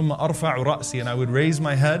says, ثُمَّ أَرْفَعُ رَأْسِي, and I would raise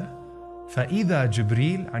my head, فَإِذَا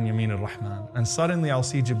جِبْرِيلٌ عَنْ يَمِينِ الرَّحْمَنِ, and suddenly I'll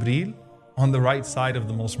see Jibreel on the right side of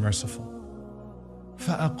the most merciful.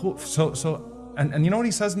 And you know what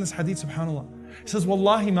he says in this hadith, subhanAllah? He says,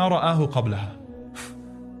 وَاللَّهِ مَا رَآهُ قَبْلَهَا,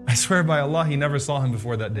 I swear by Allah, he never saw him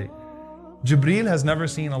before that day. Jibreel has never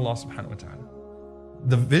seen Allah subhanahu wa ta'ala.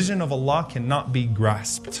 The vision of Allah cannot be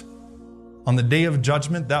grasped. On the day of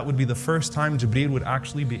judgment, that would be the first time Jibreel would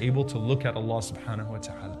actually be able to look at Allah subhanahu wa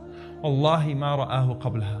ta'ala. Wallahi ma ra'ahu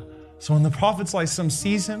qablaha. So when the Prophet ﷺ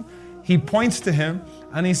sees him, he points to him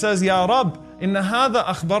and he says, Ya Rabb, inna hadha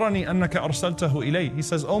akhbarani annaka arsaltahu ilay. He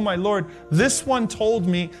says, oh my Lord, this one told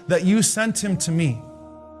me that you sent him to me.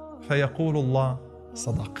 فَيَقُولُ اللَّهُ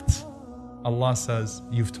صَدَقْتَ. Allah says,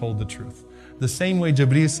 you've told the truth. The same way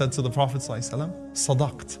Jibreel said to the Prophet ﷺ,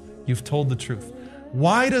 صَدَقْتَ, you've told the truth.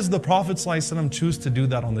 Why does the Prophet ﷺ choose to do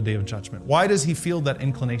that on the Day of Judgment? Why does he feel that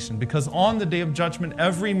inclination? Because on the Day of Judgment,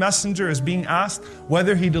 every messenger is being asked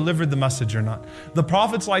whether he delivered the message or not. The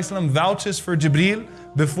Prophet ﷺ vouches for Jibreel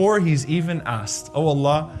before he's even asked. Oh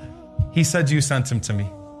Allah, he said you sent him to me.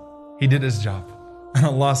 He did his job. And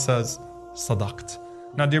Allah says, Sadaqt.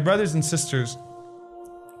 Now dear brothers and sisters,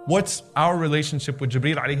 what's our relationship with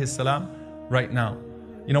Jibreel alayhi salam right now?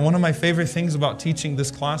 You know, one of my favorite things about teaching this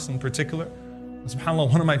class in particular,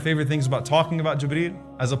 SubhanAllah, one of my favorite things about talking about Jibreel,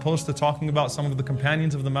 as opposed to talking about some of the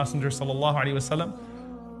companions of the Messenger sallallahu alaihi wasallam,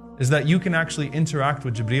 is that you can actually interact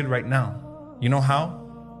with Jibreel right now. You know how?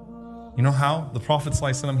 You know how? The Prophet sallallahu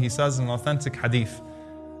alaihi wasallam, he says in an authentic hadith,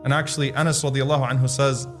 and actually Anas radiallahu anhu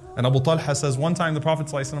says, and Abu Talha says, one time the Prophet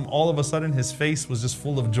sallallahu alaihi wasallam, all of a sudden his face was just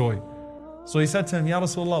full of joy. So he said to him, Ya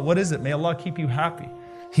Rasulullah, what is it? May Allah keep you happy.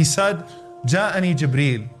 He said, Ja'ani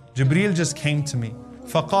Jibreel. Jibreel just came to me.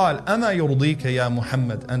 فقال أما يرضيك يا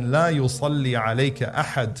محمد أن لا يصلي عليك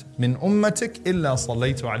أحد من أمتك إلا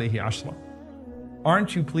صليت عليه عشرة.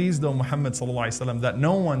 Aren't you pleased, O Muhammad sallallahu alaihi wasallam, that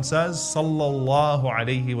no one says sallallahu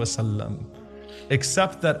alaihi wasallam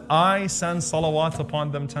except that I send salawat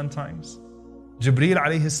upon them 10 times? Jibreel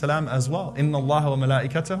alayhi salam as well. Inna Allah wa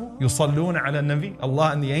malaikatahu yusalluna ala nabi. Allah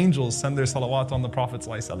and the angels send their salawat on the Prophet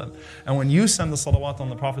sallallahu alaihi wasallam. And when you send the salawat on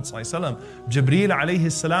the Prophet sallallahu alaihi wasallam, Jibreel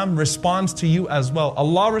alayhi salam responds to you as well.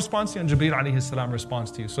 Allah responds to you and Jibreel alayhi salam responds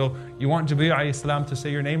to you. So you want Jibreel alayhi salam to say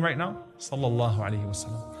your name right now? Sallallahu alayhi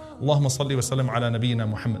wasallam. Allahumma salli wa sallim ala nabiyyina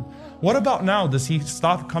Muhammad. What about now? Does he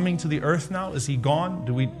stop coming to the earth now? Is he gone?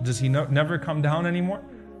 Does he never come down anymore?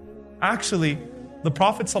 Actually, the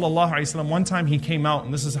Prophet ﷺ, one time he came out,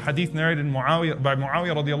 and this is a hadith narrated by Muawiyah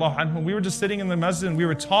radiallahu anhu. We were just sitting in the masjid and we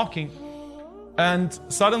were talking, and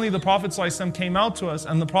suddenly the Prophet ﷺ came out to us,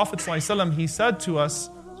 and the Prophet ﷺ, he said to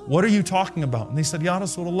us, what are you talking about? And they said, Ya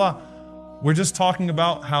Rasulullah, we're just talking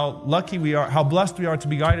about how lucky we are, how blessed we are to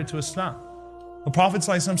be guided to Islam. The Prophet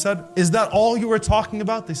ﷺ said, is that all you were talking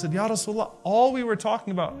about? They said, Ya Rasulullah, all we were talking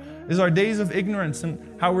about is our days of ignorance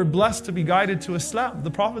and how we're blessed to be guided to Islam. The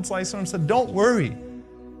Prophet ﷺ said, don't worry.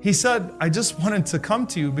 He said, I just wanted to come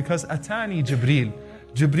to you because Atani Jibreel.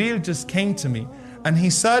 Jibreel just came to me. And he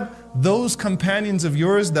said, those companions of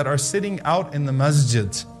yours that are sitting out in the masjid,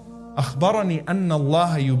 أخبرني أن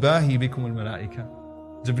الله يباهي بكم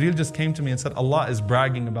الملائكة. Jibreel just came to me and said, Allah is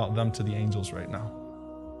bragging about them to the angels right now.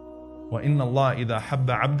 وَإِنَّ اللَّهَ إِذَا حَبَّ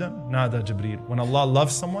عَبْدًا نَادَى جِبْرِيلَ. When Allah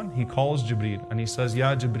loves someone, He calls Jibreel and He says,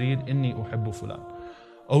 Ya Jibreel, inni uhibbu fulan.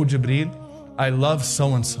 Oh Jibreel, I love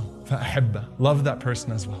so-and-so. فَأَحِبَّ. Love that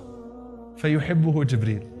person as well. فَيُحِبُّهُ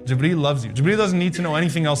Jibreel. Jibreel loves you. Jibreel doesn't need to know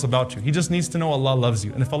anything else about you. He just needs to know Allah loves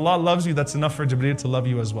you. And if Allah loves you, that's enough for Jibreel to love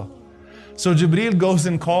you as well. So Jibreel goes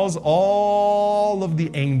and calls all of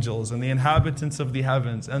the angels and the inhabitants of the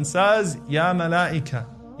heavens and says, Ya malaika,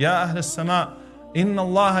 Ya ahl as-sama, Inna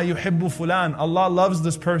Allah yuhibbu fulan. Allah loves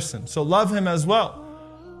this person, so love him as well.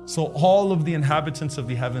 So all of the inhabitants of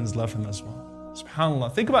the heavens love him as well.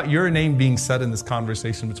 SubhanAllah. Think about your name being said in this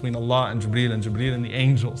conversation between Allah and Jibreel and the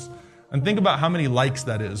angels. And think about how many likes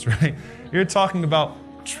that is, right? You're talking about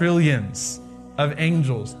trillions of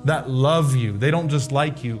angels that love you. They don't just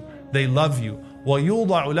like you, they love you. وَيُوضَعُ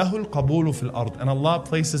لَهُ الْقَبُولُ فِي الْأَرْضِ. And Allah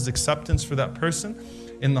places acceptance for that person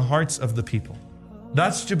in the hearts of the people.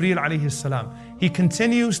 That's Jibreel alayhi salam. He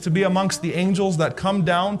continues to be amongst the angels that come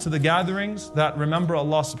down to the gatherings that remember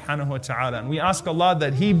Allah subhanahu wa ta'ala. And we ask Allah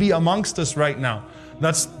that He be amongst us right now.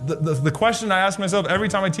 That's the question I ask myself every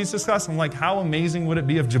time I teach this class. I'm like, how amazing would it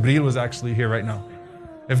be if Jibreel was actually here right now?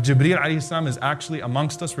 If Jibreel alayhi salam is actually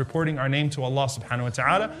amongst us, reporting our name to Allah subhanahu wa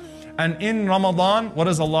ta'ala. And in Ramadan, what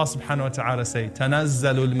does Allah subhanahu wa ta'ala say?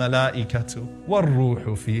 تَنَزَّلُ الْمَلَائِكَةُ وَالرُّوحُ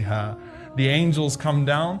فِيهَا. The angels come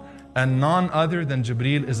down, and none other than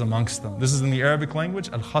Jibreel is amongst them. This is in the Arabic language,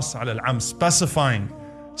 al-khas al-am, specifying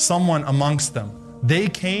someone amongst them. They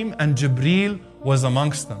came and Jibreel was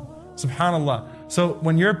amongst them. SubhanAllah. So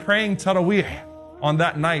when you're praying Taraweeh on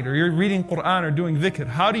that night, or you're reading Quran or doing dhikr,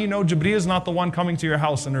 how do you know Jibreel is not the one coming to your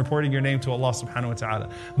house and reporting your name to Allah subhanahu wa ta'ala?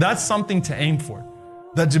 That's something to aim for.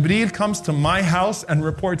 That Jibreel comes to my house and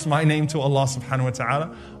reports my name to Allah subhanahu wa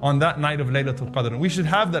ta'ala on that night of Laylatul Qadr. And we should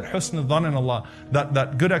have that husn al-dhan in Allah,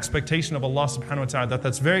 that good expectation of Allah subhanahu wa ta'ala,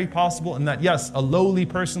 that's very possible, and that yes, a lowly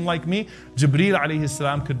person like me, Jibreel alayhi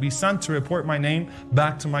salam, could be sent to report my name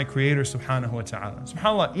back to my Creator subhanahu wa ta'ala.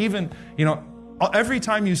 SubhanAllah, even, every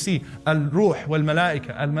time you see al-ruh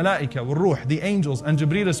wal-malaika wal-ruh, the angels, and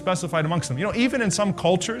Jibreel is specified amongst them. Even in some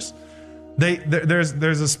cultures,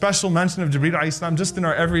 There's a special mention of Jibreel alayhi salam just in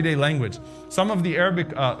our everyday language. Some of the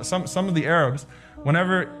Arabs,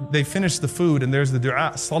 whenever they finish the food and there's the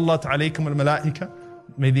dua, Sallat alaykum al-malaika,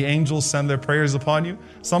 may the angels send their prayers upon you.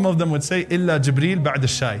 Some of them would say, Illa Jibreel ba'd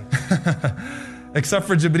al-shay. Except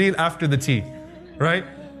for Jibreel after the tea, right?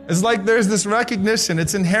 It's like there's this recognition,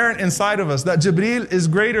 it's inherent inside of us that Jibreel is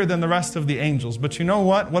greater than the rest of the angels. But you know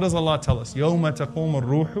what? What does Allah tell us? يَوْمَ تَقُومُ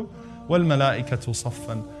الرُّوحُ وَالْمَلَائِكَةُ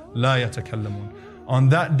صَفًّا لَا يَتَكَلَّمُونَ. On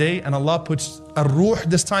that day, and Allah puts ar-ruh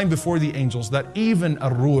this time before the angels, that even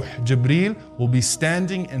ar-ruh, Jibreel, will be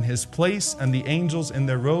standing in his place and the angels in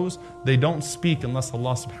their rows. They don't speak unless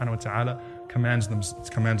Allah subhanahu wa ta'ala commands them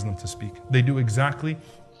to speak. They do exactly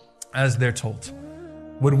as they're told.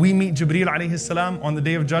 Would we meet Jibreel alayhi salam on the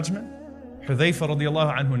day of judgment? Hudhayfa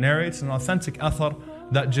radiallahu anhu narrates an authentic athar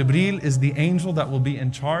that Jibreel is the angel that will be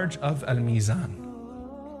in charge of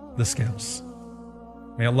al-mizan, the scales.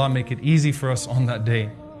 May Allah make it easy for us on that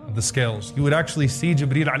day of the scales. You would actually see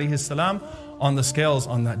Jibreel alayhi salam on the scales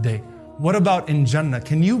on that day. What about in Jannah?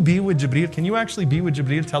 Can you be with Jibreel? Can you actually be with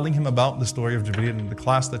Jibreel, telling him about the story of Jibreel and the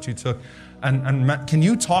class that you took? And can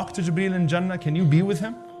you talk to Jibreel in Jannah? Can you be with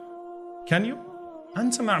him? Can you?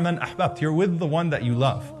 أنت مع من أحببت. You're with the one that you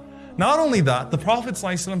love. Not only that, the Prophet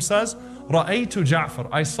ﷺ says, رأيت جعفر.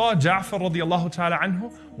 I saw Ja'far radiallahu ta'ala anhu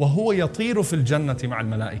وهو يطير في الجنة مع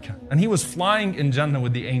الملائكة. And he was flying in Jannah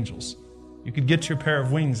with the angels. You could get your pair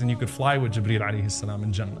of wings and you could fly with Jibreel alayhi salam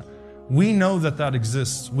in Jannah. We know that that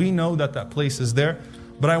exists. We know that that place is there.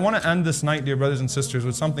 But I want to end this night, dear brothers and sisters,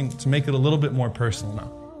 with something to make it a little bit more personal now.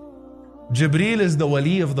 Jibreel is the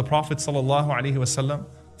wali of the Prophet sallallahu alaihi wasallam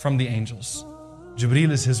from the angels.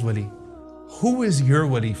 Jibreel is his wali. Who is your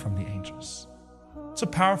wali from the angels? It's a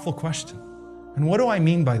powerful question. And what do I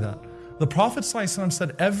mean by that? The Prophet ﷺ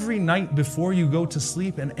said every night before you go to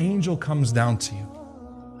sleep, an angel comes down to you.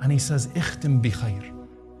 And he says, Ikhtim bi khair,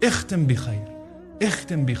 Ikhtim bi khair,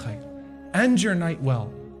 Ikhtim bi khair. End your night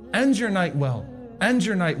well, end your night well, end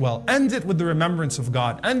your night well. End it with the remembrance of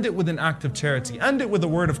God. End it with an act of charity. End it with a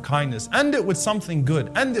word of kindness. End it with something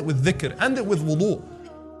good. End it with dhikr. End it with wudu.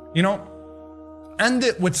 You know, end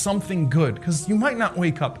it with something good, because you might not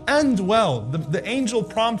wake up. End well. The angel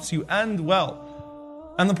prompts you, end well.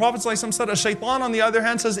 And the Prophet ﷺ said, a shaitan on the other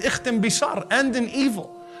hand says, Ikhtim bi shar, end in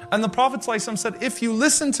evil. And the Prophet ﷺ said, if you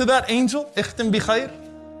listen to that angel, Ikhtim bi khair,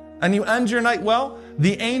 and you end your night well,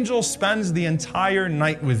 the angel spends the entire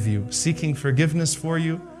night with you, seeking forgiveness for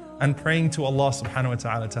you and praying to Allah subhanahu wa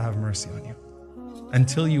ta'ala to have mercy on you.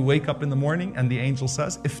 Until you wake up in the morning and the angel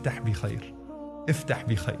says, Iftah bi khair, Iftah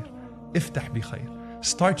bi khair, Iftah bi khair.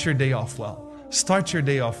 Start your day off well. Start your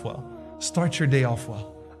day off well. Start your day off well.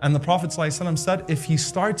 And the Prophet ﷺ said, if he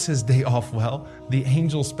starts his day off well, the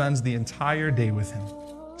angel spends the entire day with him,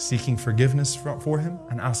 seeking forgiveness for him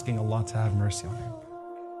and asking Allah to have mercy on him.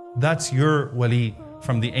 That's your wali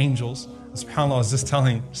from the angels. SubhanAllah, I was just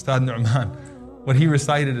telling Ustad Nu'man what he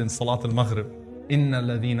recited in Salat al-Maghrib. إِنَّ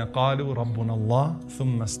الَّذِينَ قَالُوا رَبُّنَا اللَّهُ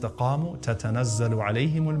ثُمَّ اسْتَقَامُوا تَتَنَزَّلُ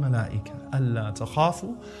عَلَيْهِمُ الْمَلَائِكَةُ أَلَّا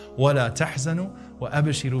تَخَافُوا وَلَا تَحْزَنُوا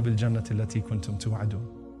وَأَبْشِرُوا بِالْجَنَّةِ الَّتِي كُنْتُمْ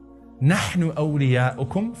تُوعَدُونَ نَحْنُ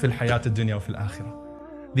أَوْلِيَاؤُكُمْ فِي الْحَيَاةِ الدُّنْيَا وَفِي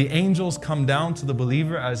الْآخِرَةِ. The angels come down to the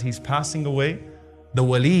believer as he's passing away. The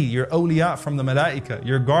wali, your awliya from the malaika,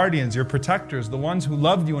 your guardians, your protectors, the ones who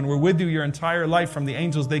loved you and were with you your entire life from the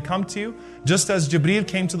angels, they come to you, just as Jibreel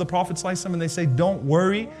came to the Prophet ﷺ and they say, don't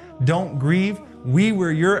worry, don't grieve. We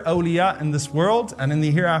were your awliya in this world and in the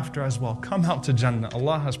hereafter as well. Come out to Jannah.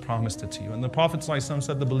 Allah has promised it to you. And the Prophet ﷺ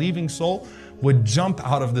said the believing soul would jump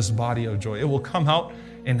out of this body of joy. It will come out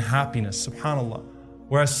in happiness, subhanAllah.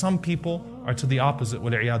 Whereas some people are to the opposite,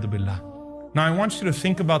 wal-iyadu billah. Now I want you to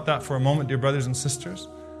think about that for a moment, dear brothers and sisters,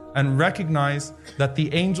 and recognize that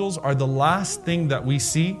the angels are the last thing that we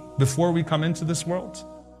see before we come into this world,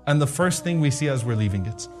 and the first thing we see as we're leaving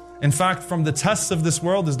it. In fact, from the tests of this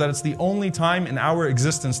world is that it's the only time in our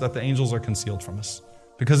existence that the angels are concealed from us.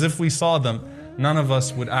 Because if we saw them, none of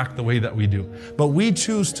us would act the way that we do. But we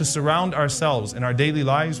choose to surround ourselves in our daily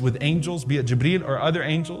lives with angels, be it Jibreel or other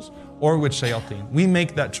angels, or with shayateen. We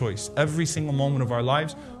make that choice every single moment of our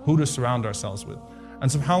lives, who to surround ourselves with.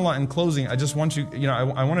 And subhanAllah, in closing, I just want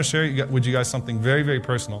I want to share with you guys something very, very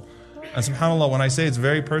personal. And subhanAllah, when I say it's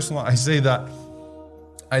very personal, I say that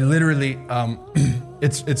I literally,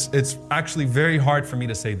 it's actually very hard for me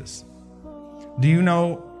to say this. Do you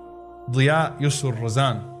know Diya, Yusur,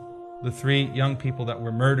 Razan, the 3 young people that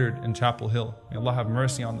were murdered in Chapel Hill? May Allah have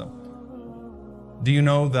mercy on them. Do you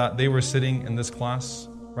know that they were sitting in this class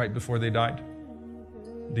right before they died?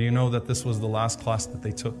 Do you know that this was the last class that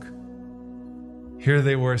they took? Here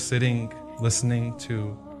they were sitting, listening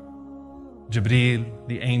to Jibreel,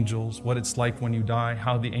 the angels, what it's like when you die,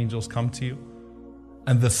 how the angels come to you.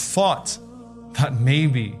 And the thought that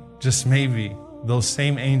maybe, just maybe, those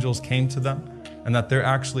same angels came to them and that they're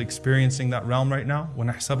actually experiencing that realm right now.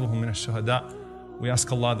 وَنَحْسَبُهُم مِّنَ الشُّهَدَاءِ. We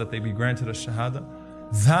ask Allah that they be granted a shahada.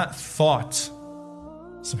 That thought,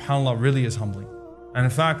 subhanAllah, really is humbling. And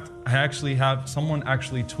in fact, someone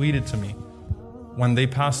actually tweeted to me when they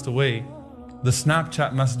passed away, the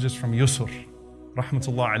Snapchat messages from Yusur,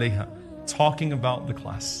 rahmatullah alayha, talking about the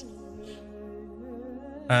class.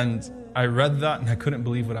 And I read that and I couldn't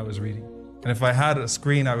believe what I was reading. And if I had a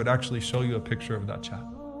screen, I would actually show you a picture of that chat.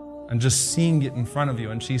 And just seeing it in front of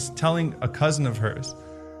you. And she's telling a cousin of hers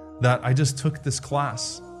that I just took this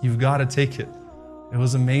class. You've got to take it. It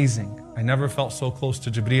was amazing. I never felt so close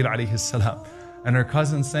to Jibreel alayhi salam. And her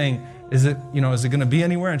cousin saying, is it going to be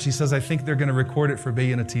anywhere? And she says, I think they're going to record it for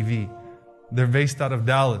Bayna TV. They're based out of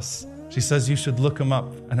Dallas. She says, you should look them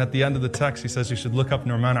up. And at the end of the text, she says, you should look up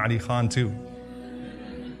Norman Ali Khan too.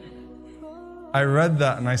 I read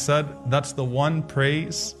that and I said, that's the one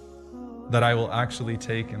praise that I will actually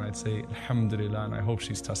take, and I'd say, Alhamdulillah, and I hope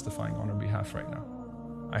she's testifying on her behalf right now.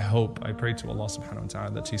 I pray to Allah subhanahu wa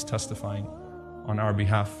ta'ala that she's testifying on our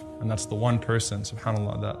behalf. And that's the one person,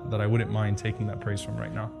 subhanAllah, that I wouldn't mind taking that praise from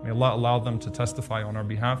right now. May Allah allow them to testify on our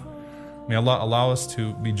behalf. May Allah allow us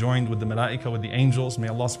to be joined with the malaika, with the angels. May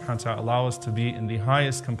Allah subhanahu wa ta'ala allow us to be in the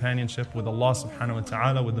highest companionship with Allah subhanahu wa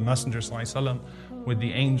ta'ala, with the Messenger sallallahu alayhi wa sallam, with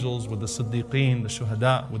the angels, with the siddiqeen, the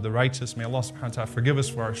shuhada, with the righteous. May Allah subhanahu wa ta'ala forgive us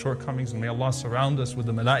for our shortcomings, and may Allah surround us with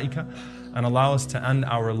the malaika and allow us to end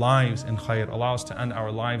our lives in khair, allow us to end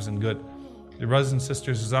our lives in good. Dear brothers and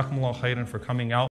sisters, jazakumullah khairan for coming out.